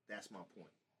 that's my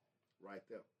point. Right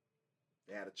there.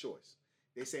 They had a choice.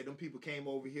 They said them people came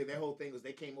over here, their whole thing was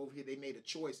they came over here, they made a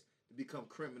choice to become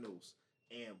criminals.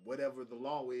 And whatever the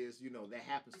law is, you know, that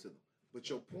happens to them. But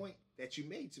your point that you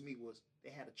made to me was they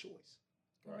had a choice.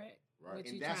 Correct. Right.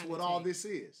 And that's what all this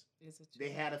is. They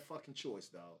had a fucking choice,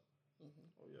 dog.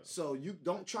 Oh, yeah. So you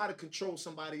don't try to control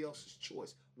somebody else's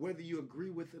choice, whether you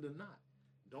agree with it or not.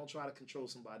 Don't try to control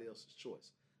somebody else's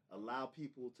choice. Allow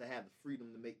people to have the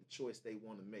freedom to make the choice they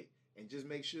want to make. And just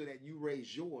make sure that you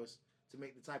raise yours to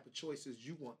make the type of choices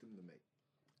you want them to make.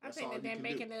 That's I think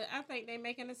they're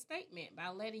making a statement by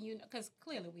letting you know, because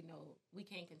clearly we know we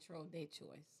can't control their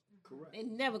choice. Correct. They're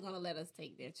never gonna let us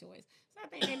take their choice. So I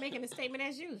think they're making a statement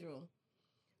as usual.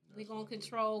 We're gonna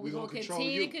control. We're gonna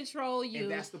continue to control you.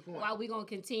 And that's the point. While we're gonna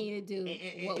continue to do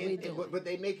what we do. But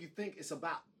they make you think it's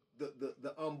about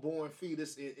the unborn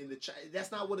fetus in the child.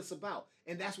 That's not what it's about,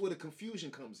 and that's where the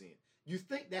confusion comes in. You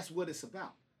think that's what it's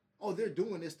about. Oh, they're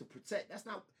doing this to protect. That's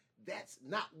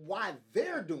not why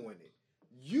they're doing it.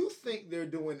 You think they're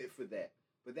doing it for that,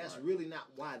 but that's really not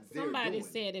why they're doing it. Somebody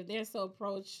said if they're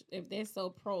so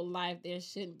pro-life, there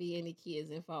shouldn't be any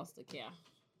kids in foster care.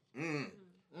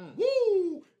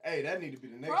 Woo! Hey, that need to be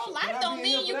the next. Pro-life don't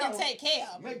mean you can take care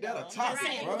of. Make that a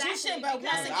topic, bro. You should, but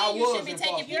once again, you should be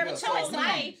taking your choice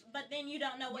life, but then you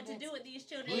don't know what to do with these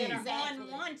children that are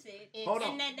unwanted. Hold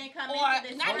on. And then they come or into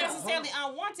this not world. necessarily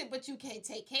unwanted, but you can't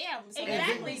take care of them.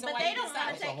 Exactly, but they don't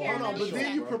want to take care of them. But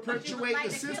then you perpetuate the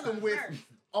system with,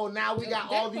 oh, now we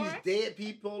got all these dead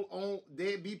people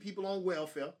on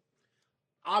welfare.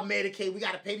 Our Medicaid, we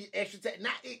got to pay these extra tax.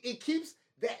 Now it keeps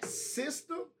that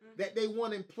system that they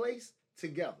want in place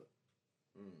together.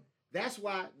 That's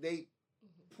why they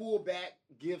pull back,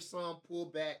 give some, pull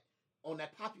back on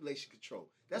that population control.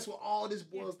 That's what all this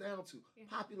boils down to.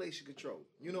 Population control.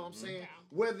 You know what I'm saying?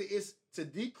 Whether it's to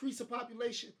decrease the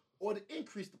population or to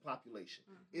increase the population,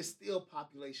 it's still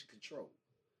population control.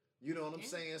 You know what I'm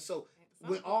saying? So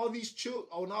when all these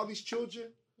children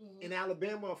in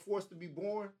Alabama are forced to be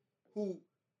born, who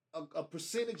a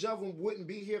percentage of them wouldn't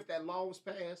be here if that law was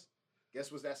passed,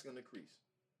 guess what that's going to increase?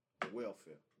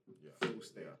 Welfare, food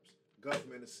stamps,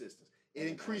 government assistance. It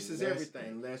increases everything.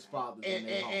 And less fathers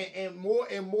and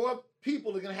more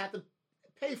people are going to have to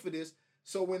pay for this.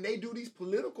 So when they do these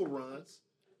political runs,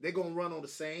 they're going to run on the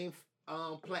same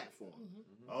platform.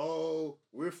 Oh,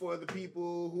 we're for the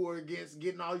people who are against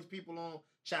getting all these people on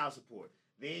child support.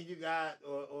 Then you got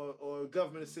or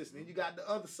government assistance. Then you got the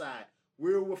other side.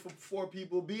 We're for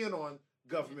people being on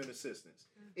government assistance.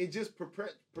 It just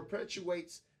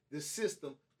perpetuates the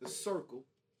system, the circle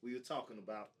we were talking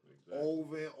about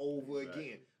over and over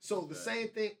again. So the same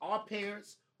thing our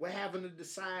parents were having to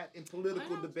decide in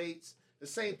political debates, the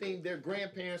same thing their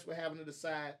grandparents were having to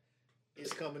decide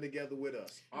is coming together with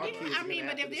us. Our kids I mean,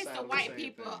 but if it's the white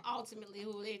people thing. ultimately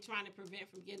who they're trying to prevent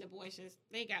from getting abortions,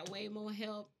 they got way more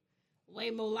help, way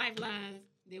more lifelines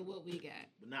than what we got.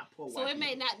 But not poor white So it people.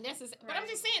 may not necessarily, but I'm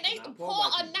just saying, they Not poor poor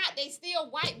white or not, they still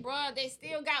white, bruh. They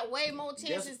still got way more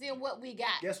chances than what we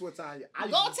got. Guess what, Tanya?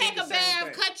 Go take a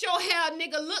bath, cut your hair,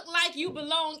 nigga. Look like you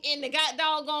belong in the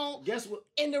doggone. Guess what?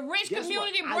 In the rich Guess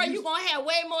community, what? bro, you gonna have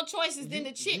way more choices than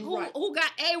the chick who right. who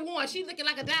got A1. She looking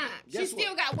like a dime. Guess She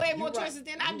still what? got way You more right. choices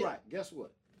than I You do. Right. Guess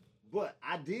what? But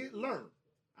I did learn.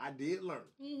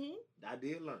 Mm-hmm. I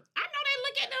did learn. I know they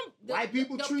look at them. White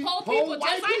people the treat poor poor people white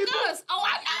just like people? us. Oh,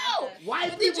 I know. White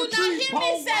But did people you not treat hear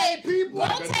poor me say, white people go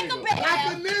like a take a nigga. bath.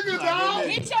 Like a nigga, dog.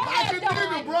 Get your Like hair a done.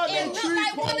 nigga, bro. They and look treat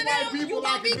like poor one of white them. people You like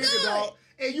gonna a be nigga, good. dog.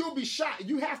 And you'll be shocked.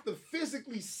 You have to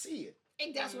physically see it.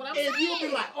 And that's what I'm And saying. you'll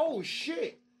be like, oh,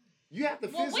 shit. You have to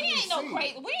Well, we physically ain't no see it.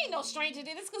 crazy. We ain't no stranger to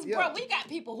this, cause Yeah. bro, we got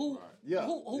people who Yeah.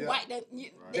 who Yeah. white that They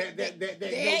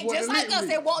ain't know what just the like lit us. read.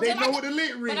 They won't They just know like what the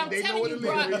lit read. But I'm They know telling what you, the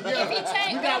bro, lit read. if he take,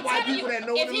 We but got I'm white telling people you, that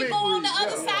know what if the he lit go on the read.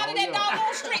 other side of that Yeah.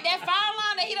 doggone street, that fine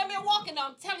line that he done been walking on,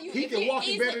 I'm telling you, He if can walk it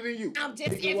easily- better than you. I'm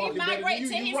just He can if walk he it better than migrate you.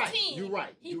 to You his right. team, You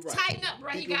right. he You right. tighten up, bro.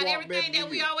 He can got walk everything better that than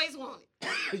we you. always wanted.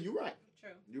 You right.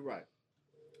 True. You right.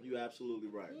 You absolutely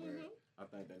right, Mm-hmm. man. I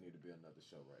think that need to be another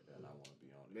show right there, and I want to be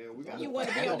on it. Man, we got You want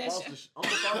to be on that show? I'm a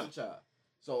foster child,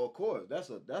 so of course that's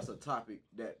a topic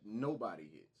that nobody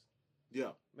hits.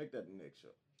 Yeah. Make that the next show.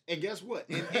 And guess what?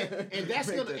 And that's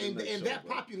Make gonna that the and next show, that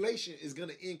bro. population is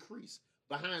gonna increase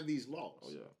behind these laws. Oh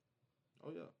yeah.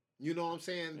 Oh yeah. You know what I'm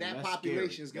saying? And That that's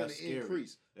population is scary. gonna That's scary.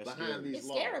 increase That's behind scary. these It's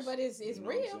laws. scary, but it's You know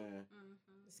what I'm real. saying?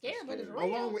 It's scary, but it's real.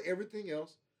 Along with everything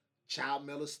else, child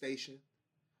molestation,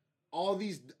 all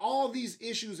these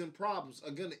issues and problems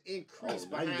are gonna increase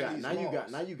Now you behind got these now laws.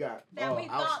 you got That we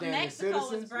thought outstanding Mexico was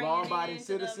citizens, bringing law-abiding into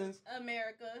citizens,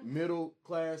 America. middle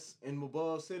class and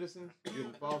above citizens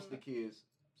getting foster kids,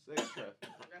 sex trafficking.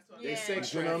 They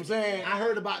sex You know what I'm saying? I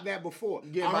heard about that before. You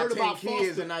get I about heard 10 about kids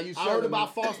foster. and now you I heard selling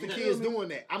about them. foster kids doing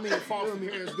that. I mean, foster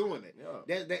parents doing it.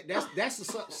 Yeah. That's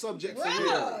the subject for Bro,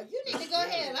 real. you need to go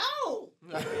ahead on.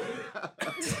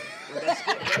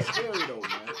 That's scary though,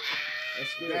 man. That's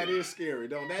scary. That is scary,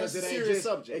 though. That's Because a it ain't serious just-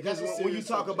 subject. Because That's a when you serious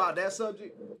talk subject. about that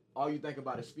subject, all you think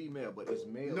about is female, but it's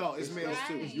male. No, it's males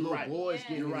too. It's You're little right. boys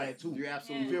getting You're in right. that too. You're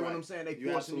absolutely You feel right. what I'm saying? They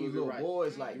You're forcing these absolutely little right.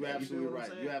 boys like You're that. absolutely You feel what I'm right.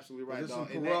 saying? You're absolutely right, 'Cause there's dog.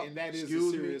 some And corrupt- that is a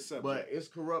excuse me, serious subject. But it's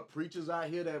corrupt preachers out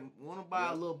here that want to buy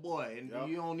a little boy, and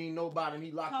you don't need nobody, and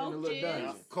he locked in a little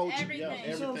dungeon. Coaching, everything. yeah,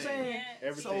 You see what I'm saying?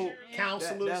 Everything. So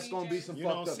Counselors. that's gonna be some you know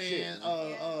fucked what I'm up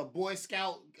saying? shit. Boy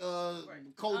Scout, coach,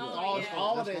 Oh, all yeah.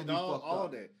 all That's that, gonna be dog, fucked all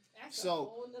up. that.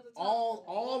 So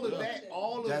all of that,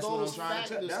 all of That's what I'm those trying to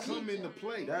tell- factors that's come what- into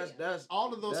play. That's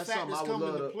all of those that's factors something I would come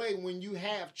love into to- play when you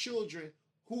have children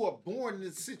who are born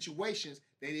in situations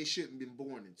that they shouldn't been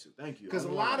born into. Thank you. Because a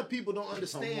I'm lot one of people don't I'm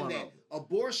understand one that of them.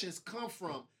 abortions come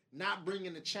from not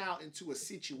bringing the child into a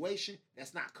situation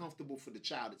that's not comfortable for the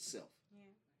child itself.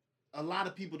 A lot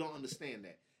of people don't understand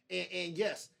that. And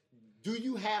yes, do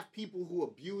you have people who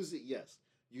abuse it? Yes.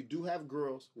 You do have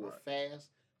girls who are fast,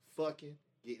 fucking,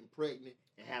 getting pregnant,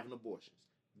 and having abortions.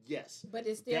 Yes. But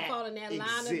it's still falling that line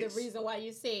of exists. the reason why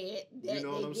you said that You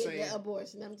know what they I'm get saying? the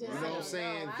abortion. I'm just You know what I'm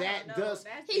saying? I That don't know. does.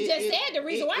 He just said the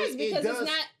reason why is because it's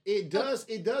not.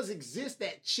 It does exist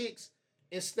that chicks,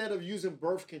 instead of using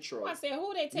birth control. I said,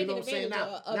 who they You taking know what I'm saying? advantage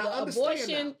Now of the understand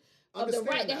abortion, now. of the right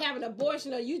Understand to now. have an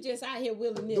abortion, or you just out here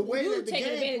willy nilly? The way You that the taking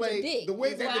game advantage of played, dick. the way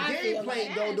is that what the I game feel played,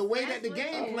 like. though, the way that the That's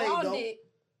game what- raw played, though. dick.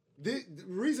 The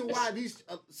reason why these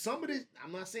some of these,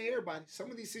 I'm not saying everybody,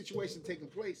 some of these situations taking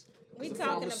place. We is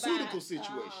talking pharmaceutical about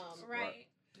situations. Right.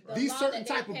 The These law certain that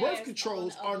they type of birth passed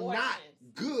controls on are not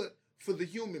abortions. good for the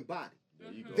human body.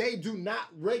 There you go. They do not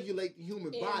regulate the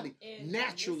human body in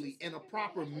naturally in a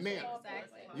proper manner.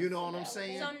 Exactly. You know what I'm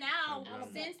saying? So now,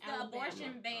 since the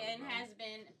abortion ban has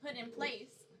been put in place,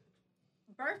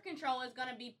 birth control is going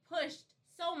to be pushed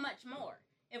so much more.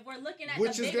 If we're looking at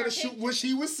Which the is bigger gonna shoot picture. what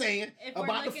she was saying If we're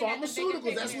about the looking at the bigger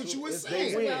pharmaceuticals. That's picture. what you were If they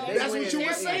saying. win, Well, they That's win. what you were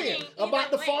They're saying winning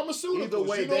about the either way. pharmaceuticals. Either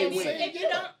way, you know they what I'm win. saying?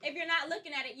 If you're not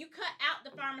looking at it, you cut out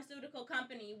the pharmaceutical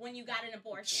company when you got an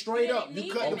abortion. Straight You up, didn't you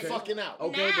need cut to the do fucking it. out.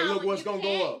 Okay, but Now look what's you gonna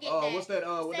can't go get up. that. What's that?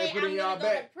 What Say, they put in I'm y'all gonna go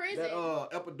to back? prison.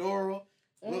 That epidural.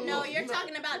 No, you're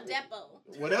talking about Depo.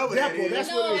 Whatever that is. That's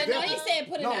what it is. No, he said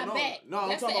put it out back. No,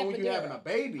 I'm talking about when you having a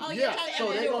baby. Oh, Yeah.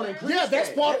 So they gonna increase Yeah, that's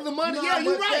that. part of the money. You know Yeah, how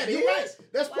you're much right. that You're right. is?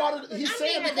 That's part of. He's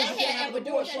saying But they have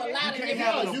epidurals for a lot of different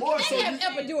reasons. They have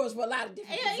epidurals for a lot of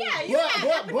different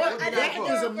reasons. But that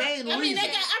is a main reason.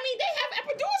 They have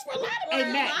epidurals for a lot of Hey,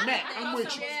 reasons. Matt, I'm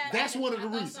with you. That's one of the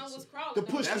reasons. To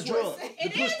push the drug. To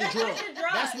push the drug.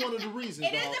 That's one of the reasons.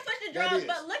 It is to push the drug,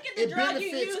 but look at the drug you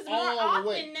use more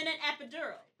often than an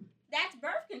epidural. That's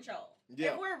birth control.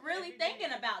 Yeah. If we're really thinking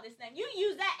about this thing, you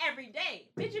use that every day.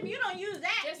 Bitch, if you don't use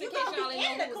that, Just you in case gonna y'all be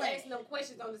ain't in know the who was clinic. asking them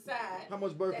questions on the side. How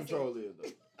much birth control is though?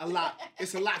 A lot.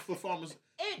 It's a lot for farmers.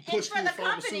 It's for the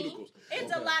company.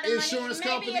 It's a lot of insurance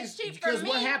money. Maybe companies. it's cheap Because for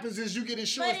what me. happens is you get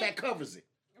insurance that covers it.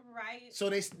 Right. So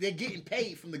they're getting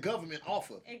paid from the government off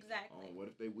of it. Exactly. Oh, what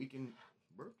if they weaken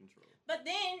birth control?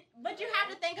 But you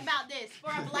have to think about this.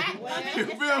 For a black woman, You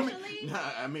feel me? especially. Nah,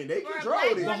 I mean they For a control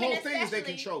black it. The woman whole thing is they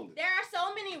especially, control it. There are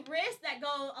so many risks that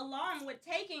go along with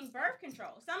taking birth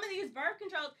control. Some of these birth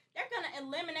controls, they're gonna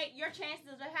eliminate your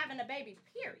chances of having a baby.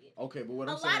 Period. Okay, but what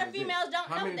I'm A saying lot of is this. females don't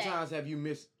How know many that. times have you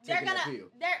missed They're taking that gonna. pill?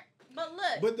 But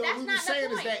look. But that's what we were not saying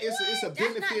the is point. that it's a That's not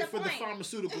benefit the for the point.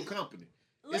 pharmaceutical company.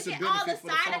 Look It's a at all the benefit for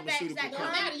the side effects pharmaceutical that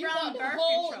company. come You from bought the birth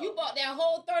whole. control. You bought that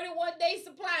whole 31-day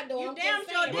supply, though. You I'm damn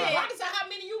just sure saying. did. Regardless of how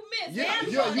many you missed. Yeah,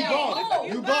 you you bought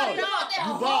it. You bought it.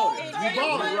 You bought it.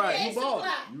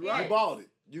 You bought it.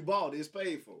 You bought it. It's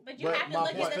paid for. But you have to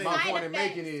look at the my side point in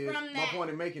effects making is from my that. point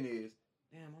in making is,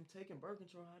 damn, I'm taking birth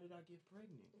control. How did I get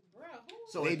pregnant? Bro,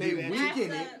 So They if do they that weaken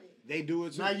too. it, They do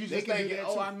it too. now you They just can do thinking, that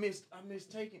oh, too. I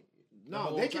missed taking.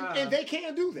 No, they can, and they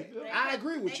can do that. I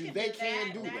agree with you. They do can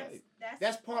that. do that. That's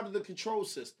That's part of the control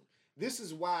system. This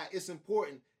is why it's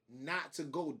important not to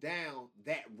go down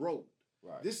that road.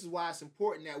 Right. This is why it's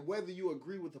important that whether you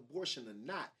agree with abortion or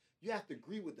not, you have to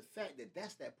agree with the fact that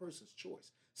that's that person's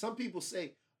choice. Some people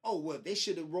say, oh, well, they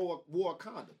should have wore a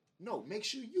condom. No, make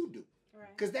sure you do. Right.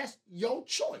 Because that's your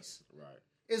choice. Right.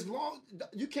 As long,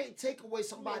 you can't take away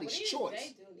somebody's choice. They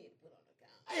do need to put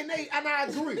on the condom. And I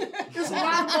agree. There's a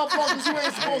lot of motherfuckers who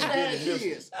ain't supposed to have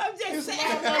kids. I'm just There's a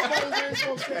saying. lot of motherfuckers who ain't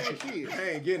supposed to have kids. I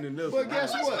ain't getting in this But one.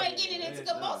 guess You what? ain't getting into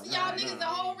because most of y'all niggas, the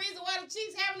whole reason why the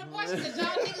chicks having abortions because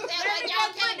y'all niggas act Let like me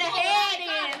y'all just can't put the go head without in.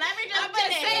 condom. Let me just I'm put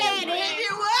just the saying, head in.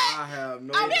 you what? I have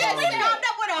no I'm just problem. popped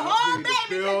up with a I'm whole pleading baby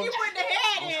still. because you put the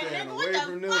head I'm in. staying Nigga, away what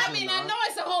from the this fuck? I mean, I know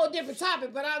it's a whole different topic,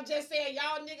 but I'm just saying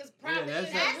y'all niggas probably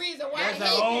that's is the reason why that's a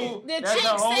whole- the that's a chick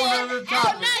whole said, nother oh,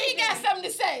 topic. now he got something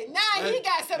to say. Now he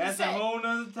got something to That's say. a whole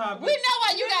nother topic. We know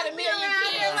why you got a million Around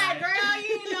here kids. like, girl,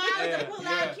 you know I was a pull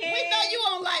out kid. We know you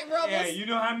don't like rubbers. Yeah, you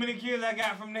know how many kids I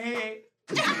got from the head?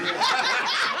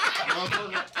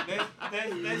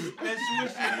 Let's switch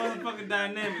this motherfucking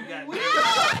dynamic, goddamn. Look, we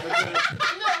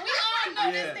all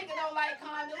know this nigga don't like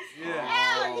condoms.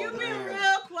 Hell, you been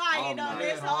real quiet on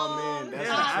this whole That's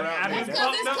time. I've been That's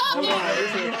fucked up.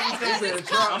 because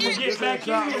Hold on. I'm gonna get back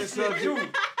in this shit too.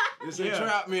 It's a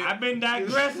trap, man. I've been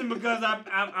digressing because I'm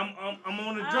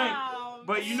on a drink. Oh,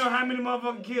 But you know how many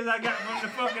motherfucking kids I got from the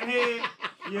fucking head?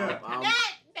 Yeah.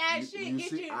 that shit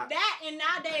get you that and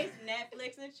nowadays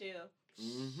Netflix and chill.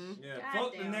 Yeah, God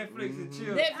fuck the damn. Netflix and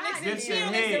chill. Netflix and This chill shit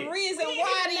is head. the reason We why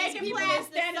need to these make it people past is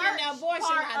the standing in the search abortion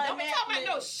part line. of Don't be talking about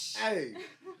no Netflix. shh. Hey,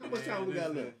 how much time we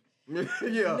got left?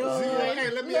 Yeah.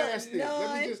 Hey, let me ask this.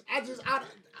 Let me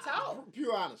Talk.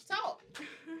 pure honest. Talk.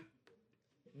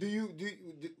 Do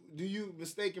you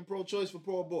mistaken pro-choice for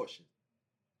pro-abortion?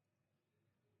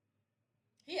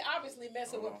 He obviously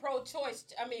messing with pro-choice.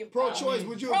 I mean, Pro-choice,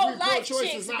 would you agree pro-life pro-choice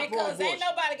chicks is not because pro-abortion? ain't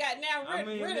nobody got now I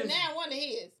mean, rid of listen. now one of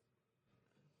his.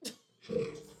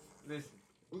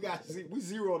 Listen, We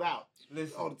zeroed out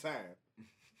listen. all the time.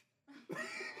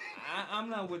 I'm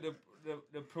not with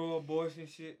the pro-abortion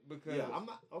shit because Yeah, I'm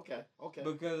not. Okay.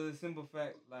 because of the simple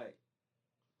fact, like,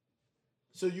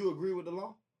 So you agree with the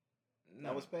law no,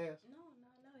 that was passed? No.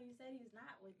 He said he's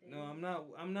not with it.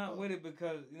 no, I'm not with it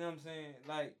because you know what I'm saying.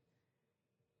 Like,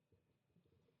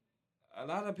 a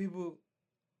lot of people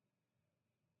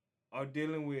are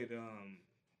dealing with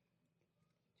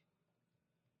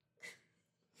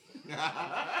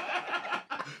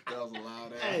That was a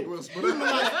loud ass Hey, whisper. you look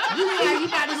like you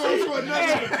about to go for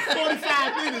another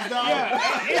 45 minutes, dog.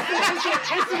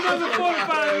 it's another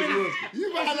 45 minutes.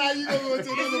 You might not you gonna go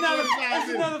into another 45 It's minutes.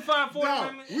 another 45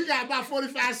 No, minutes. we got about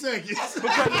 45 seconds.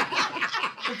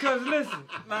 Because listen,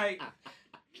 like,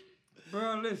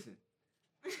 bro, listen,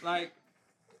 like,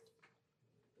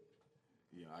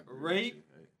 Yeah, I agree. rape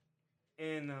with you.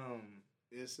 and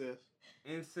Incest.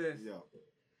 incest. Yo.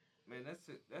 Man, that's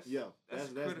a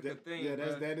That's critical thing. Yeah,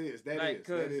 bruh. that is Like,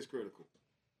 critical.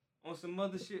 On some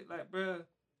other shit, like, bruh,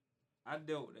 I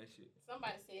dealt with that shit.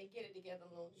 Somebody said, "Get it together,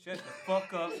 Lou." Shut the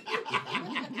fuck up.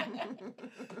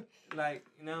 Like,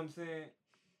 you know what I'm saying?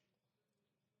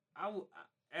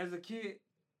 As a kid,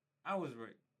 I was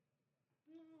raped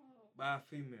by a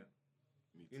female.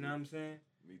 Me too. You know what I'm saying?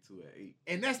 Me too at 8.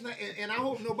 And that's not. And I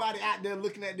hope nobody out there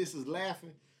looking at this is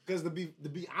laughing. Because to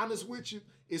be honest with you,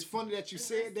 it's funny that you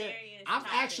said that. I've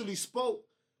actually spoke.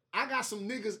 I got some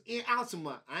niggas in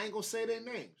Altamont. I ain't gonna say their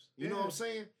names. You know what I'm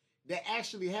saying? That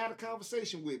actually had a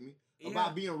conversation with me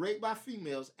about being raped by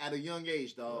females at a young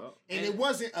age, dog. And it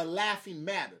wasn't a laughing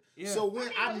matter. So when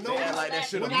I noticed, like that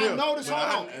shit when I noticed,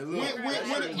 hold on.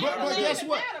 But guess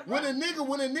what? When a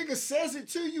nigga says it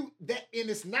to you, that and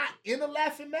it's not in a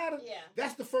laughing matter,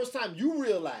 that's the first time you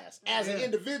realize as an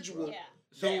individual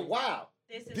that wow.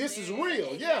 This is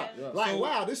real, Like,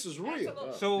 wow, this is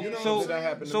real. So, you know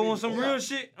so on some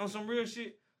real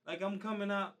shit, like I'm coming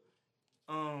out,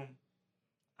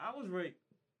 I was raped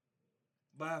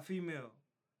by a female.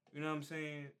 You know what I'm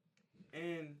saying?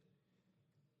 And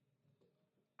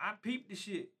I peeped the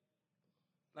shit.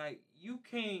 Like, you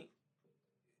can't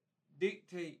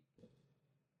dictate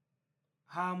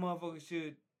how a motherfucker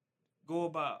should go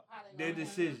about their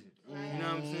decision. You know what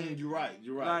I'm saying? You're right.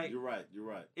 Like,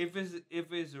 If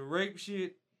it's a rape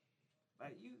shit,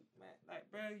 like you, man, like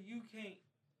bro, you can't.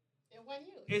 It wasn't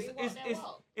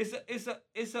you.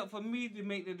 It's up for me to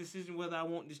make the decision whether I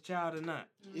want this child or not.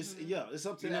 It's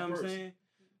up to you that know person. What I'm saying?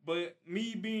 But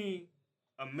me being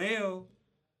a male,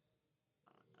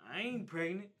 I ain't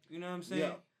pregnant. You know what I'm saying?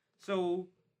 Yeah. So,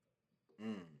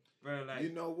 bro, like,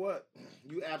 you know what?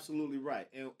 You absolutely right.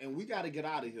 And we got to get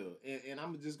out of here. And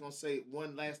I'm just going to say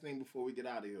one last thing before we get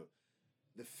out of here.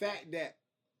 The fact that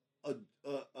a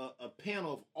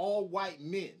panel of all white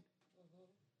men,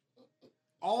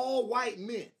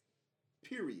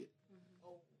 period,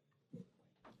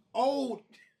 old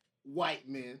white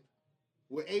men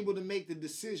were able to make the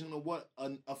decision of what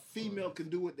a female can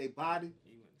do with their body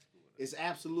is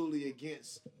absolutely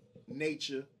against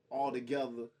nature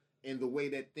altogether and the way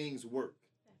that things work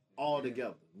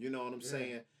altogether. You know what I'm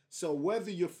saying? So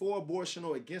whether you're for abortion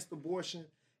or against abortion,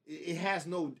 it has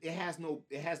no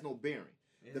bearing.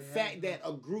 The fact that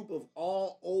a group of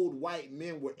all old white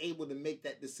men were able to make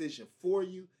that decision for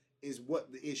you is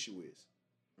what the issue is.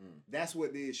 That's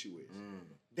what the issue is.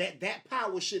 That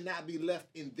power should not be left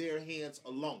in their hands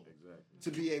alone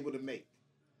to be able to make.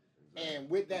 And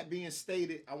with that being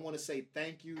stated, I want to say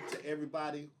thank you to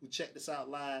everybody who checked us out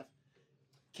live.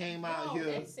 Came out here.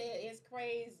 They said it's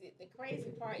crazy. The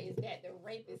crazy part is that the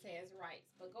rapist has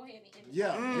rights. But go ahead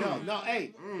and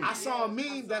hey, I saw a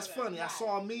meme that's funny. I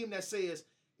saw a meme that says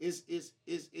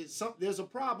there's a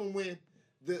problem when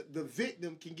the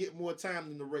victim can get more time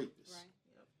than the rapist. Right.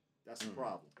 That's a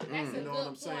problem. You know what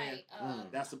I'm saying?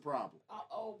 That's a problem.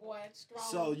 Oh boy,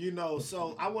 strong.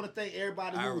 So I want to thank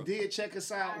everybody who did check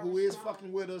us out, who is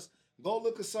fucking with us. Go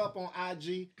look us up on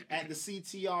IG at the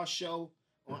CTR Show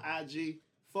on IG.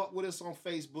 Fuck with us on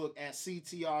Facebook at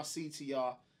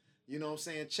CTR. You know what I'm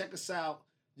saying? Check us out.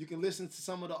 You can listen to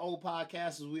some of the old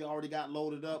podcasts we already got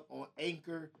loaded up on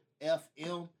Anchor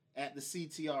FM at the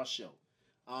CTR Show.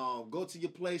 Go to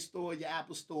your Play Store, your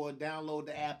Apple Store, download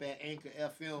the app at Anchor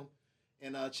FM,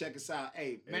 and check us out.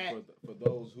 Hey, Matt. For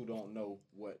those who don't know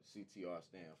what CTR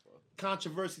stands for.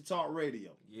 Controversy Talk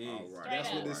Radio. Yeah. All right.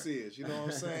 That's what this is. You know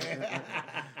what I'm saying?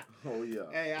 Oh,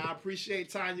 yeah. Hey, I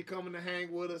appreciate Tanya coming to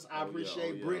hang with us. I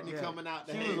appreciate Brittany coming out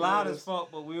to hang with us. She was loud as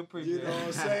fuck, but we appreciate it. You know what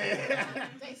I'm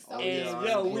saying?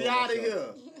 And we out of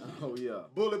here. Oh, yeah.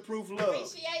 Bulletproof love.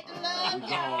 Appreciate the love, We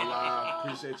gone live.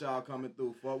 Appreciate y'all coming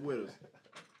through. Fuck with us.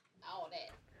 All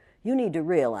that. You need to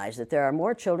realize that there are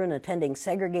more children attending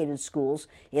segregated schools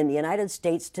in the United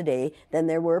States today than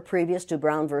there were previous to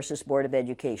Brown versus Board of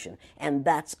Education, and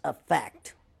that's a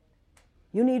fact.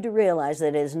 You need to realize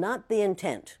that it is not the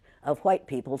intent of white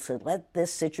people to let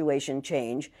this situation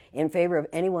change in favor of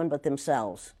anyone but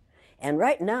themselves. And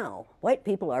right now, white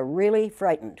people are really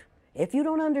frightened. If you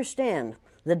don't understand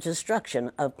the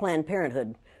destruction of Planned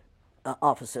Parenthood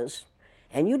offices,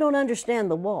 and you don't understand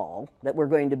the wall that we're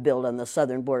going to build on the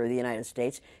southern border of the United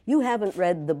States, you haven't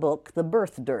read the book, The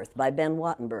Birth Dearth by Ben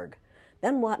Wattenberg.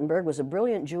 Ben Wattenberg was a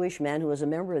brilliant Jewish man who was a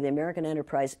member of the American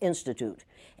Enterprise Institute,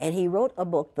 and he wrote a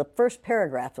book, the first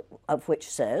paragraph of which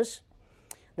says,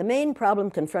 "The main problem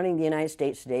confronting the United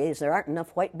States today is there aren't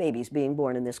enough white babies being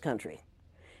born in this country."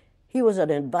 He was an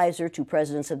advisor to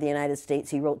presidents of the United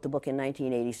States. He wrote the book in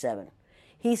 1987.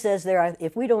 He says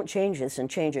if we don't change this and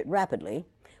change it rapidly,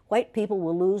 white people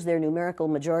will lose their numerical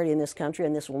majority in this country,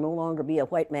 and this will no longer be a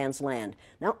white man's land.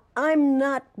 Now, I'm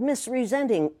not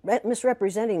misrepresenting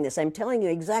this. I'm telling you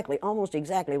exactly, almost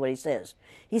exactly what he says.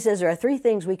 He says there are 3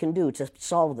 things we can do to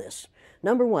solve this.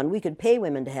 Number 1, we could pay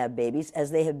women to have babies,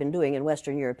 as they have been doing in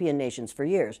Western European nations for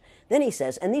years. Then he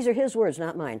says, and these are his words,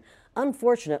 not mine,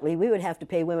 unfortunately, we would have to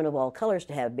pay women of all colors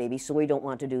to have babies, so we don't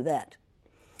want to do that.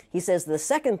 He says the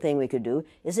second thing we could do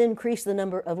is increase the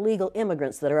number of legal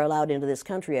immigrants that are allowed into this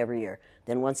country every year.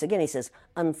 Then once again he says,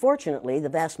 unfortunately, the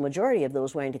vast majority of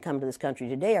those wanting to come to this country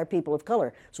today are people of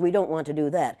color, so we don't want to do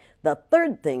that. The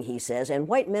third thing he says, and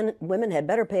women had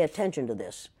better pay attention to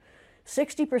this,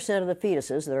 60% of the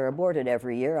fetuses that are aborted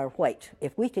every year are white.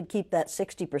 If we could keep that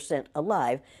 60%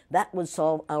 alive, that would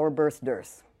solve our birth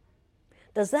dearth.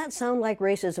 Does that sound like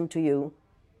racism to you?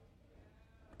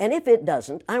 And if it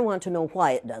doesn't, I want to know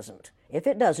why it doesn't. If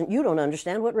it doesn't, you don't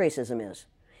understand what racism is.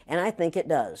 And I think it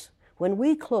does. When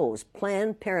we close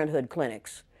Planned Parenthood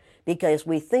clinics because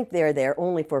we think they're there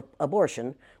only for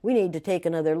abortion, we need to take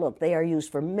another look. They are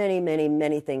used for many, many,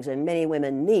 many things, and many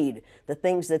women need the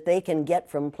things that they can get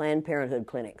from Planned Parenthood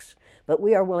clinics. But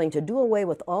we are willing to do away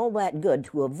with all that good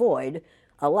to avoid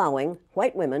allowing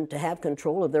white women to have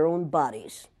control of their own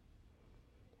bodies.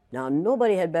 Now,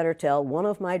 nobody had better tell one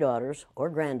of my daughters or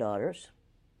granddaughters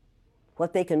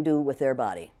what they can do with their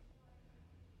body.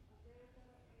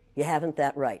 You haven't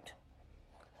that right.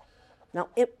 Now,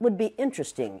 it would be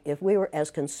interesting if we were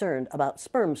as concerned about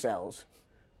sperm cells,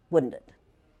 wouldn't it?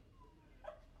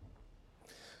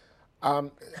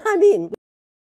 I mean...